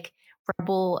that like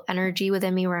rebel energy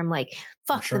within me where I'm like,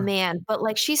 fuck the man, but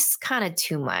like she's kind of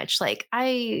too much. Like,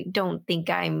 I don't think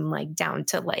I'm like down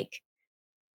to like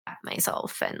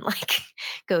myself and like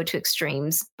go to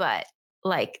extremes, but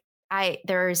like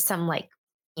there is some like,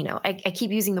 you know, I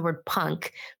keep using the word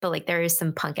punk, but like there is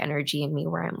some punk energy in me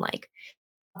where I'm like,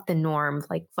 fuck the norm,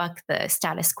 like fuck the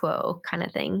status quo kind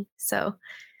of thing. So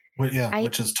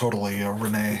which is totally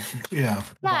Renee. Yeah,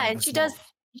 and she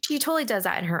totally does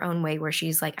that in her own way where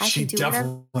she's like, I can do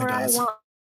whatever I want.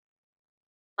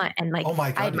 And like,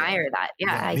 I admire that.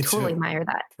 Yeah, I totally admire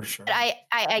that. For sure. But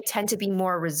I tend to be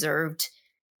more reserved,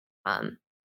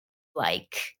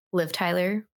 like Liv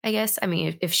Tyler, I guess. I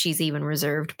mean, if she's even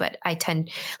reserved, but I tend,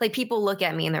 like, people look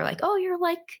at me and they're like, oh, you're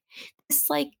like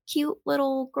this like cute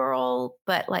little girl,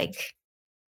 but like.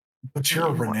 But you're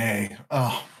a Renee.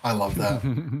 Oh, I love that.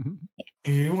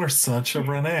 You are such a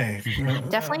Renee.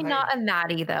 Definitely not a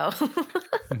Maddie, though.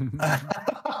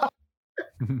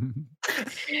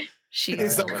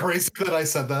 Is that crazy that I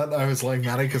said that? I was like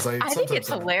Maddie because I think it's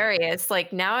hilarious.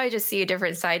 Like, now I just see a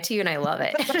different side to you and I love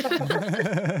it.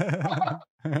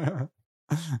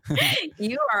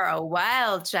 You are a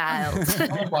wild child.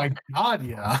 Oh my God,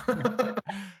 yeah.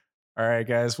 All right,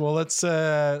 guys. Well, let's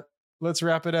wrap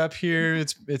it up here.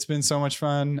 It's been so much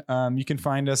fun. You can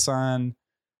find us on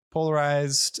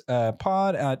Polarized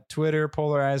Pod at Twitter,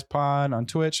 Polarized Pod on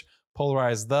Twitch,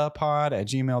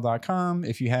 polarizedthepod@gmail.com.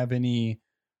 If you have any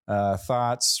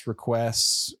thoughts,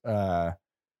 requests,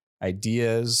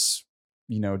 ideas,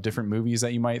 different movies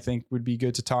that you might think would be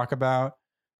good to talk about.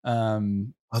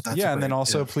 And then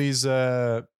also please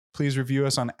review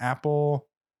us on Apple,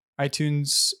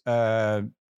 iTunes,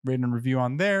 rate and review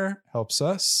on there helps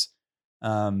us.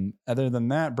 Other than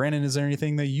that, Brandon, is there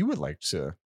anything that you would like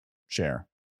to share,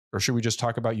 or should we just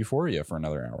talk about Euphoria for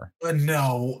another hour?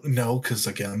 No, because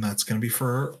again, that's going to be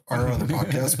for our other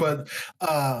podcast. But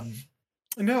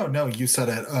No, you said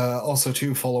it. Also,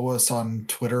 too, follow us on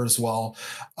Twitter as well.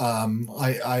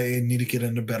 I need to get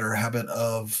into a better habit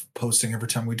of posting every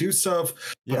time we do stuff,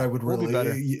 but I would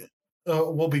really,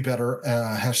 we'll be better.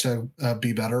 Hashtag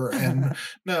be better. And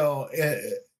no,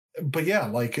 but yeah,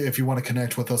 like if you want to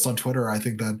connect with us on Twitter, I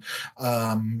think that,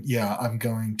 I'm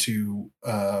going to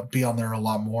be on there a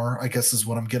lot more, I guess is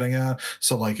what I'm getting at.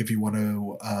 So like, if you want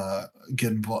to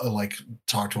get involved, like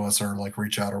talk to us or like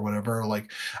reach out or whatever,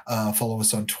 like follow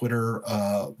us on Twitter,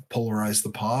 Polarize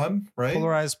the Pod, right?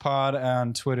 Polarize Pod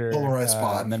on Twitter. Polarize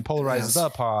Pod. And then Polarize the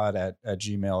Pod at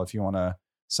Gmail if you want to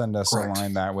send us Correct. a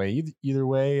line that way. Either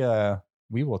way,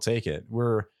 we will take it.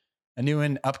 We're a new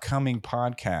and upcoming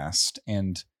podcast,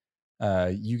 and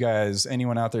you guys,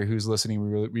 anyone out there who's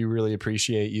listening, we really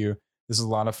appreciate you. This is a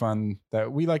lot of fun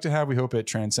that we like to have. We hope it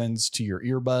transcends to your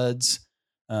earbuds,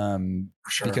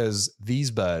 Sure. because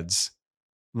these buds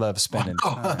love spending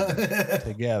time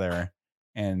together,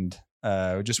 and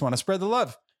we just want to spread the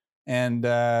love and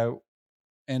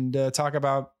talk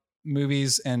about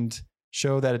movies and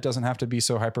show that it doesn't have to be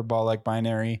so hyperbolic,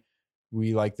 binary.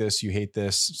 We like this, you hate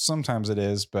this. Sometimes it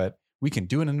is, but we can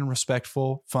do it in a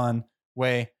respectful, fun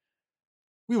way.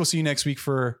 We will see you next week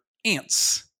for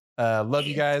Ants. Love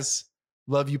you guys.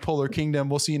 Love you, Polar Kingdom.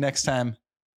 We'll see you next time.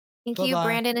 Thank Bye-bye. you,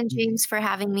 Brandon and James, for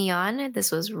having me on.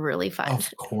 This was really fun.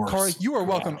 Of course. Corey, you are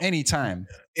welcome anytime.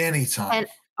 Anytime. And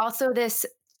also, this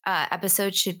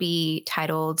episode should be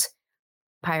titled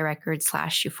Pie Records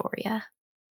 / Euphoria.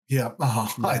 Yeah,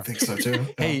 I think so too.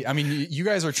 Hey, I mean, you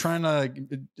guys are trying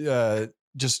to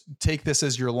just take this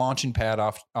as your launching pad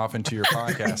off into your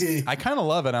podcast. I kind of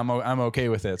love it. I'm okay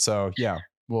with it. So yeah,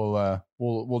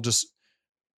 we'll just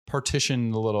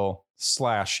partition the little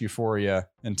 / Euphoria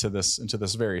into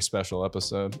this very special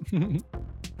episode.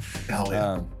 Hell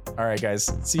yeah. All right, guys.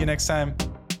 See you next time.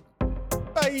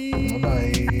 Bye.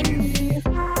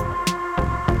 Bye.